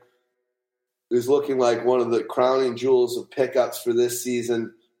hand, is looking like one of the crowning jewels of pickups for this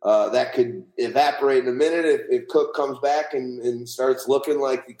season. That could evaporate in a minute if Cook comes back and starts looking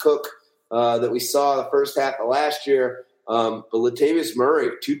like the Cook that we saw the first half of last year. But Latavius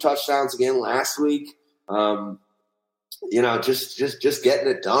Murray, 2 touchdowns again last week. Just getting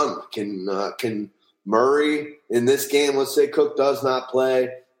it done. Can Murray in this game, let's say Cook does not play,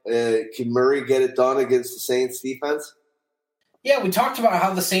 can Murray get it done against the Saints defense? Yeah, we talked about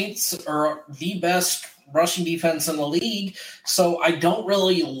how the Saints are the best rushing defense in the league, so I don't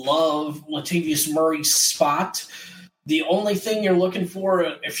really love Latavius Murray's spot. The only thing you're looking for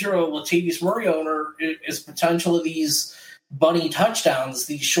if you're a Latavius Murray owner is potential of these bunny touchdowns,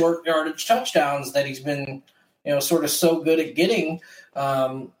 these short yardage touchdowns that he's been, sort of so good at getting.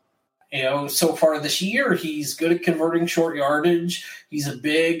 So far this year, he's good at converting short yardage. He's a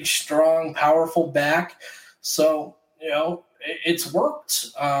big, strong, powerful back. So, it's worked.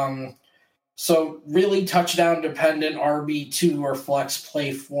 So really touchdown dependent RB2 or flex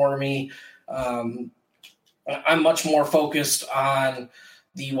play for me. I'm much more focused on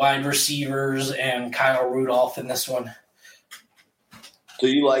the wide receivers and Kyle Rudolph in this one. So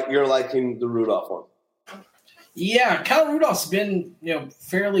you're liking the Rudolph one? Yeah, Kyle Rudolph's been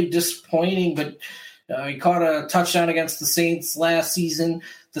fairly disappointing, but he caught a touchdown against the Saints last season.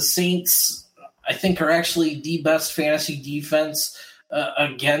 The Saints, I think, are actually the best fantasy defense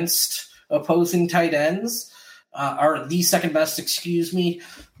against opposing tight ends, or the second best, excuse me.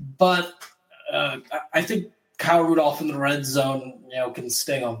 But I think Kyle Rudolph in the red zone, can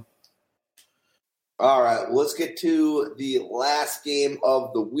sting them. All right, well, let's get to the last game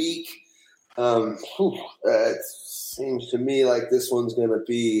of the week. It seems to me like this one's going to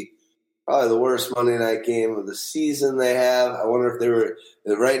be probably the worst Monday night game of the season they have. I wonder if they were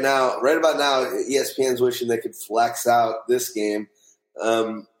right about now, ESPN's wishing they could flex out this game.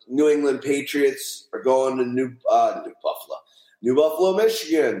 New England Patriots are going to New Buffalo,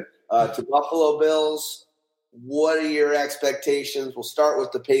 Michigan, to Buffalo Bills. What are your expectations? We'll start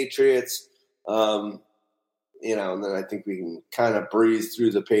with the Patriots. And then I think we can kind of breeze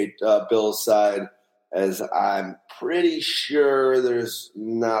through the Bills side, as I'm pretty sure there's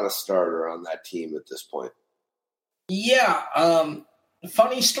not a starter on that team at this point. Yeah.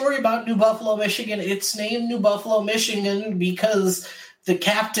 Funny story about New Buffalo, Michigan. It's named New Buffalo, Michigan because the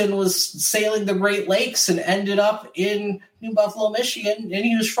captain was sailing the Great Lakes and ended up in New Buffalo, Michigan, and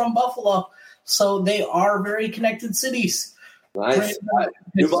he was from Buffalo. So they are very connected cities. Nice.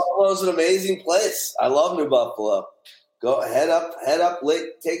 New Buffalo's an amazing place. I love New Buffalo. Go head up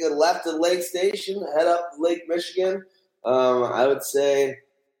Lake, take a left at Lake Station, head up Lake Michigan. I would say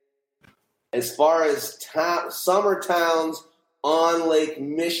as far as summer towns on Lake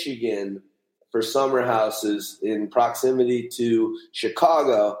Michigan for summer houses in proximity to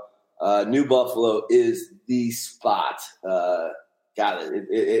Chicago, New Buffalo is the spot. Got it.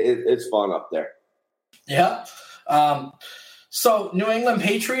 It's fun up there. Yeah. So New England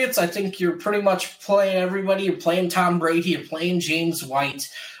Patriots, I think you're pretty much playing everybody. You're playing Tom Brady. You're playing James White.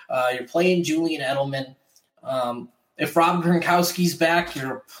 You're playing Julian Edelman. If Rob Gronkowski's back,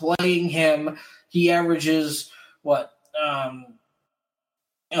 you're playing him. He averages,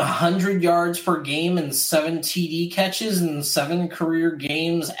 100 yards per game and 7 TD catches in 7 career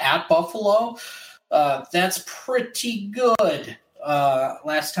games at Buffalo. That's pretty good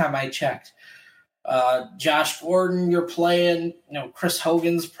last time I checked. Josh Gordon, you're playing. Chris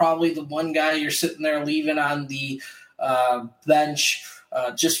Hogan's probably the one guy you're sitting there leaving on the bench.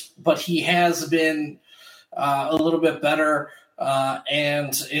 But he has been a little bit better, and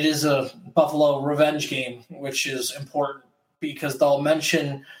it is a Buffalo revenge game, which is important because they'll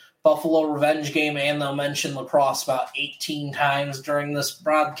mention Buffalo revenge game and they'll mention lacrosse about 18 times during this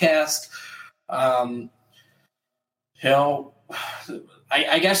broadcast.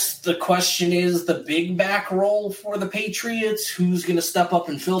 I guess the question is the big back role for the Patriots. Who's going to step up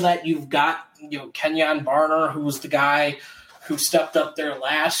and fill that? You've got, Kenyon Barner, who was the guy who stepped up there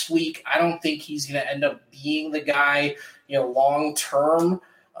last week. I don't think he's going to end up being the guy, long term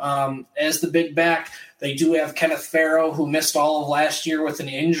as the big back. They do have Kenneth Farrow, who missed all of last year with an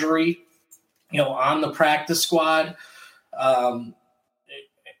injury, on the practice squad.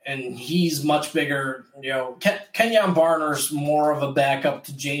 And he's much bigger. Kenyon Barner's more of a backup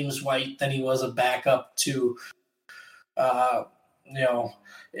to James White than he was a backup to,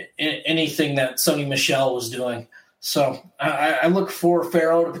 anything that Sony Michel was doing. So I look for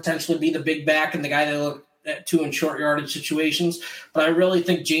Farrow to potentially be the big back and the guy they look to in short yardage situations. But I really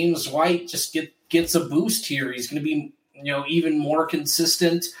think James White just gets a boost here. He's going to be, even more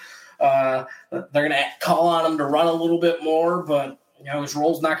consistent. They're going to call on him to run a little bit more, but his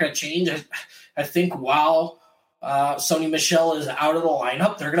role's not going to change. I think while Sony Michel is out of the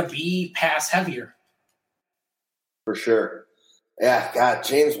lineup, they're going to be pass heavier. For sure. Yeah, God,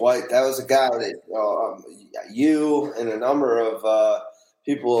 James White, that was a guy that you and a number of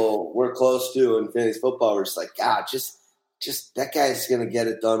people we're close to in fantasy football were just like, God, just that guy's going to get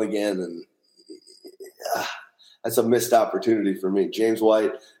it done again. And that's a missed opportunity for me. James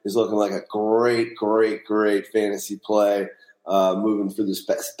White is looking like a great fantasy play. Moving through this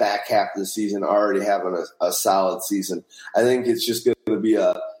back half of the season, already having a solid season. I think it's just going to be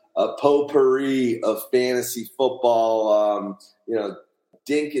a potpourri of fantasy football,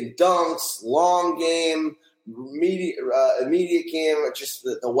 dink and dunks, long game, immediate game. Just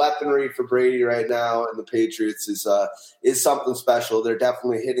the weaponry for Brady right now and the Patriots is something special. They're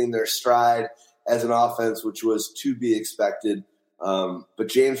definitely hitting their stride as an offense, which was to be expected. But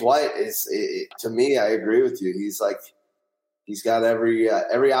James White to me, I agree with you. He's got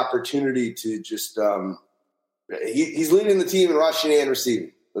every opportunity to just he's leading the team in rushing and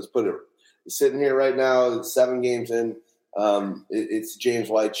receiving. Let's put it. He's sitting here right now, 7 games in. It's James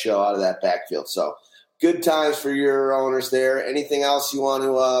White show out of that backfield. So good times for your owners there. Anything else you want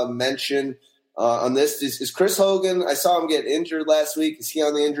to mention on this? Is Chris Hogan? I saw him get injured last week. Is he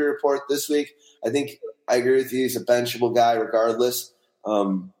on the injury report this week? I think I agree with you. He's a benchable guy regardless.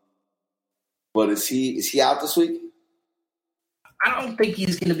 But is he out this week? I don't think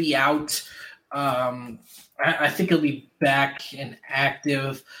he's going to be out. I think he'll be back and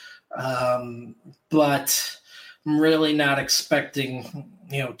active, but I'm really not expecting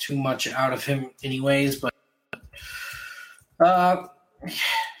too much out of him, anyways. But dart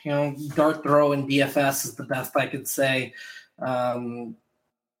throw in DFS is the best I could say. Yeah,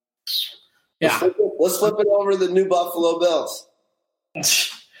 let's flip it over to the New Buffalo Bills.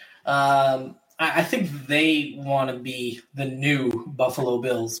 I think they want to be the new Buffalo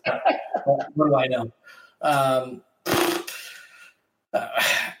Bills. What do I know?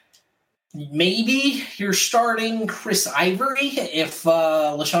 Maybe you're starting Chris Ivory if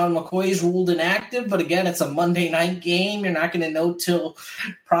LaShawn McCoy is ruled inactive. But again, it's a Monday night game. You're not going to know till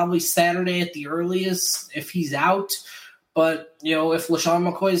probably Saturday at the earliest if he's out. But, if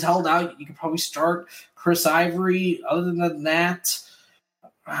LaShawn McCoy is held out, you could probably start Chris Ivory. Other than that,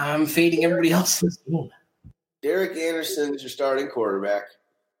 I'm fading everybody else. Derek Anderson is your starting quarterback.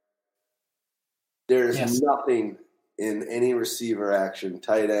 There's nothing in any receiver action,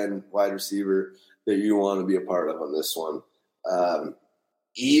 tight end, wide receiver, that you want to be a part of on this one.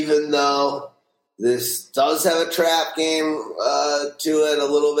 Even though this does have a trap game to it a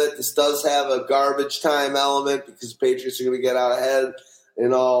little bit, this does have a garbage time element because Patriots are going to get out ahead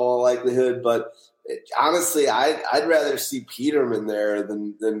in all likelihood. But honestly, I'd rather see Peterman there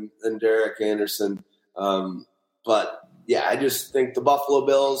than Derek Anderson. But yeah, I just think the Buffalo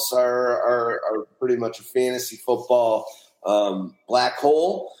Bills are pretty much a fantasy football black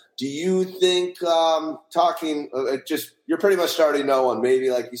hole. Do you think you're pretty much starting no one? Maybe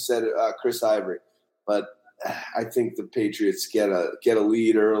like you said, Chris Ivory, but I think the Patriots get a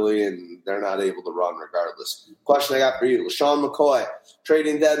lead early and they're not able to run regardless. Question I got for you: LaShawn McCoy,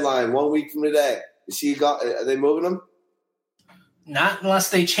 trading deadline 1 week from today. Are they moving him? Not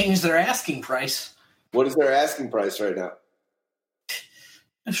unless they change their asking price. What is their asking price right now?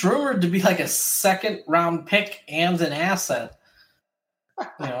 It's rumored to be like a second-round pick and an asset.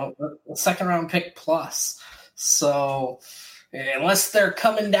 A second-round pick plus. So unless they're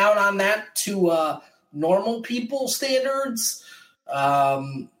coming down on that to normal people standards,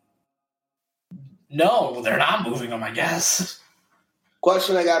 no, they're not moving them, I guess.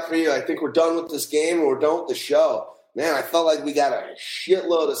 Question I got for you. I think we're done with this game and we're done with the show. Man, I felt like we got a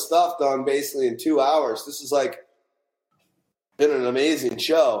shitload of stuff done basically in 2 hours. This is been an amazing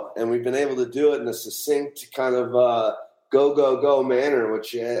show, and we've been able to do it in a succinct kind of go manner,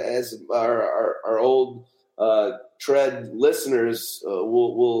 which as our old Tread listeners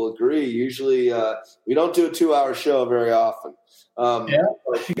will agree, usually we don't do a 2 hour show very often.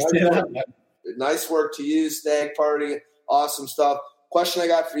 Nice work to you, Stagg Party. Awesome stuff. Question I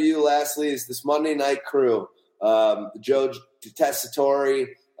got for you lastly is this Monday night crew. Joe Tessitore,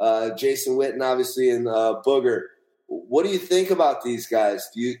 Jason Witten, obviously, and Booger. What do you think about these guys?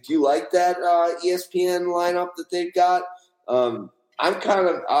 Do you like that ESPN lineup that they've got? I'm kind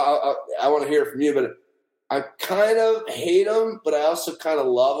of I want to hear from you, but I kind of hate them, but I also kind of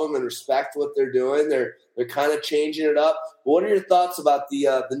love them and respect what they're doing. They're kind of changing it up. What are your thoughts about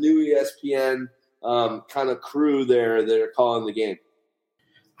the new ESPN kind of crew there that are calling the game?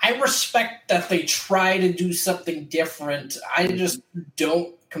 I respect that they try to do something different. I just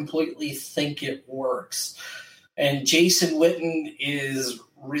don't completely think it works. And Jason Witten is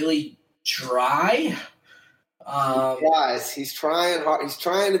really dry. Guys, he's trying hard. He's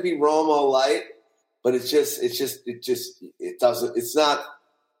trying to be Romo light, but it's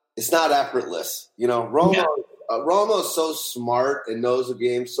not effortless. Romo's so smart and knows the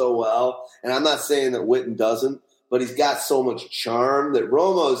game so well. And I'm not saying that Witten doesn't, but he's got so much charm that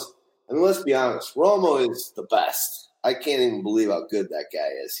let's be honest, Romo is the best. I can't even believe how good that guy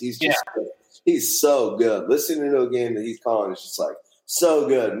is. He's so good. Listening to a game that he's calling is just so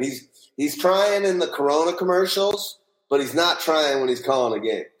good. And he's trying in the Corona commercials, but he's not trying when he's calling a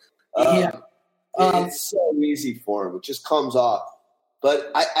game. It's so easy for him. It just comes off.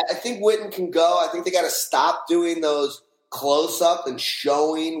 But I think Witten can go. I think they got to stop doing those close-up and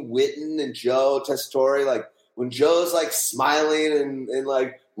showing Witten and Joe Tessitore. When Joe's smiling and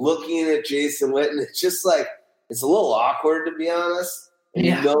looking at Jason Witten, it's just it's a little awkward, to be honest. And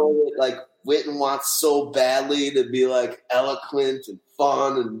you know that Witten wants so badly to be eloquent and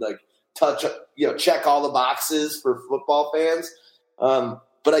fun and touch, check all the boxes for football fans.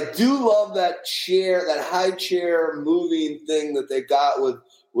 But I do love that chair, that high chair moving thing that they got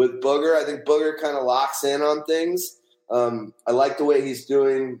with Booger. I think Booger kind of locks in on things. I like the way he's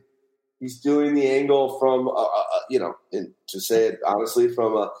doing the angle from, and to say it honestly,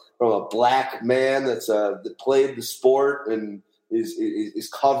 from a black man that played the sport and is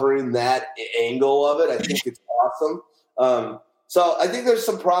covering that angle of it. I think it's awesome. So I think there's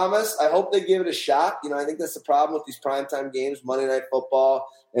some promise. I hope they give it a shot. I think that's the problem with these primetime games, Monday Night Football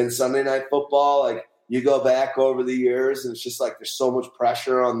and Sunday Night Football. You go back over the years, and it's just there's so much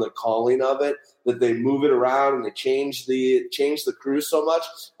pressure on the calling of it that they move it around and they change the crew so much.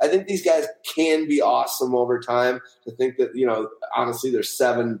 I think these guys can be awesome over time. To think that honestly, there's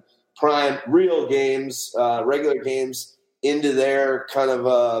 7 prime real games, regular games into their kind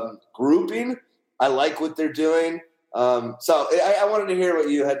of grouping. I like what they're doing. So I wanted to hear what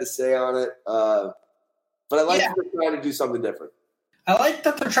you had to say on it. But I like that they're trying to do something different. I like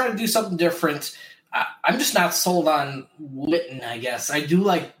that they're trying to do something different. I'm just not sold on Witten, I guess. I do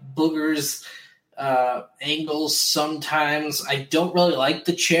like Booger's angles sometimes. I don't really like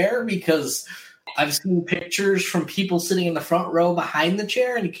the chair because I've seen pictures from people sitting in the front row behind the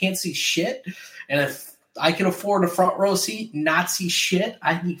chair and you can't see shit. And if I can afford a front row seat, not see shit,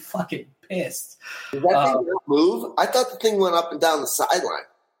 I'd be fucking pissed. Did that thing move? I thought the thing went up and down the sideline.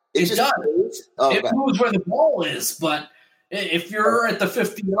 It does. Moves? Oh, it moves where the ball is, but If you're at the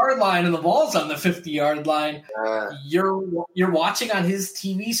 50-yard line and the ball's on the 50-yard line, you're watching on his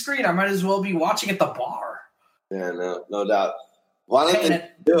TV screen. I might as well be watching at the bar. Yeah, no doubt. Why don't they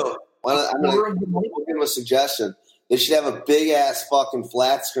do? I'm going to give them a suggestion. They should have a big ass fucking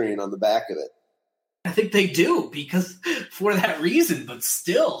flat screen on the back of it. I think they do because for that reason, but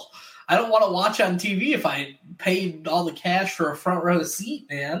still, I don't want to watch on TV if I paid all the cash for a front row seat,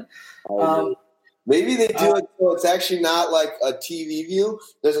 man. Maybe they do it so it's actually not like a TV view.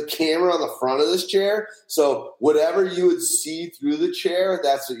 There's a camera on the front of this chair, so whatever you would see through the chair,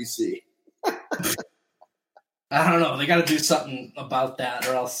 that's what you see. I don't know. They got to do something about that,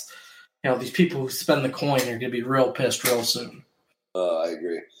 or else, these people who spend the coin are going to be real pissed real soon. I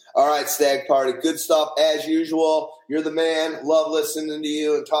agree. All right, Stagg Party. Good stuff as usual. You're the man. Love listening to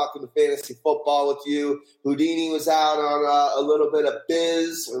you and talking to fantasy football with you. Houdini was out on a little bit of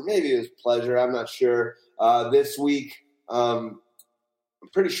biz, or maybe it was pleasure. I'm not sure. This week, I'm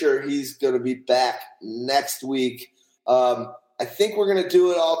pretty sure he's going to be back next week. I think we're going to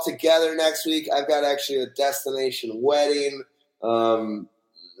do it all together next week. I've got actually a destination wedding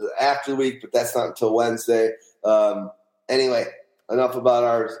after the week, but that's not until Wednesday. Anyway, enough about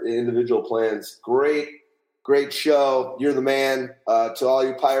our individual plans. Great show. You're the man. To all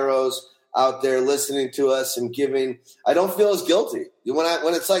you Pyros out there listening to us and giving, I don't feel as guilty. When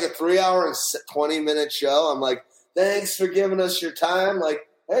it's like a 3-hour and 20-minute show, I'm like, thanks for giving us your time. Like,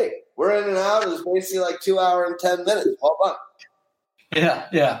 hey, we're in and out. It was basically like 2 hours and 10 minutes. Hold on.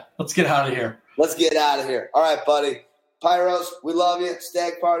 Yeah. Let's get out of here. All right, buddy. Pyros, we love you.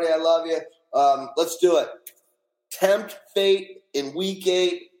 Stagg Party, I love you. Let's do it. Tempt fate in week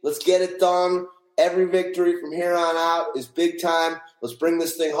 8. Let's get it done. Every victory from here on out is big time. Let's bring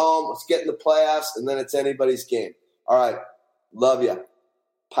this thing home. Let's get in the playoffs, and then it's anybody's game. All right. Love you.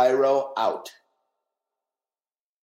 Pyro out.